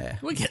getting there.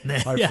 We're getting there.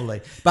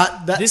 Hopefully.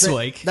 But This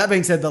week. That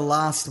being said, the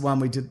last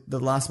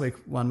week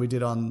one we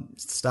did on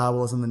Star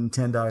Wars and the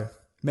Nintendo,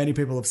 many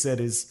people have said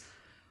is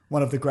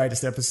one of the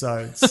greatest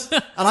episodes,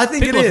 and I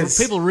think it is.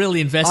 People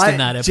really invest in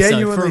that I episode.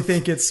 genuinely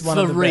think it's one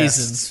of the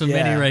reasons, best. for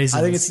Yeah, many reasons.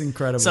 I think it's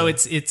incredible. So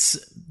it's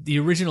the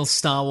original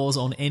Star Wars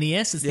on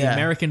NES. It's the Yeah.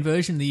 American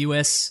version, the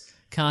US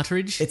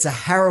cartridge. It's a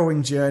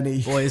harrowing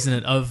journey. Boy, isn't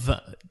it? Of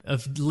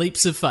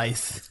leaps of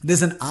faith.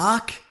 There's an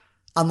arc,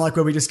 unlike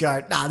where we just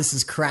go, nah, this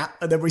is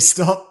crap, and then we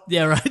stop.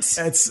 Yeah, right.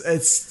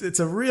 It's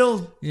a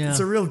real Yeah. it's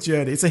a real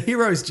journey. It's a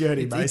hero's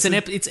journey, It's Mason.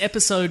 it's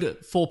episode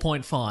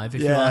 4.5,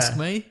 if you Yeah. ask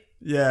me.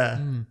 Yeah,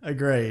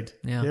 agreed.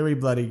 Yeah. Here we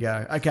bloody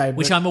go. Okay,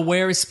 Which but I'm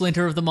aware is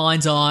Splinter of the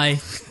Mind's Eye.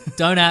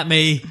 Don't at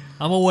me.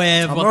 I'm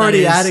aware of I'm what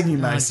already that is. adding you,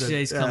 Oh, Mason.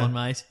 jeez, Yeah. come on,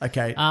 mate.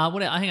 Okay.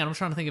 Hang on, I'm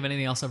trying to think of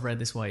anything else I've read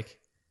this week.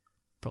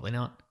 Probably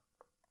not.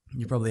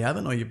 You probably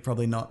haven't, or you've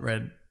probably not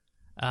read.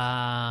 No,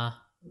 I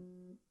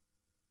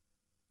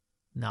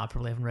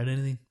probably haven't read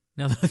anything.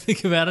 Now that I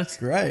think about it,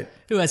 Great.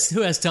 who has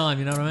time?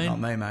 You know what I Not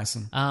mean? me,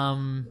 Mason.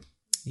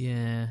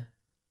 Yeah.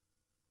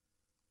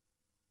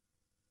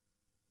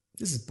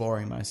 This is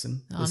boring,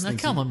 Mason. Oh, no, Listening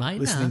come to- on, mate,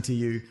 Listening no. to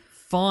you.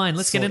 Fine.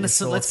 Let's get Sort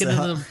into your let's get thoughts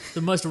into out.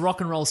 the most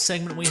rock and roll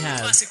segment we have.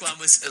 Classic one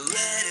was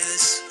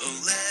letters,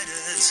 oh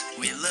letters,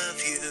 we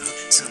love you.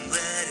 Some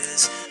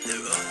letters, they're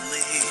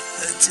only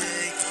a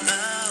day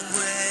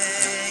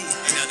away.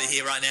 We're going to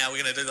hear right now,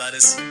 we're going to do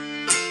letters.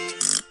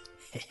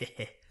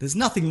 There's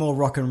nothing more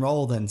rock and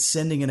roll than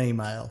sending an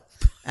email.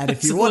 And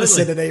if you want to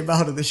send an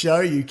email to the show,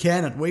 you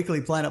can at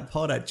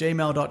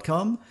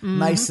weeklyplanetpod@gmail.com.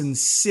 Mason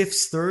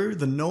sifts through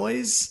the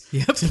noise.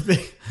 Yep.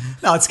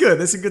 No, it's good.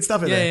 There's some good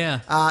stuff in Yeah,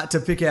 there. yeah. To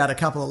pick out a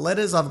couple of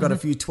letters, I've got a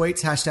few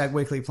tweets,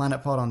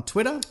 #weeklyplanetpod on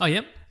Twitter. Oh,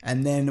 yep.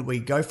 And then we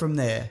go from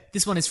there.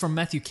 This one is from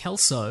Matthew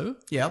Kelso.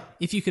 Yep.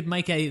 If you could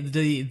make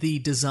the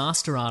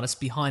disaster artist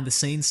behind the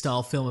scenes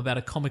style film about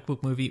a comic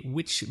book movie,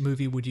 which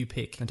movie would you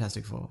pick?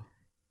 Fantastic Four.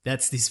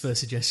 That's his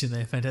first suggestion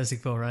there. Fantastic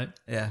Four, right?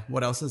 Yeah.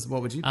 What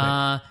would you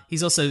pick?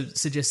 He's also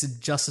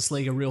suggested Justice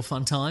League: A Real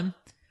Fun Time.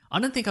 I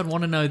don't think I'd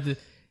want to know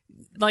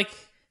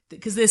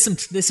because there's some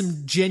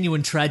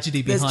genuine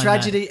tragedy behind There's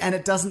tragedy, and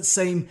it doesn't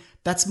seem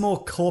that's more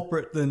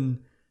corporate and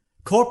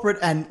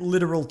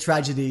literal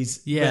tragedies.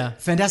 Yeah.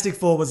 But Fantastic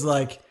Four was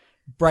like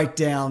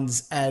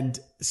breakdowns and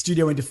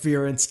studio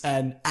interference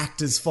and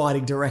actors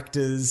fighting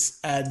directors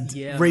and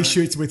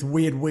reshoots with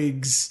weird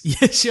wigs.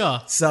 Yeah,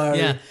 sure. So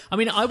yeah, I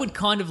mean, I would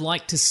kind of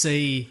like to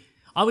see.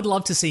 I would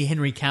love to see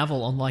Henry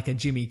Cavill on like a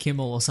Jimmy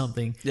Kimmel or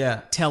something.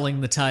 Yeah.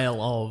 Telling the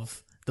tale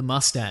of the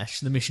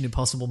mustache, the Mission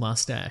Impossible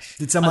mustache.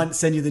 Did someone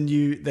send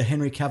you the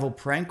Henry Cavill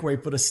prank where he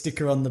put a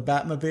sticker on the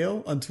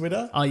Batmobile on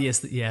Twitter? Oh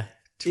yes, yeah.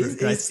 True,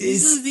 this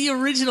is the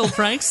original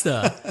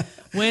prankster.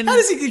 When, how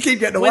does he keep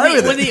getting away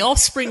with it? When the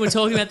Offspring were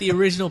talking about the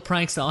original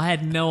prankster, I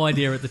had no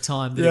idea at the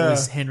time that it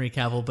was Henry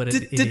Cavill. But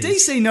did it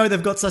DC know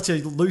they've got such a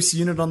loose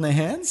unit on their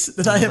hands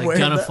that they're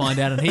gonna find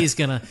out, and he's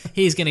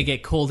gonna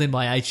get called in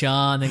by HR,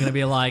 and they're gonna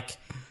be like,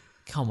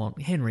 "Come on,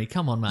 Henry,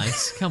 come on,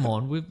 mate, come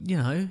on,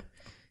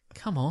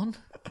 come on."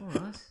 All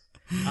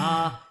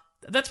right.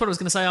 That's what I was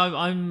gonna say.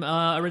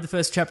 I read the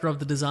first chapter of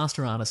The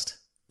Disaster Artist.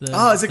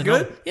 Is it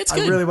good? Yeah, it's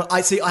good. I really want.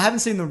 I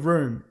haven't seen The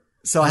Room,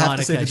 so I have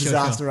to see The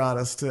Disaster sure.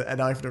 Artist.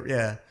 And I have to.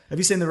 Yeah. Have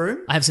you seen The Room?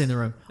 I have seen The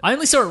Room. I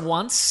only saw it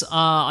once.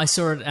 I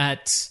saw it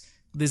at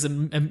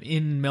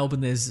in Melbourne.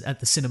 There's at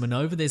the Cinema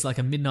Nova. There's like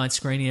a midnight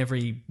screening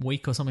every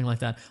week or something like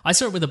that. I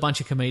saw it with a bunch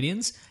of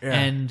comedians,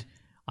 and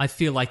I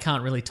feel I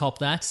can't really top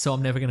that, so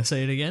I'm never going to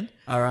see it again.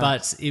 All right.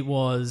 But it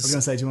was. I was going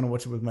to say, do you want to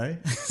watch it with me?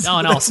 No,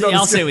 I'll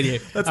see it with you.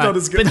 That's not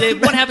as good. But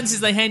what happens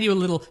is they hand you a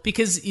little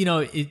because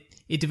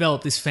it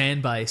developed this fan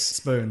base.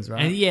 Spoons,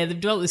 right? And yeah, they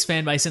developed this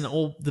fan base, and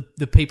all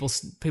the people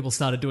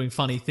started doing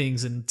funny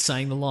things and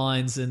saying the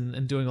lines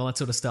and doing all that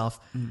sort of stuff.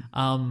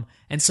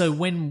 And so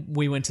when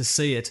we went to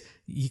see it,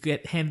 you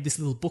get handed this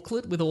little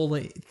booklet with all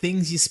the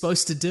things you're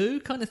supposed to do,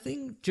 kind of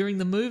thing, during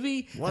the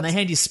movie. What? And they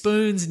hand you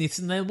spoons,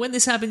 and when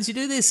this happens, you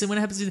do this, and when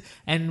it happens,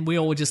 and we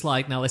all were just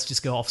like, no, let's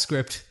just go off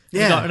script.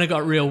 Yeah. And it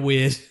got real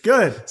weird.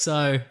 Good.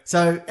 So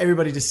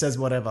everybody just says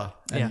whatever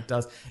and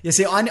does. Yeah,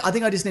 see, I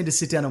think I just need to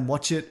sit down and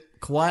watch it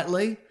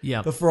quietly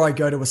before I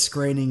go to a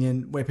screening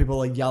and where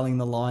people are yelling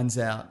the lines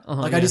out.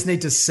 I just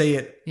need to see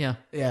it. Yeah.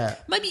 Yeah.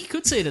 Maybe you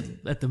could see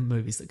it at the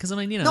movies because I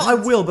mean, No, I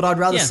will, but I'd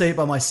rather see it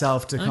by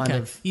myself to kind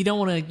of. You don't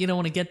want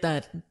to get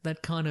that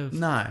kind of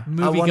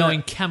movie I wanna,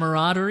 going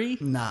camaraderie.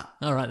 Nah.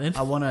 All right then.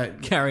 I want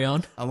to carry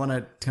on. I want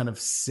to kind of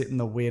sit in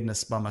the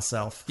weirdness by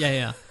myself.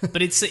 Yeah.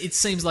 But it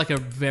seems like a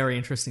very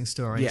interesting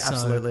story. Yeah, so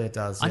absolutely, it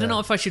does. I don't know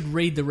if I should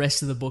read the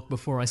rest of the book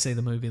before I see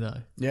the movie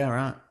though. Yeah.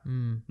 Right.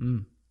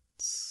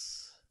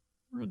 It's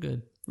real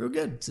good. Real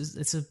good.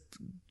 It's a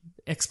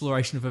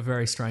exploration of a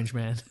very strange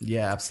man.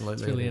 Yeah,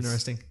 absolutely. It's really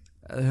interesting.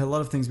 A lot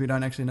of things we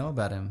don't actually know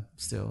about him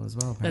still as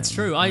well. Apparently. That's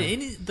true.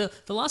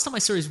 The last time I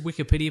saw his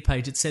Wikipedia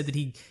page, it said that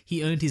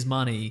he earned his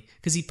money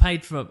because he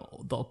paid for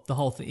the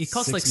whole thing. It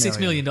cost like $6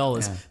 million,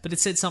 but it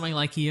said something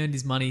like he earned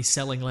his money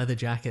selling leather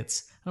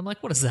jackets. And I'm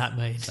like, what does that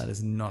mean? That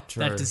is not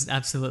true. That is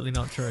absolutely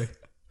not true.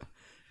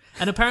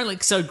 And apparently,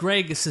 so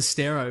Greg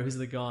Sestero, who's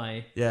the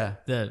guy,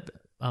 the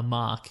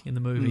Mark in the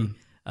movie,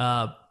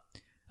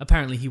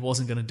 apparently he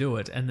wasn't going to do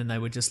it, and then they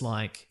were just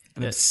like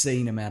an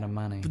obscene amount of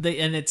money. But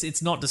and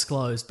it's not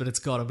disclosed, but it's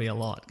got to be a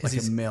lot. Like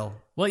a mil.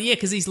 Well, yeah,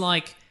 because he's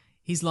like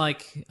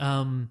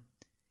in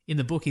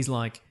the book he's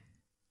like,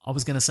 I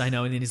was going to say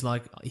no, and then he's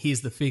like,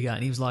 here's the figure,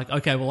 and he was like,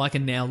 okay, well I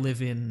can now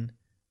live in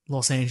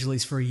Los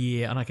Angeles for a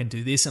year, and I can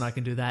do this, and I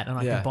can do that, and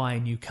I can buy a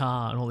new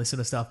car, and all this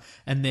sort of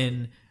stuff, and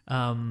then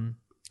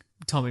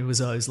Tommy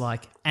Wiseau's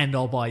like, and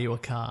I'll buy you a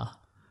car.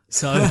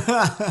 So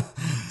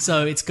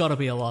it's got to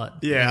be a lot.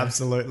 Yeah,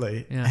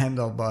 absolutely. Yeah. And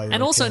I'll buy you.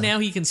 And a also car. now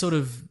he can sort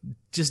of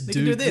just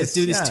do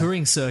this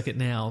touring circuit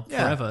now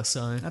forever.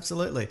 So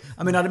absolutely.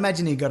 I mean, I'd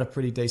imagine he got a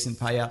pretty decent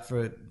payout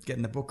for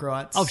getting the book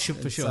rights. Oh,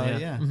 for sure. So,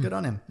 yeah, good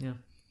on him. Yeah.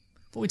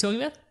 What are we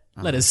talking about?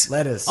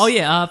 Letters. Oh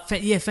yeah,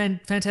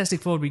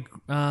 Fantastic Four would be.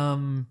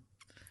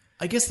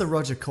 I guess the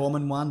Roger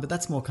Corman one, but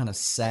that's more kind of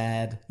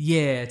sad.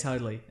 Yeah,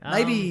 totally.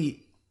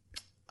 Maybe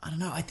I don't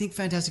know. I think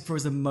Fantastic Four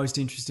is the most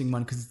interesting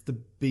one because it's the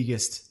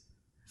biggest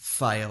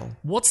fail.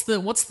 What's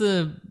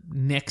the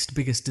next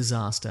biggest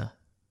disaster?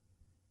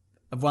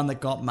 Of one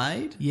that got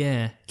made?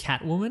 Yeah,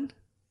 Catwoman.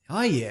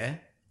 Oh yeah.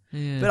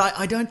 But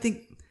I don't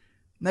think.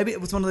 Maybe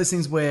it was one of those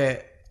things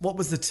where what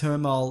was the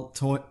turmoil?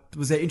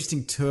 Was there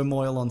interesting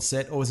turmoil on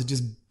set, or was it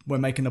just we're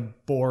making a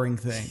boring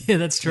thing? Yeah,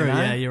 that's true. You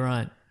know? Yeah, you're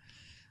right.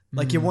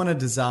 Like you want a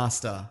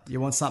disaster.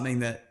 You want something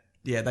that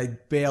they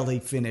barely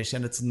finish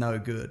and it's no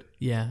good.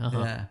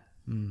 Yeah.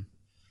 Yeah.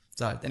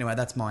 So anyway,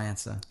 that's my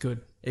answer.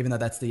 Good. Even though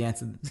that's the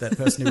answer that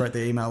person who wrote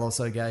the email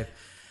also gave.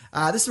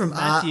 This is from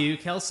Matthew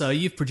Kelso.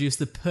 You've produced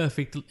the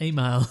perfect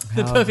email,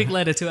 the perfect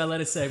letter to our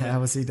letter segment.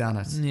 How has he done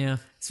it? Yeah.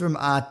 It's from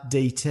Art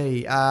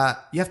DT.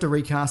 You have to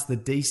recast the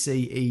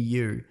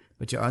DCEU,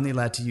 but you're only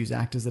allowed to use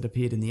actors that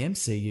appeared in the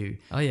MCU.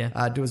 Oh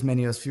yeah. Do as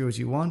many or as few as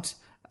you want.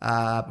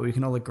 But we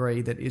can all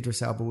agree that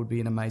Idris Elba would be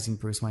an amazing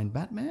Bruce Wayne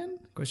Batman? ?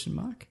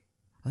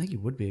 I think he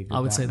would be a good I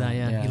would say that,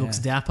 yeah. He looks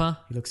dapper.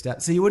 He looks dapper.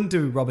 So you wouldn't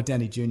do Robert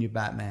Downey Jr.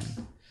 Batman.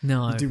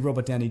 No. You'd do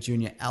Robert Downey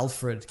Jr.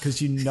 Alfred,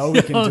 because you know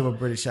he can do a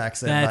British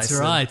accent. That's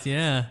basically. right,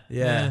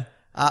 yeah.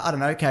 I don't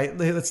know. Okay,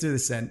 let's do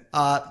this then.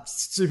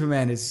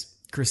 Superman is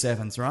Chris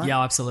Evans, right?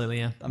 Yeah, absolutely,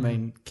 yeah. I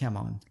mean, come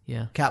on.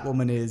 Yeah.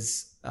 Catwoman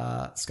is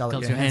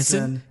Scarlett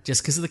Johansson.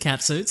 Just because of the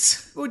cat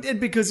suits. Well,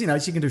 because,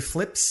 she can do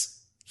flips.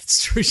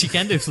 It's true, she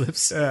can do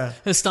flips. Yeah.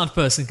 Her stunt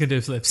person can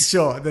do flips.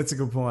 Sure, that's a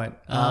good point.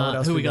 What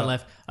else Who we got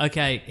left?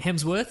 Okay,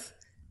 Hemsworth,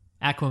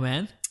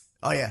 Aquaman.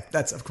 Oh, yeah,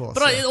 that's, of course.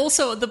 But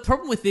also, the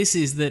problem with this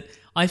is that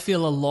I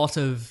feel a lot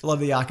of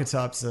the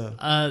archetypes are...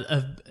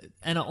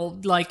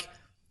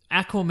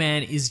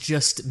 Aquaman is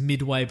just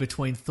midway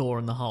between Thor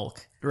and the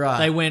Hulk. Right.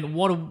 They went,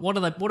 what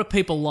are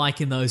people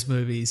like in those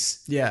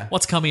movies? Yeah.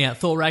 What's coming out?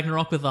 Thor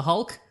Ragnarok with the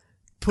Hulk?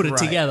 Put it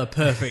together,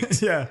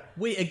 perfect. Yeah.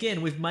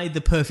 We've made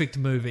the perfect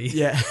movie.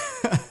 Yeah.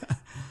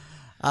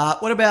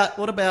 What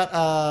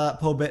about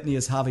Paul Bettany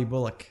as Harvey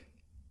Bullock?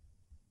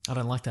 I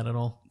don't like that at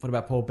all. What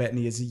about Paul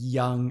Bettany as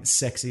young,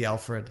 sexy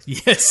Alfred?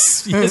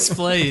 Yes,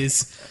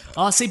 please.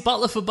 See,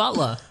 Butler for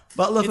Butler.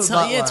 Butler.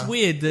 Yeah, it's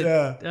weird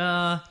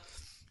that.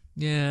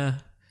 Yeah.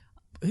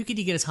 Who could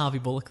you get as Harvey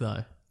Bullock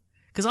though?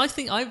 Because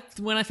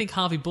when I think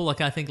Harvey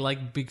Bullock, I think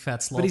like big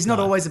fat slob. But he's not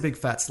always a big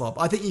fat slob.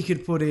 I think you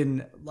could put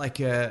in like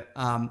a,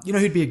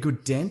 who'd be a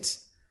good dent?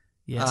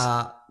 Yes.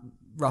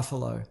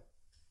 Ruffalo.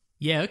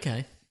 Yeah.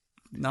 Okay.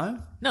 No,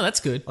 that's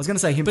good. I was going to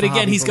say him, but again,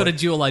 Harvey he's got Bullock. a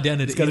dual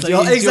identity. He's got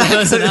dual exactly.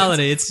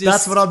 personality. It's just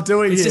that's what I'm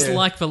doing. It's here. just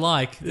like for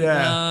like.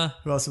 Yeah.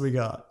 Who else have we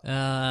got?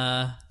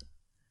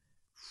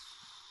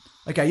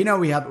 Okay,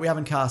 we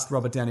haven't cast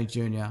Robert Downey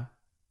Jr.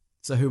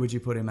 So who would you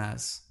put him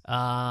as?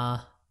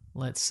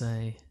 Let's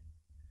see.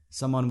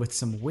 Someone with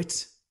some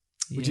wit.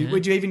 Would Yeah.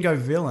 you even go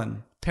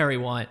villain? Perry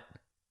White.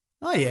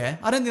 Oh yeah,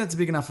 I don't think that's a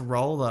big enough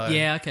role though.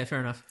 Yeah. Okay. Fair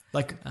enough.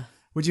 Like,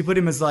 would you put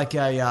him as like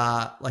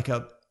a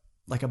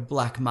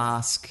Black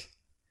Mask,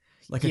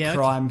 like a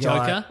crime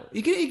guy? Joker?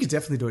 You could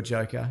definitely do a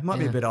Joker. He might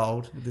be a bit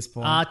old at this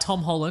point.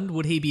 Tom Holland,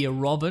 would he be a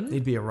Robin?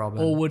 He'd be a Robin.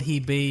 Or would he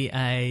be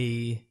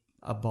a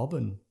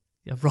bobbin?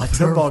 A Robin. A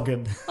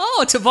toboggan. Oh,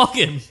 a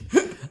toboggan.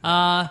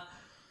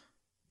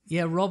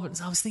 Yeah, Robin.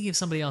 I was thinking of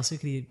somebody else. Who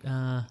could he?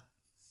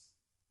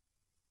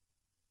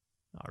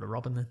 A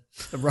Robin then.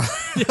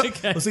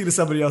 Okay. I was thinking of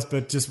somebody else,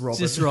 but just Robin.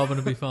 Just Robin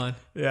would be fine.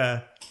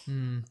 Yeah.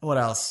 What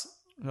else?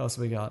 What else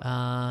have we got?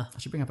 I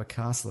should bring up a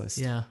cast list.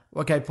 Yeah.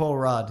 Okay, Paul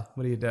Rudd.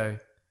 What do you do?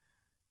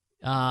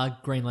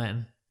 Green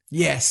Lantern.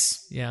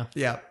 Yes. Yeah.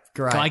 Yeah.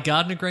 Great. Guy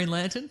Gardner, Green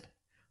Lantern.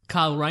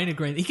 Kyle Rayner,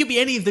 Green. He could be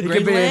any of the he Green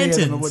could be Lanterns.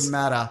 Any of them, it wouldn't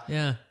matter.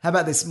 Yeah. How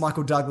about this?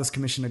 Michael Douglas,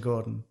 Commissioner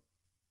Gordon.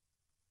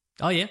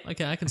 Oh yeah.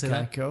 Okay, I can see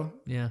that. Okay, cool.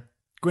 Yeah.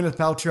 Gwyneth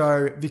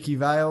Paltrow, Vicky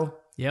Vale.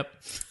 Yep.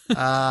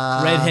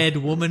 Redhead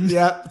woman.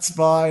 Yep, it's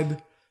fine.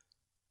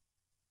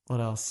 What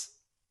else?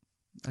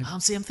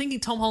 See, I'm thinking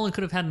Tom Holland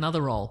could have had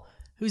another role.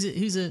 Who's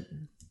it?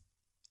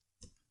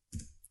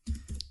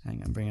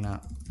 Hang on,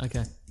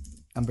 Okay.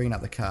 I'm bringing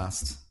up the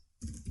cast.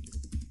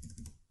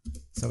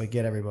 So we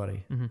get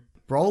everybody. Mm-hmm.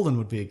 Brolin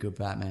would be a good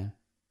Batman.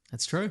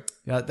 That's true.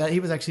 Yeah, he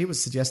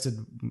was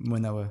suggested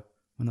when they were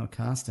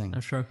casting.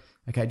 That's true.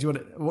 Okay, do you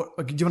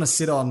want to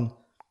sit on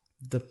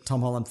the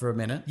Tom Holland for a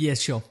minute? Yeah,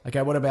 sure.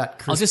 Okay, what about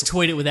Chris? I'll just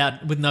tweet it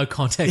with no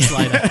context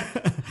later.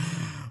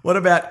 What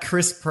about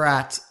Chris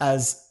Pratt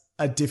as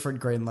a different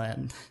Green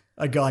Lantern?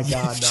 A Guy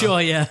Gardner. Sure,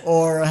 yeah.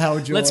 Or a Hal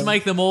Jordan. Let's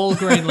make them all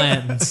Green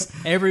Lanterns.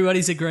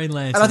 Everybody's a Green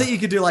Lantern. And I think you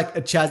could do like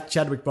a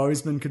Chadwick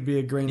Boseman could be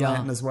a Green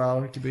Lantern as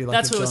well. It could be like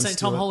that's a what I was Jon saying.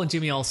 Tom Stewart. Holland,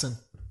 Jimmy Olsen.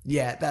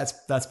 Yeah,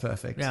 that's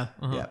perfect. Yeah.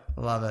 Yeah,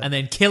 I love it. And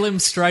then kill him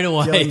straight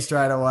away. Kill him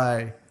straight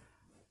away.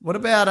 What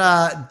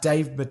about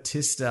Dave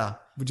Bautista?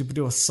 Would you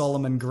do a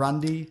Solomon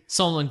Grundy?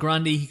 Solomon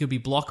Grundy, he could be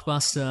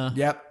Blockbuster.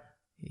 Yep.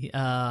 He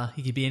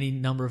could be any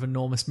number of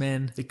enormous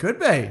men. It could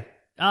be.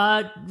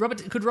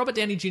 Could Robert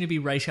Downey Jr. be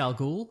Ra's al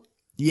Ghul?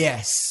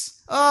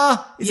 Yes. Is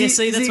Yeah, he,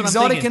 see, is that's he what I'm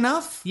exotic thinking.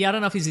 enough? Yeah, I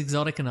don't know if he's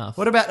exotic enough.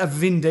 What about a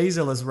Vin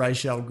Diesel as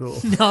Ra's al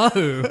Ghul?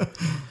 No.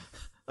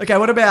 Okay,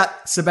 what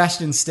about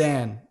Sebastian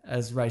Stan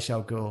as Ra's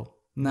al Ghul?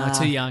 Nah, No,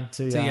 too young.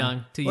 Too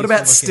young. Too What useful about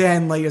looking.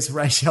 Stan Lee as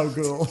Ra's al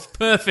Ghul?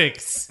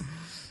 Perfect.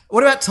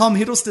 What about Tom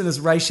Hiddleston as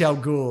Ra's al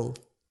Ghul?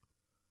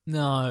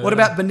 No. What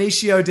about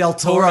Benicio del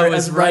Toro Toro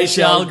as as Ra's Ra's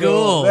al al Ghul?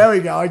 Ghul? There we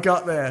go, I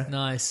got there.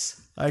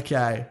 Nice.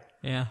 Okay,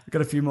 Yeah. I've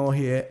got a few more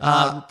here.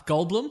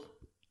 Goldblum?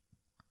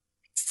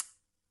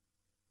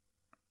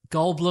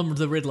 Goldblum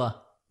the Riddler.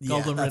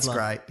 Goldblum that's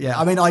Riddler. great. Yeah,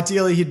 I mean,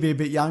 ideally he'd be a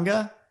bit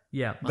younger,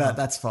 Yeah. but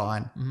that's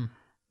fine.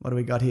 What do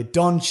we got here?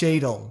 Don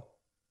Cheadle.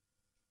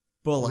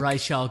 Bullock.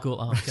 Ra's al Ghul.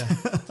 Oh, okay.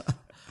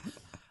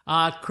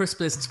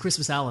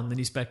 Christmas Allen, the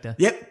new Spectre.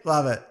 Yep,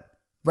 love it.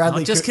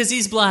 Bradley. Not just because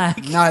he's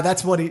black. No,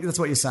 that's what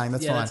you're saying.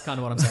 That's yeah, fine. that's kind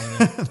of what I'm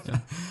saying.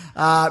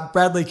 Yeah.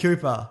 Bradley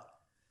Cooper.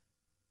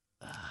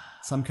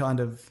 Some kind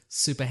of.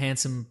 Super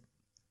handsome.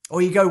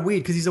 Or you go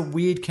weird because he's a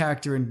weird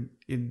character in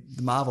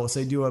the Marvel. So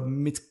you do a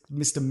Mr.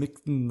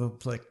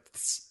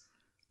 Mixenplex.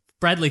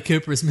 Bradley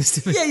Cooper is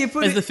Mr. Yeah, you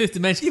put as it- the fifth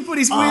dimension. You put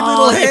his weird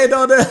little head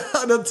on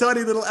a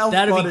tiny little elf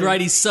That'd body. be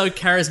great. He's so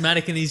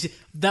charismatic, and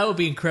that would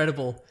be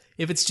incredible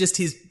if it's just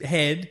his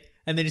head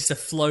and then just a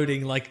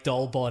floating like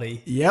doll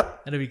body.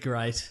 Yep, That'd be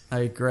great. I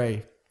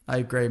agree,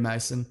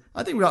 Mason.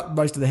 I think we got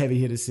most of the heavy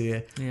hitters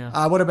here.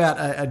 Yeah. What about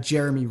a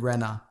Jeremy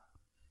Renner?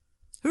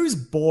 Who's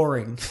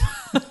boring?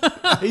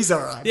 He's all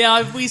right.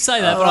 Yeah, we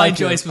say that, but I like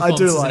enjoy him. his I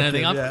do performances like and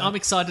everything. him, yeah. I'm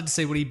excited to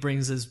see what he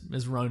brings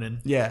as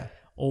Ronan. Yeah.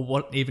 or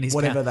what even his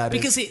Whatever power. that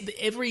is. Because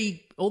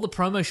all the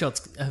promo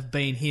shots have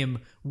been him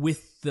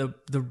with the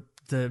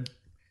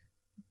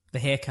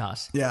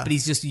haircut. Yeah. But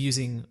he's just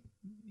using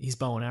his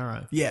bow and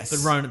arrow. Yes. But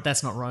Ronan,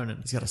 that's not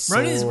Ronan. He's got a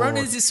sword.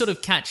 Ronan is this sort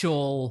of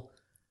catch-all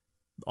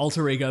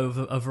alter ego of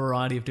a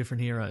variety of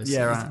different heroes.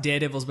 Yeah, right.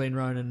 Daredevil's been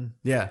Ronan.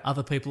 Yeah.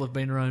 Other people have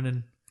been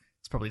Ronan.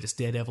 It's probably just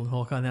Daredevil and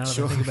Hawkeye now that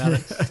I think about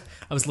it.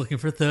 I was looking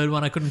for a third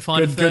one. I couldn't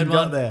find a third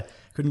one.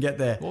 Couldn't get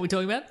there. What are we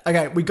talking about?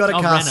 Okay, we got to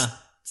cast... Renner.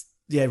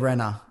 Yeah,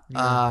 Renner.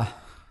 Yeah.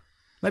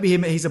 Maybe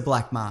he's a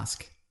black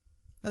mask.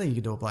 I think you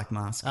could do a black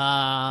mask.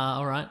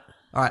 All right.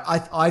 All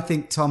right, I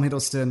think Tom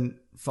Hiddleston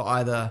for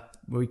either...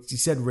 Well, you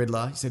said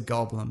Riddler, you said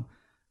Goldblum.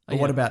 But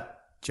what about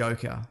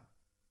Joker?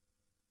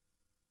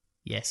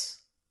 Yes.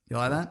 You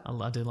like that?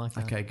 I do like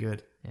that. Okay,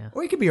 good. Yeah.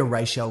 Or he could be a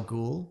Ra's al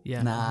Ghul.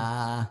 Yeah.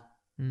 Nah.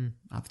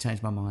 I've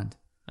changed my mind.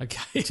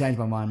 Okay. Changed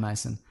my mind,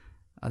 Mason.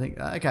 I think,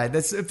 okay,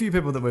 there's a few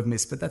people that we've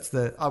missed, but that's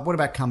the... what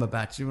about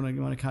Cumberbatch? You want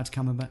to cast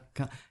Cumberbatch?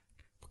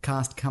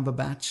 Cast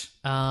Cumberbatch?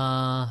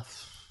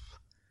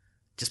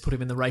 Just put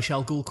him in the Ra's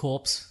al Ghul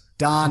corpse.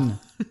 Done.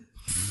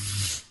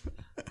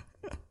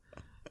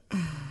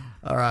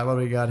 All right, what do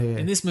we got here?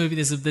 In this movie,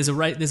 there's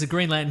a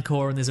Green Lantern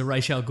Corps and there's a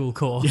Ra's al Ghul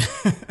Corps.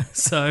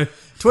 So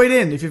tweet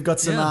in if you've got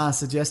some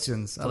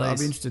suggestions. I'll be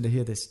Please. interested to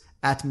hear this.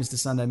 At Mr.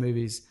 Sunday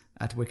Movies,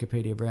 at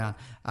Wikipedia Brown.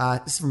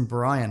 This is from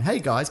Brian. Hey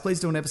guys, please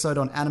do an episode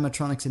on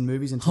animatronics in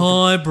movies and talk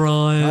Hi,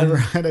 Brian. Hi,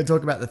 Brian. I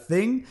talk about The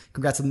Thing.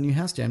 Congrats on the new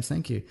house, James.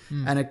 Thank you.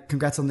 And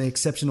congrats on the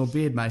exceptional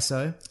beard,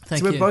 Meso.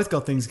 Thank so we've you. both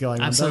got things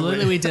going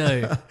Absolutely, on, we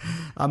don't we? do.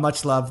 I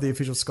much love the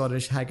official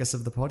Scottish haggis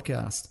of the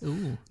podcast.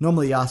 Ooh.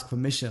 Normally you ask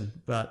permission,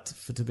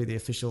 to be the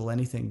official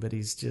anything, but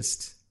he's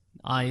just...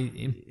 I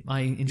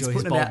enjoy his putting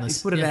it out, boldness.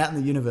 he's put it out in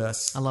the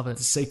universe. I love it.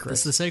 It's a secret.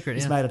 That's the secret,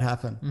 He's yeah. made it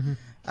happen.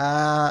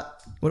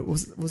 What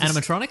was this?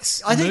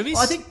 Animatronics? I think movies?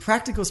 I think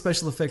practical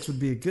special effects would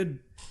be a good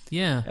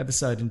Yeah.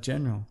 episode in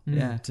general.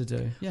 Yeah, to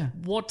do. Yeah.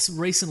 What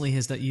recently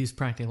has that used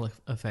practical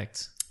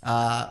effects?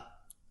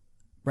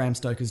 Bram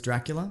Stoker's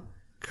Dracula.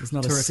 There's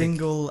not a Terrific.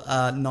 single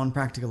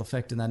non-practical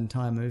effect in that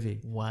entire movie.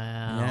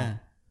 Wow. Yeah.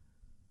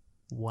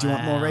 Wow. Do you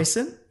want more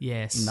recent?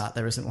 Yes. No,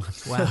 there isn't one.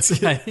 Wow, That's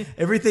it. okay.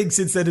 Everything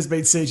since then has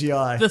been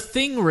CGI. The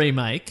Thing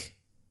remake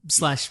 /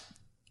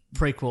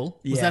 prequel, was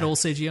Yeah. that all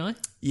CGI?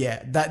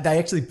 Yeah, they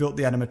actually built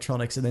the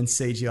animatronics and then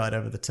CGI'd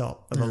over the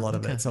top of a lot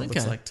of it, so it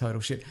looks okay. like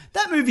total shit.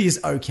 That movie is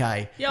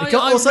okay. Yeah, it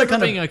I also remember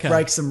kind being of okay.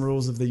 breaks some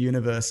rules of the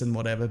universe and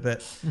whatever,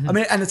 but I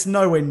mean, and it's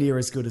nowhere near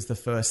as good as the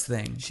first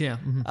thing, Yeah.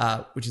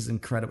 which is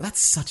incredible.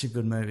 That's such a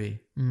good movie.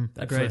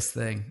 That agreed. first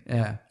thing,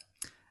 yeah.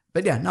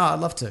 But yeah, no,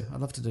 I'd love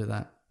to do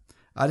that.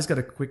 I just got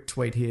a quick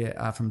tweet here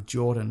from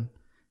Jordan.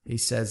 He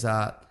says,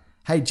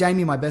 hey,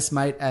 Jamie, my best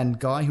mate and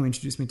guy who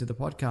introduced me to the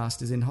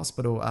podcast is in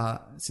hospital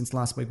since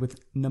last week with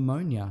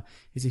pneumonia.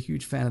 He's a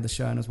huge fan of the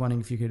show and I was wondering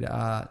if you could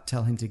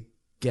tell him to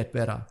get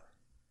better.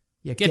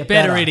 Yeah, Get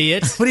better,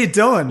 idiot. What are you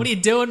doing? What are you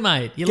doing,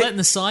 mate? You're letting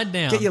the side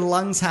down. Get your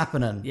lungs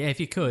happening. Yeah, if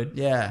you could.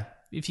 Yeah.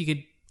 If you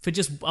could, for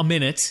just a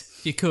minute,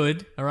 if you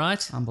could, all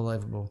right?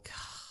 Unbelievable.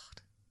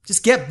 God.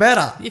 Just get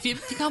better. If you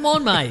come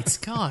on, mate.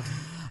 God.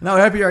 No,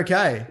 I hope you're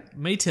okay.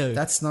 Me too.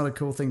 That's not a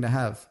cool thing to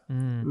have.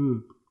 But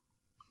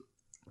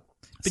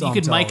So you I'm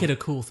could make told. it a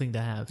cool thing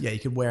to have. Yeah, you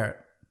could wear it.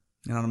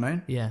 You know what I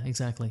mean? Yeah,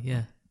 exactly.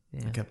 Yeah.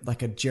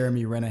 Like a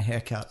Jeremy Renner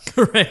haircut.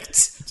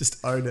 Correct.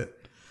 Just own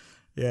it.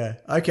 Yeah.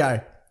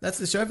 Okay. That's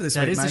the show for this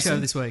week, That is the Mason. show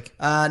this week.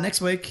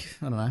 Next week,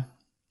 I don't know.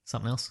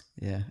 Something else.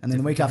 Yeah. And then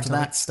the week after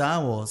that,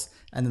 Star Wars.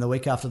 And then the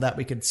week after that,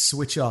 we could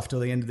switch off till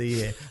the end of the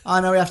year.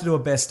 I know we have to do a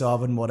best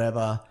of and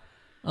whatever.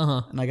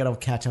 Uh-huh. And I got to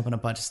catch up on a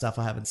bunch of stuff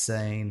I haven't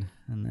seen.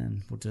 And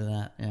then we'll do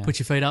that. Yeah. Put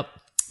your feet up.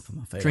 Put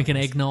my feet Drink up.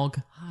 an eggnog.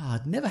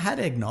 I'd never had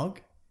eggnog.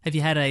 Have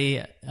you had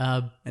an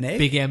egg?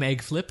 Big M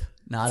egg flip?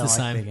 No, I It's don't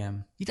the like same. Big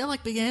M. You don't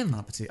like Big M?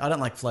 Not particularly. I don't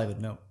like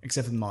flavoured milk,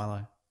 except for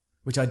Milo,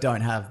 which I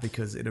don't have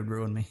because it would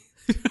ruin me.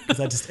 Because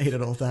I just eat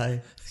it all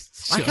day.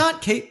 I Sure.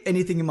 can't keep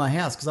anything in my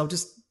house because I'll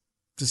just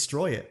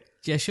destroy it.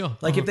 Yeah, sure.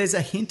 Like if there's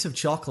a hint of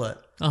chocolate,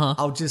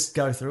 I'll just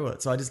go through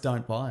it. So I just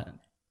don't buy it.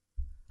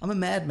 I'm a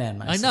madman,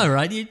 mate. I know,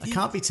 right? I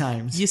can't be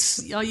tamed. You're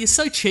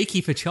so cheeky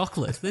for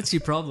chocolate. That's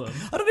your problem.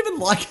 I don't even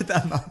like it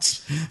that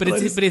much. But I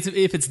it's just-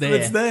 if it's there.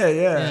 But it's there,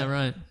 yeah. Yeah,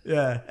 right.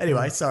 Yeah.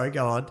 Anyway, sorry,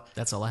 go on.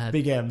 That's all I had.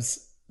 Big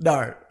M's.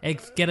 No.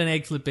 Get an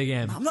egg flip Big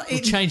M. I'm not It'll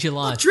eating, change your I'm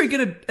life. not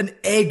drinking an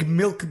egg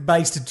milk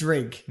based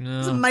drink. No.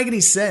 Doesn't make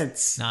any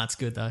sense. Nah, it's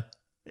good though.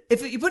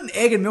 If you put an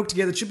egg and milk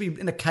together, it should be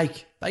in a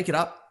cake. Bake it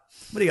up.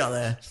 What do you got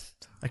there?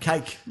 A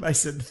cake,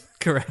 Mason.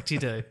 Correct, you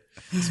do.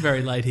 It's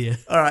very late here.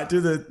 All right, do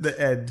the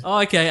end. Oh,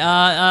 okay.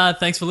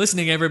 Thanks for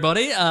listening,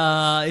 everybody.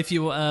 If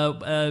you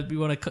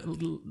want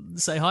to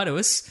say hi to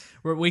us,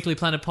 we're at Weekly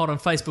Planet Pod on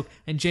Facebook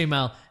and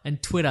Gmail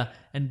and Twitter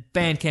and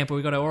Bandcamp, where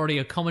we've got our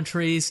audio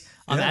commentaries.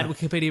 I'm Yeah. at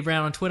Wikipedia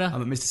Brown on Twitter.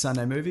 I'm at Mr.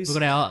 Sunday Movies. We've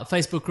got our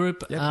Facebook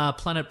group, Yep.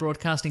 Planet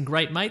Broadcasting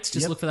Great Mates.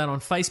 Just Yep. look for that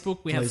on Facebook.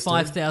 We have Please do.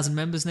 5,000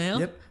 members now.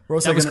 Yep. We're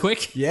also that was gonna-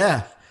 quick.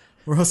 Yeah.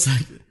 We're also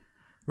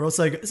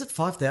is it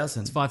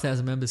 5,000?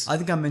 5,000 members. I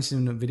think I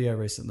mentioned in a video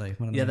recently.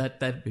 One of Yeah, the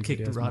that big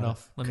kicked videos right might have.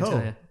 off, let me Cool.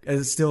 tell you.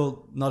 Is it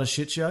still not a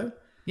shit show?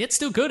 Yeah, it's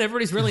still good.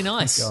 Everybody's really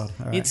nice. God,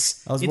 all right.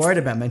 It's I was worried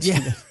about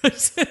mentioning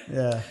it.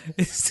 Yeah.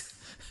 It's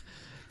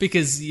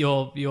because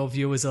your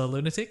viewers are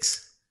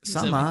lunatics.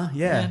 Some are,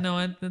 yeah.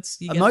 No, that's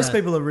you get Most that.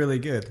 people are really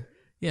good.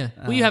 Yeah.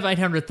 Well, you have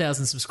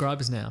 800,000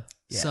 subscribers now.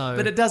 Yeah. So,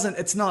 but it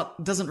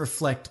doesn't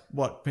reflect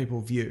what people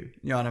view.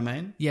 You know what I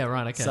mean? yeah,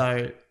 right. Okay.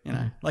 So,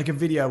 like a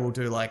video will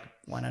do like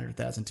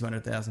 100,000,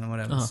 200,000 or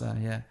whatever. Uh-huh. So,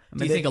 yeah.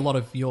 Do you think a lot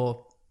of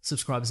your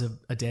subscribers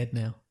are dead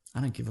now?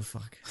 I don't give a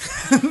fuck.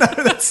 No,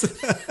 that's...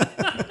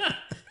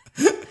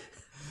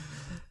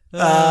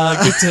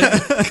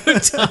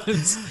 Good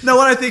times. No,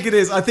 what I think it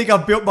is, I think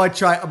I've built my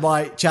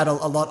channel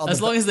a lot on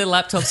As long as their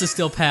laptops are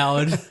still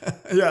powered.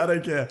 Yeah, I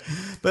don't care.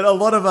 But a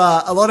lot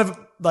of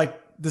like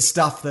the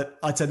stuff that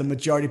I'd say the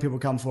majority of people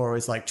come for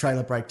is like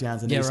trailer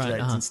breakdowns and Easter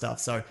eggs and stuff.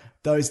 So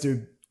those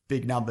do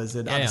big numbers,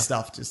 and other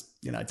stuff just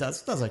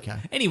does okay.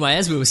 Anyway,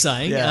 as we were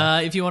saying,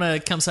 if you want to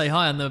come say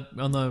hi on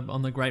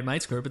the Great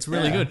Mates group, it's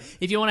really good.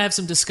 If you want to have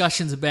some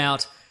discussions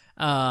about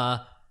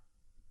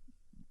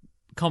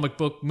comic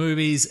book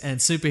movies and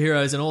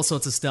superheroes and all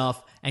sorts of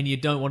stuff, and you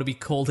don't want to be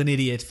called an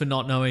idiot for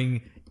not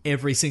knowing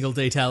every single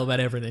detail about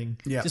everything,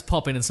 just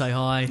pop in and say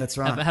hi. That's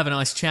right. Have a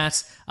nice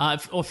chat.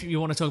 Or if you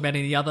want to talk about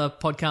any other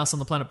podcasts on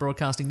the Planet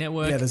Broadcasting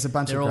Network, there's a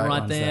bunch they're of all great right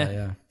ones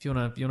there. If you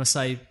want to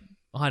say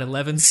hi to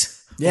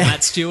Levens, or Yeah.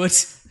 Matt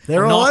Stewart,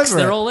 They're or all Knox, over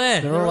it. they're all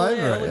there. They're all over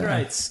there, it, all the yeah.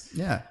 greats.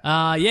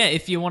 Yeah.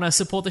 If you want to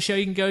support the show,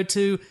 you can go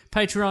to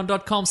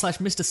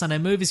patreon.com/Mr. Sunday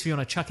Movies if you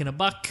want to chuck in a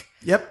buck.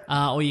 Yep.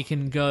 Or you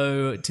can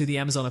go to the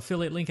Amazon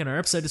affiliate link in our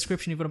episode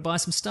description if you want to buy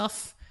some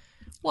stuff.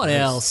 What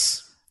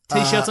else?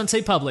 T-shirts on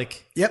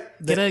TeePublic.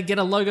 Yep. Get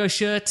a logo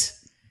shirt.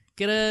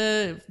 Get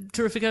a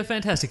Terrifico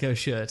Fantastico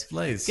shirt.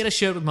 Please. Get a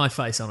shirt with my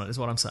face on it is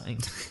what I'm saying.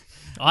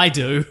 I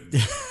do.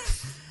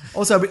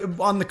 Also,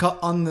 on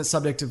the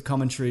subject of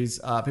commentaries,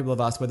 people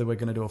have asked whether we're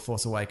going to do a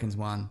Force Awakens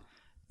one.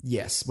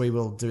 Yes, we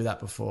will do that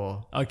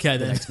before Okay,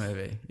 the then. next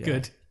movie. Yeah.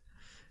 Good.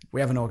 We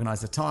haven't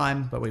organised the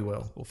time, but we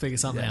will. We'll figure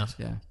something out.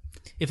 Yeah.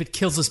 If it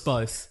kills us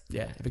both,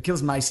 Yeah. If it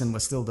kills Mason, we're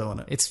still doing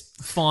it. it's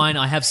fine.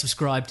 I have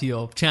subscribed to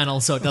your channel,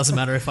 so it doesn't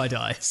matter if I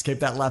die. Just keep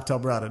that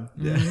laptop running.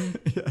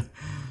 Mm-hmm.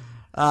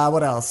 Yeah.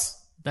 What else?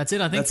 That's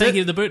it, I think. That's Thank it.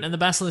 you to The Boot and the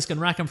Basilisk and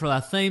Rackham for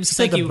our themes. Said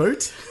Thank the you.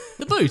 boot?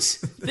 The Boot.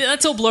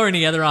 That's all blurring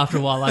together after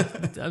a while. Like,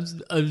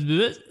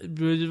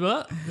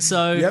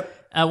 so, Yep.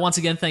 once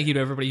again, thank you to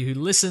everybody who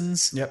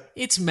listens. Yep.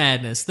 It's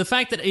madness. The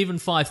fact that even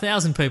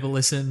 5,000 people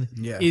listen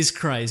is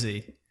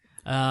crazy.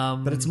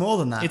 But it's more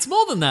than that. It's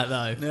more than that,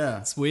 though. Yeah.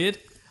 It's weird.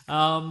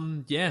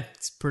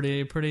 It's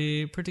pretty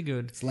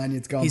good. His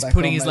lanyard's gone He's back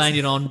putting on, his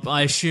Mason. lanyard on,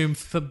 I assume,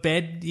 for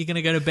bed. You're going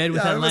to go to bed with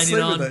Yeah, that I'm gonna lanyard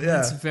sleep on? with it, yeah.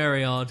 That's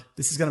very odd.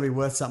 This is going to be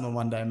worth something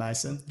one day,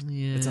 Mason.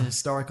 Yeah. It's a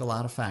historical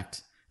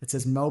artifact. It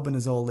says Melbourne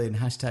is all in.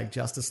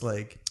 #Justice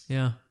League.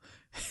 Yeah.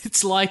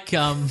 It's like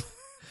a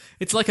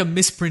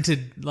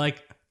misprinted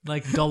like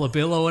dollar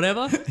bill or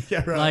whatever.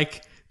 Yeah, right.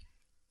 Like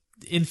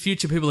in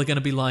future people are going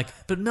to be like,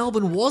 but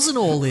Melbourne wasn't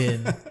all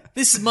in.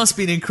 This must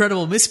be an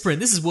incredible misprint.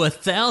 This is worth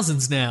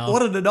thousands now.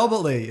 What an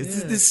anomaly.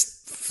 Is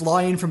this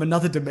fly in from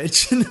another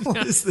dimension?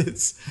 What is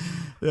this?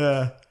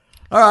 Yeah.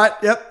 All right.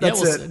 Yep.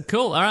 That's it.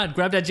 Cool. All right.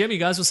 Grab that gem, you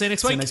guys. We'll see you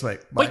next See week. you next week.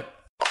 Bye.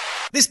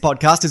 This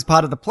podcast is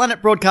part of the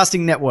Planet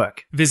Broadcasting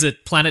Network.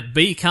 Visit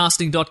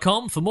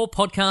planetbcasting.com for more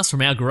podcasts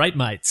from our great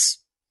mates.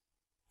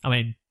 I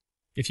mean,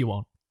 if you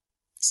want.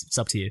 It's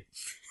up to you.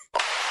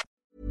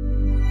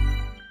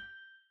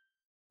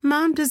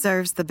 Mom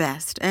deserves the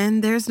best,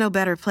 and there's no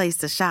better place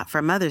to shop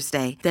for Mother's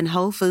Day than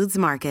Whole Foods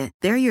Market.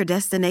 They're your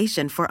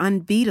destination for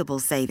unbeatable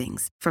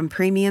savings, from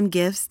premium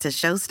gifts to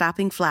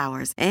show-stopping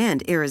flowers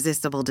and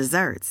irresistible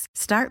desserts.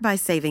 Start by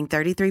saving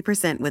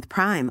 33% with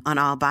Prime on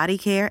all body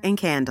care and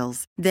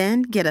candles.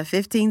 Then get a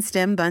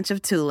 15-stem bunch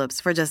of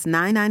tulips for just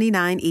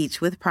 $9.99 each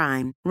with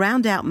Prime.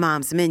 Round out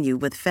Mom's menu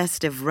with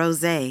festive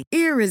rosé,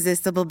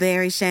 irresistible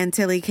berry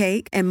chantilly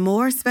cake, and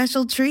more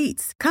special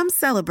treats. Come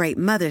celebrate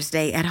Mother's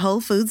Day at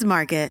Whole Foods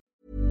Market.